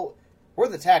like, well, we're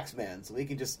the tax man, so we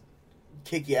can just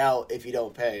kick you out if you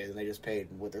don't pay. And they just paid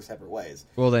with their separate ways.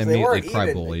 Well, they immediately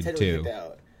cry-bullied, too.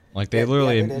 Like, they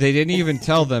they didn't even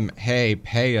tell them, hey,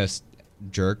 pay us,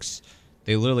 jerks.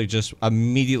 They literally just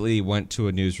immediately went to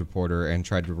a news reporter and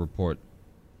tried to report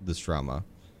this drama.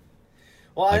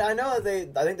 Well, I know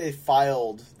that I think they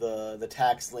filed the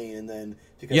tax lien, and then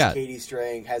because Katie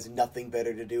Strang has nothing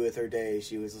better to do with her day,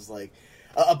 she was just like,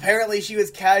 apparently she was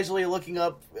casually looking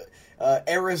up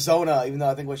Arizona, even though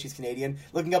I think she's Canadian,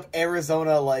 looking up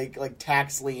Arizona like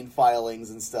tax lien filings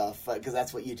and stuff, because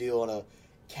that's what you do on a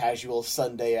casual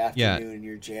Sunday afternoon in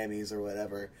your jammies or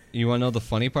whatever. You want to know the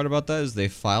funny part about that is they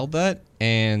filed that,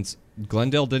 and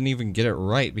Glendale didn't even get it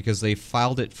right because they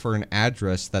filed it for an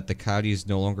address that the Coyotes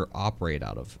no longer operate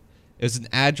out of. It was an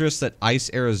address that Ice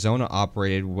Arizona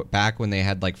operated back when they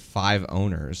had like 5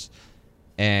 owners.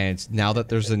 And now that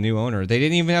there's a new owner, they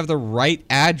didn't even have the right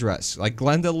address. Like,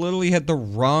 Glendale literally had the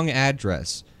wrong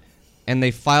address. And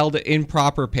they filed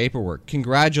improper paperwork.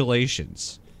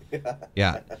 Congratulations.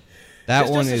 Yeah. That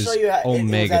just one is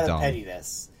Omega Dom.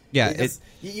 Pettiness. Yeah,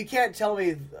 you can't tell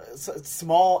me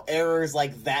small errors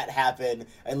like that happen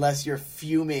unless you're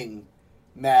fuming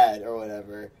mad or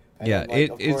whatever. And Yeah, then, like,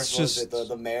 of it's course, what was just it,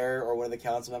 the mayor or one of the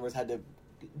council members had to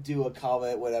do a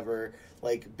comment, whatever.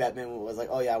 Like Bettman was like,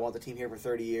 "Oh yeah, I want the team here for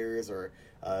 30 years," or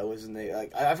it was in the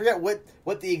like I forget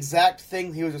what the exact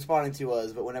thing he was responding to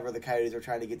was, but whenever the Coyotes were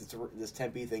trying to get this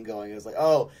Tempe thing going, it was like,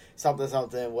 "Oh,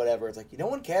 something, whatever." It's like no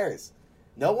one cares.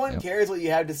 No one cares what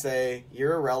you have to say.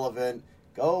 You're irrelevant.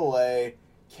 Go away.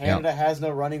 Canada has no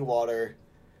running water.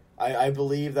 I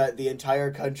believe that the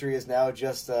entire country is now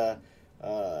just a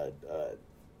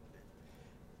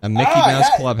Mickey Mouse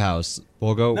clubhouse.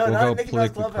 We'll go Mickey Mouse politically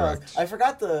clubhouse. correct. I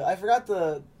forgot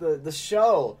the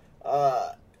show.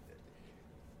 How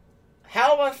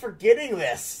am I forgetting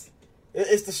this?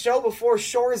 It's the show before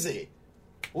Shoresy.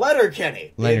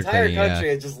 Letterkenny. The entire country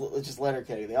is just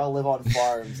Letterkenny. They all live on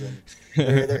farms and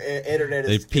their internet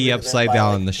is. They pee upside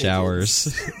down in the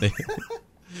showers.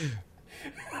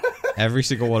 Every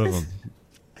single one of them.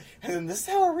 And this is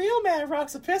how a real man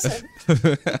rocks a pissin'.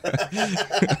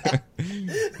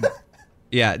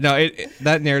 Yeah, no,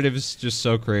 that narrative is just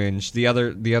so cringe. The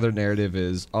other narrative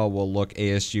is, oh well, look,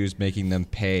 ASU is making them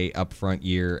pay upfront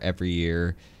every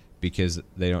year because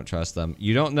they don't trust them.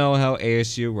 You don't know how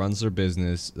ASU runs their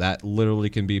business. That literally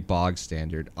can be bog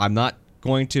standard. I'm not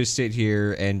going to sit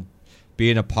here and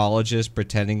be an apologist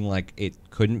pretending like it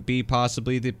couldn't be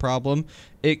possibly the problem.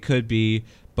 It could be,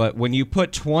 but when you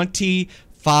put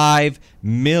 $25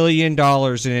 million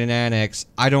in an annex,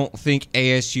 I don't think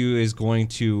ASU is going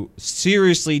to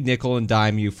seriously nickel and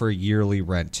dime you for yearly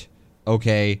rent.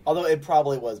 Okay? Although it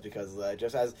probably was because of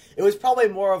that. It was probably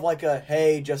more of like a,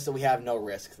 hey, just so we have no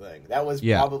risk thing. That was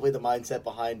probably the mindset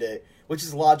behind it, which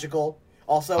is logical.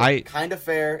 Also, kind of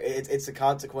fair. It's a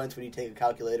consequence when you take a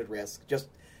calculated risk.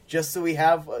 Just so we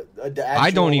have actual, I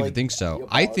don't even think so.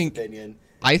 I think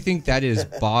that is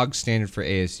bog standard for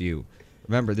ASU.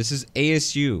 Remember, this is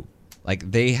ASU.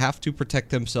 Like, they have to protect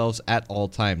themselves at all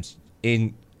times.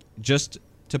 Just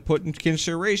to put in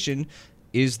consideration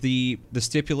is the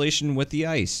stipulation with the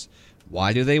ice.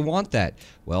 Why do they want that?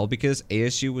 Well, because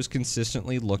ASU was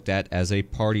consistently looked at as a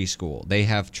party school. They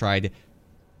have tried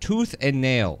tooth and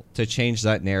nail to change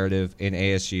that narrative in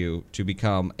ASU to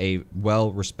become a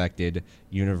well-respected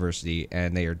university,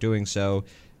 and they are doing so.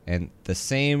 And the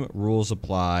same rules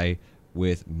apply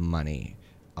with money.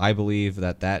 I believe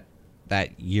that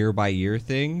year-by-year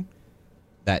thing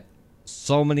that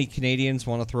so many Canadians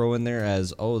want to throw in there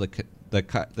as, oh,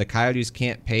 the Coyotes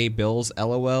can't pay bills,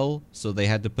 LOL, so they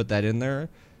had to put that in there.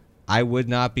 I would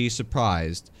not be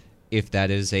surprised if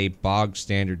that is a bog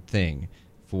standard thing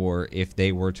for if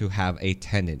they were to have a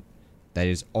tenant that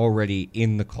is already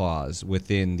in the clause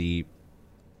within the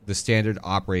standard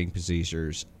operating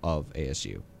procedures of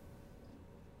ASU.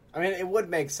 I mean, it would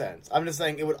make sense. I'm just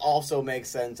saying it would also make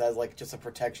sense as, like, just a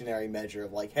protectionary measure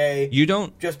of, like, hey,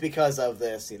 just because of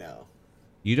this,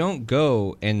 You don't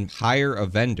go and hire a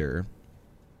vendor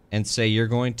and say you're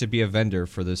going to be a vendor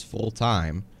for this full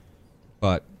time,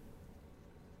 but,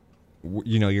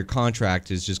 your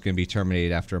contract is just going to be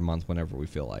terminated after a month whenever we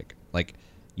feel like. Like,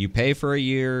 you pay for a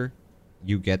year,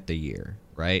 you get the year,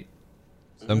 right?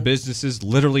 Some businesses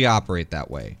literally operate that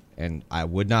way, and I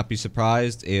would not be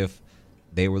surprised if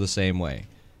they were the same way.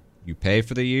 You pay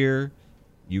for the year,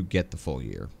 you get the full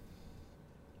year.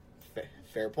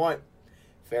 Fair point.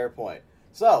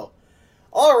 So,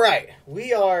 all right,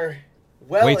 we are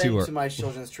well into my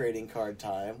children's trading card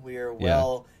time. We are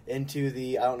well into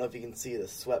the, I don't know if you can see the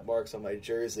sweat marks on my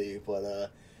jersey,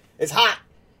 but it's hot.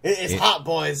 It's hot,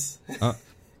 boys.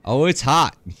 Oh, it's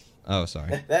hot. Oh,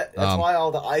 sorry. That's why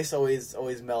all the ice always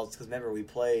melts, because remember, we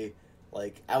play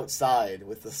like outside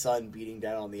with the sun beating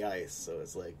down on the ice, so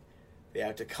it's like they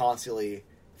have to constantly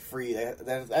freeze.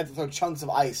 They have to throw chunks of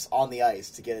ice on the ice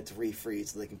to get it to refreeze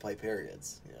so they can play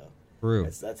periods. True.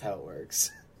 That's how it works.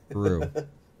 True.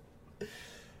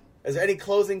 Is there any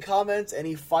closing comments?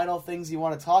 Any final things you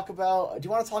want to talk about? Do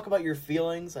you want to talk about your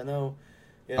feelings? I know.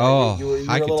 I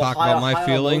could talk about my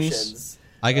feelings.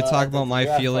 I could talk about my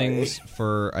feelings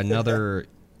for another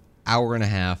hour and a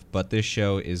half, but this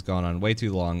show is gone on way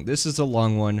too long. This is a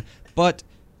long one, but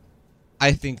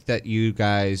I think that you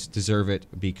guys deserve it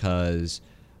because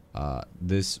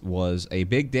this was a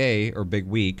big day, or big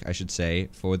week, I should say,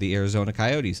 for the Arizona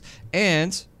Coyotes.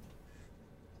 And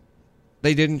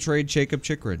they didn't trade Jacob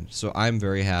Chikrin, so I'm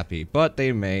very happy. But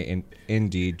they may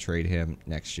indeed trade him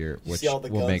next year, which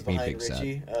will make me big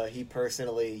sad. He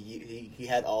personally, he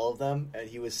had all of them, and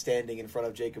he was standing in front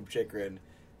of Jacob Chikrin,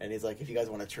 and he's like, if you guys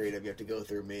want to trade him, you have to go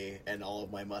through me and all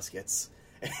of my muskets.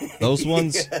 Those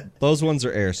ones are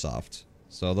airsoft.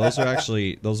 So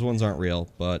those ones aren't real,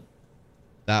 but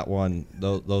that one,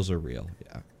 those are real,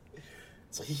 yeah.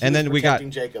 So and then we got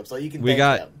Jacob, so you can we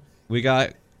got him. We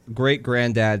got great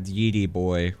granddad Yeety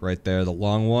boy right there, the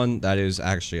long one, that is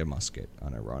actually a musket,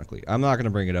 unironically. I'm not going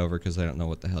to bring it over because I don't know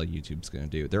what the hell YouTube's going to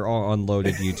do. They're all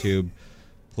unloaded YouTube.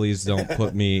 Please don't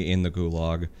put me in the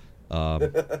gulag.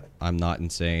 I'm not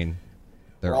insane.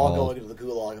 We're all going to the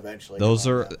gulag eventually. Those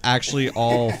are actually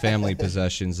all family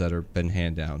possessions that have been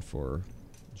handed down for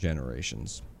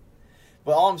generations.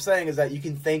 But all I'm saying is that you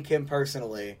can thank him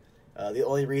personally. The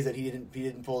only reason he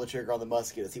didn't pull the trigger on the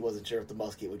musket is he wasn't sure if the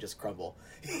musket would just crumble.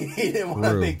 He didn't want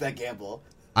to make that gamble.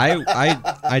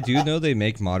 I do know they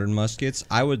make modern muskets.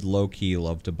 I would low key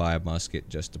love to buy a musket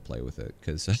just to play with it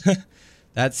because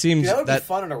that seems that would be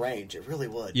fun on a range. It really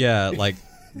would. Yeah, like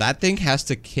that thing has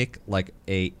to kick like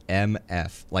a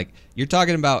MF. Like you're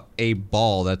talking about a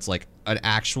ball that's like an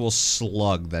actual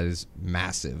slug that is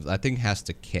massive. That thing has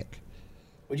to kick.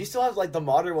 Would you still have like the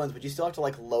modern ones? Would you still have to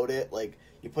like load it? Like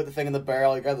you put the thing in the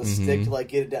barrel, you grab the stick to like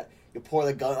get it down, you pour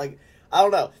the gun. Like I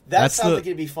don't know. That sounds like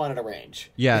it'd be fun at a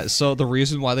range. Yeah. So the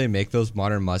reason why they make those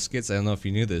modern muskets, I don't know if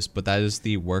you knew this, but that is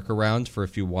the workaround for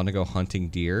if you want to go hunting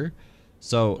deer.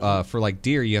 So for like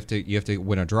deer, you have to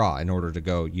win a draw in order to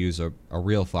go use a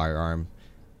real firearm.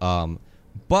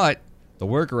 But the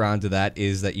workaround to that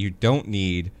is that you don't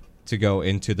need to go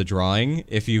into the drawing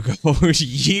if you go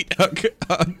yeet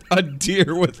a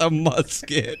deer with a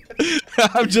musket.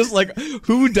 I'm just like,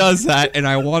 who does that? And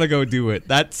I want to go do it.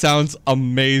 That sounds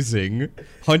amazing.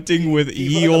 Hunting with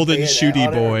ye olden shooty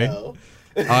boy.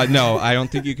 No, I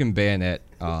don't think you can bayonet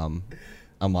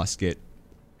a musket.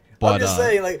 But, I'm just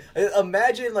saying, like,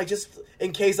 imagine, like, just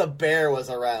in case a bear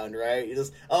was around, right? You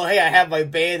just, oh, hey, I have my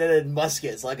bayoneted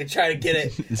musket, so I can try to get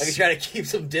it. I can try to keep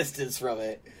some distance from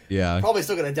it. Yeah. Probably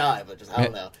still gonna die, but just I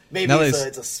don't know. Maybe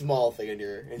it's a small thing in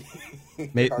your.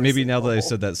 Maybe now that I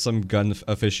said that, some gun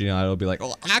aficionado will be like,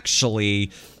 "Oh,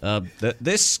 actually,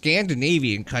 this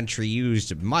Scandinavian country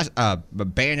used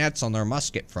bayonets on their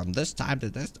musket from this time to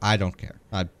this." I don't care.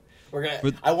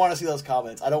 I want to see those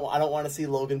comments. I don't want to see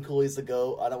Logan Cooley's the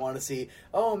GOAT. I don't want to see,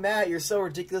 oh, Matt, you're so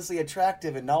ridiculously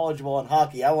attractive and knowledgeable in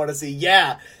hockey. I want to see,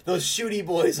 yeah, those shooty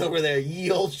boys over there,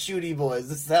 ye old shooty boys.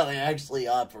 This is how they actually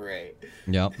operate.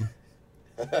 Yep.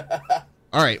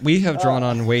 All right, we have drawn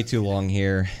on way too long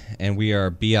here, and we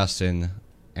are BSing.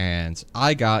 And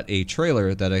I got a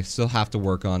trailer that I still have to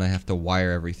work on. I have to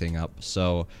wire everything up.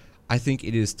 So I think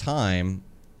it is time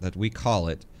that we call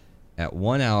it at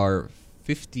 1 hour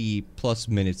 50 plus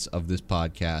minutes of this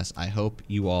podcast. I hope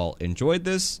you all enjoyed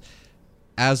this.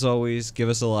 As always, give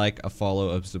us a like, a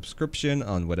follow, a subscription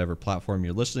on whatever platform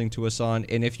you're listening to us on.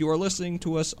 And if you are listening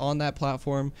to us on that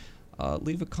platform,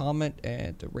 leave a comment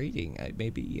and a rating.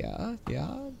 Maybe,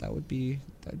 that'd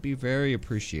be very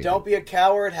appreciated. Don't be a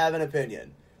coward. Have an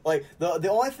opinion. Like the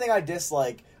only thing I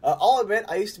dislike, I'll admit,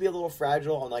 I used to be a little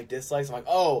fragile on like dislikes. I'm like,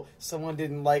 oh, someone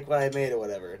didn't like what I made or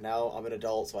whatever. Now I'm an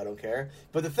adult, so I don't care.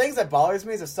 But the things that bothers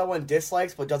me is if someone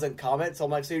dislikes but doesn't comment. So I'm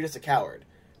like, so you're just a coward.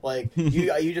 Like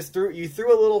you just threw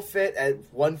a little fit at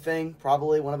one thing.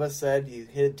 Probably one of us said you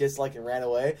hit a dislike and ran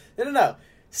away. No.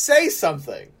 Say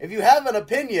something. If you have an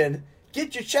opinion,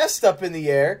 get your chest up in the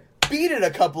air, beat it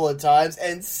a couple of times,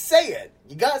 and say it.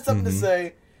 You got something to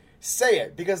say. Say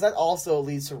it, because that also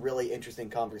leads to really interesting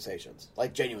conversations.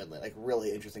 Like, genuinely, like,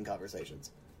 really interesting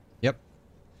conversations. Yep.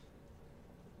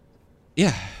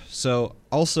 Yeah, so,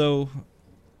 also,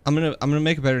 I'm gonna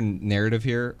make a better narrative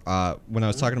here. When I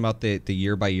was talking about the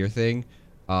year-by-year thing,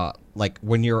 like,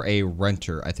 when you're a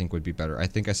renter, I think would be better. I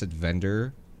think I said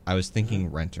vendor. I was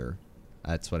thinking renter.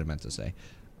 That's what I meant to say.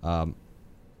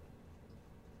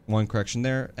 One correction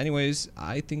there. Anyways,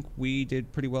 I think we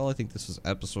did pretty well. I think this was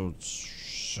episode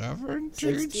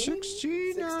 17,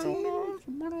 16? I don't know.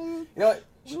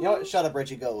 You know what? Shut up,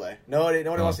 Richie. Go away. Nobody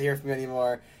wants to hear from you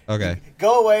anymore. Okay.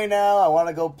 Go away now. I want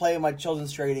to go play my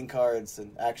children's trading cards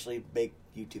and actually make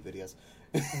YouTube videos.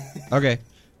 Okay.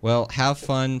 Well, have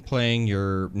fun playing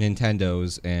your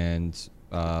Nintendos and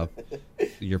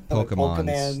your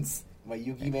Pokemons. My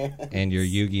Yugi Man. And your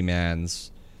Yugi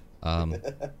Mans.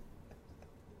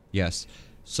 Yes.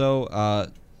 So,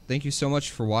 thank you so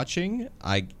much for watching.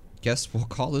 I guess we'll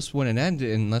call this one an end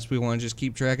unless we want to just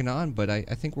keep dragging on, but I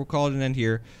think we'll call it an end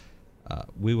here.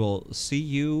 We will see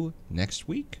you next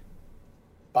week.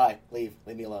 Bye. Leave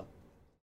me alone.